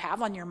attack you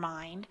have on your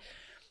mind,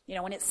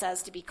 when it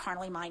says to be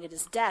carnally minded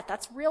is death,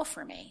 that's real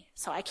for me.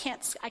 So I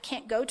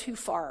can't go too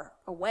far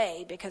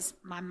away, because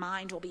my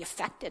mind will be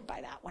affected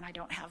by that when I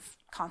don't have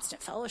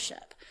constant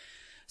fellowship.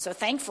 So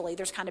thankfully,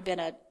 there's kind of been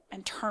an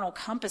internal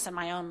compass in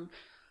my own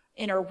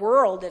inner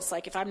world that's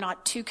like, if I'm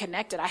not too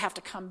connected, I have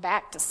to come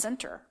back to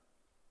center.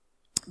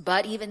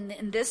 But even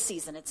in this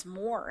season, it's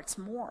more.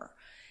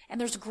 And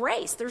there's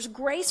grace. There's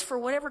grace for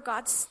whatever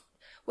God's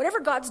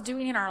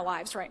doing in our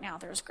lives right now.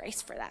 There's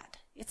grace for that.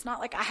 It's not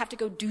like I have to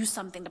go do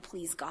something to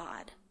please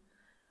God.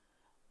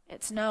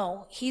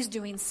 No, he's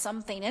doing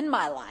something in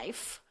my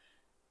life,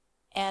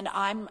 and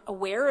I'm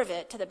aware of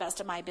it to the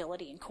best of my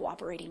ability and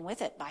cooperating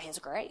with it by his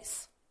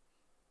grace.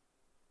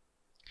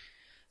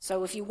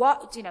 So if you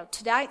walk,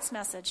 tonight's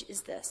message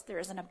is this: there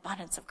is an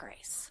abundance of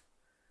grace.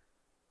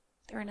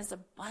 There is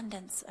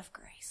abundance of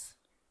grace.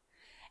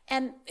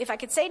 And if I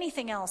could say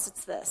anything else,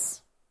 it's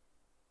this.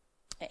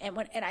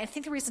 And I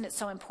think the reason it's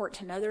so important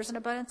to know there's an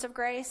abundance of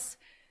grace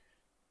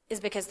is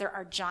because there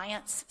are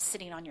giants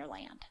sitting on your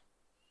land.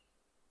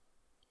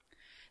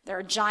 There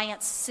are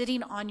giants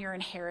sitting on your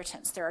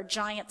inheritance. There are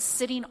giants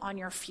sitting on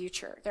your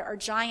future. There are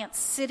giants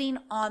sitting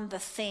on the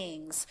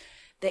things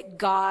that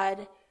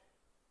God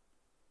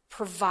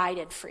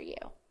provided for you.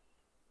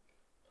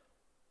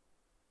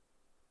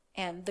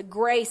 And the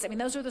grace,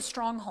 those are the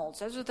strongholds.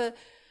 Those are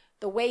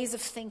the ways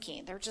of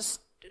thinking. They're just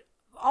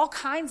all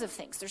kinds of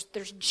things.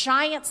 There's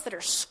giants that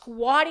are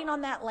squatting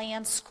on that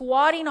land,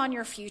 squatting on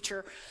your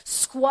future,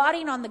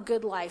 squatting on the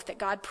good life that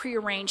God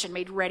prearranged and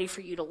made ready for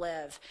you to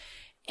live.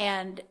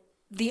 And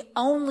the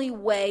only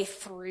way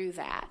through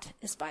that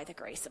is by the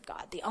grace of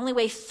God. The only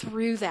way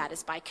through that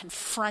is by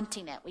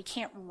confronting it. We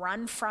can't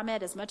run from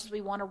it as much as we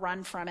want to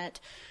run from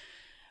it.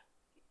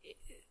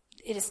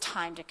 It is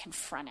time to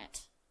confront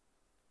it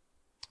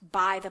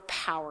by the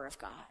power of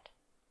God.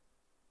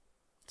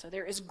 So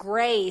there is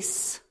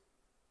grace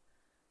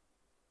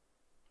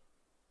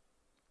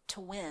to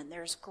win.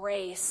 There's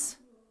grace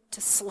to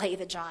slay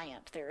the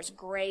giant. There's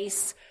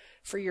grace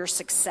for your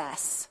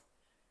success.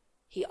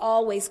 He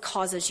always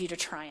causes you to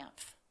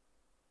triumph.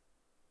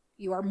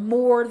 You are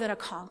more than a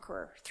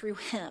conqueror through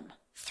him.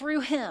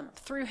 Through him.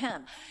 Through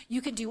him.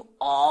 You can do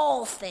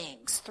all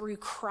things through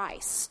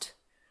Christ,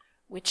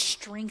 which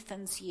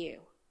strengthens you.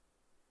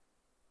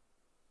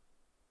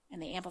 In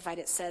the Amplified,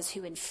 it says,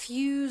 who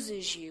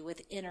infuses you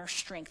with inner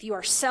strength. You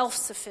are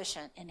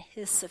self-sufficient in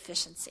his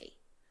sufficiency.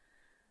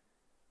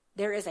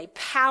 There is a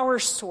power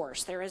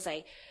source. There is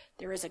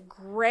a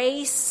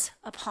grace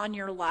upon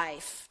your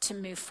life to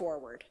move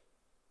forward.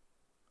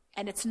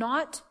 And it's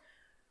not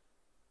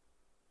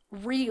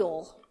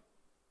real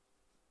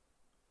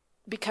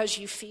because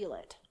you feel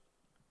it.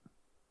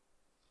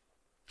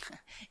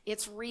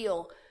 It's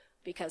real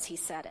because he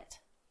said it.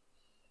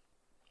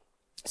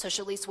 So,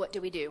 Shalise, what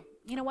do we do?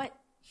 You know what?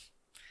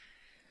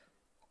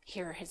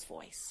 Hear his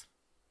voice.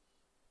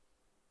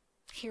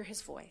 Hear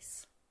his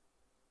voice.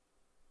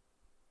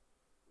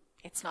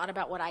 It's not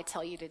about what I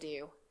tell you to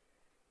do.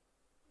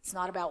 It's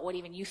not about what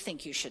even you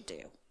think you should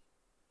do.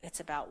 It's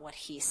about what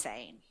he's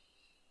saying.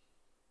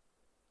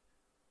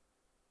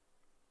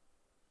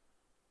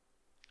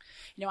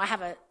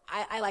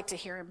 I like to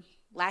hear him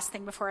last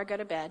thing before I go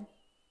to bed.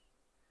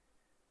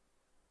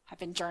 I've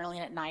been journaling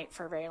at night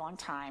for a very long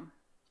time.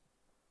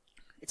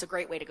 It's a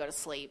great way to go to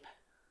sleep.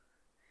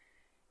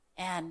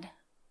 And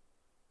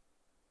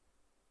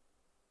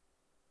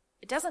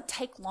it doesn't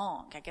take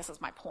long, I guess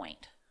is my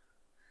point.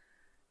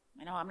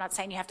 I'm not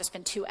saying you have to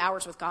spend 2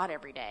 hours with God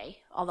every day,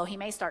 although he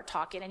may start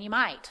talking, and you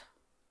might.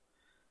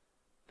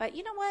 But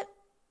you know what?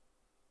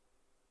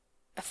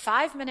 A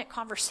 5-minute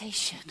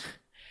conversation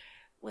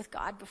with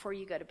God before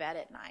you go to bed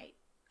at night.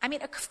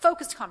 A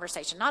focused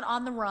conversation, not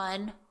on the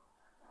run,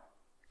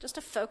 just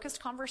a focused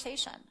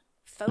conversation,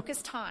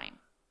 focused time.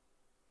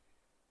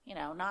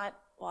 Not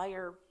while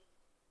you're,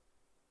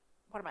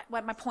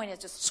 what my point is,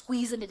 just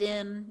squeezing it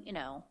in,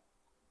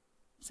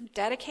 some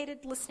dedicated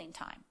listening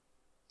time.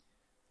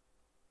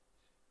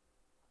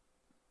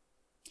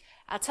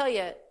 I'll tell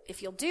you,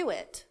 if you'll do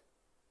it,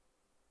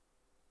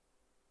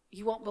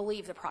 you won't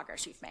believe the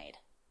progress you've made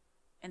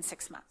in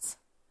 6 months.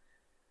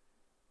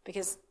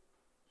 Because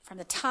from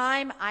the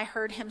time I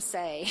heard him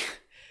say,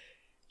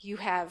 you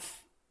have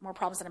more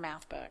problems than a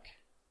math book,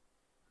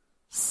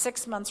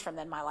 6 months from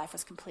then, my life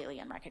was completely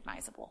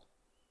unrecognizable.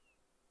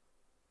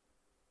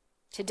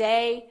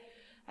 Today,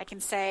 I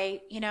can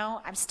say,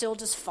 I'm still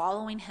just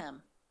following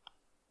him.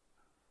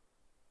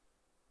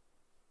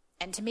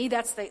 And to me,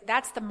 that's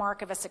the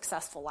mark of a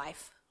successful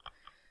life.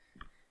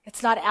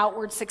 It's not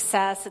outward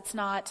success. It's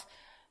not,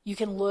 you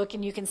can look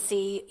and you can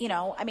see,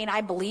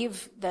 I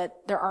believe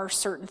that there are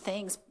certain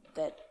things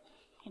that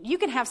you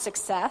can have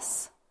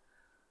success.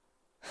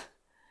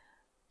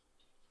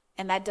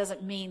 And that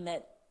doesn't mean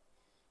that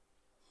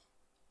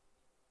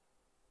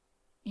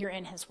you're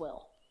in his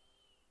will.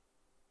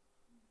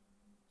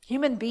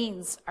 Human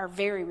beings are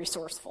very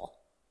resourceful.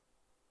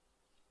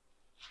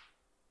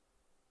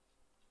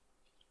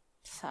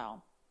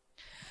 So,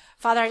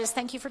 Father, I just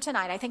thank you for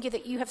tonight. I thank you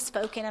that you have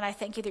spoken, and I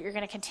thank you that you're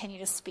going to continue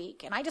to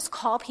speak. And I just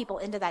call people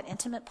into that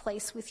intimate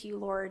place with you,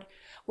 Lord,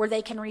 where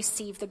they can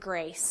receive the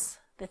grace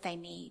that they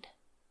need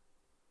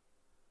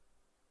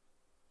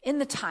in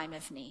the time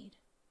of need.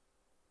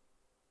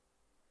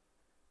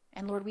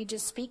 And Lord, we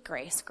just speak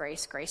grace,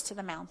 grace, grace to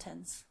the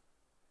mountains,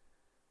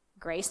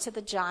 grace to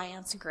the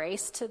giants,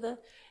 grace to the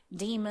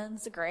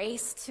demons,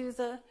 grace to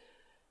the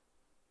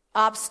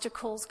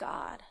obstacles,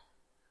 God.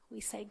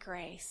 We say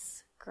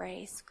grace,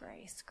 grace,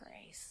 grace,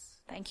 grace.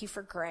 Thank you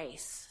for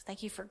grace.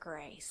 Thank you for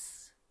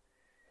grace.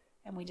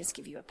 And we just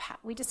give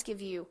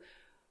you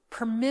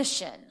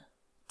permission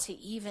to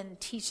even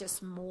teach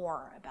us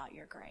more about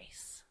your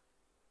grace.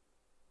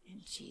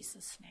 In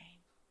Jesus' name.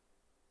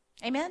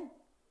 Amen.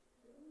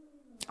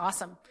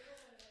 Awesome.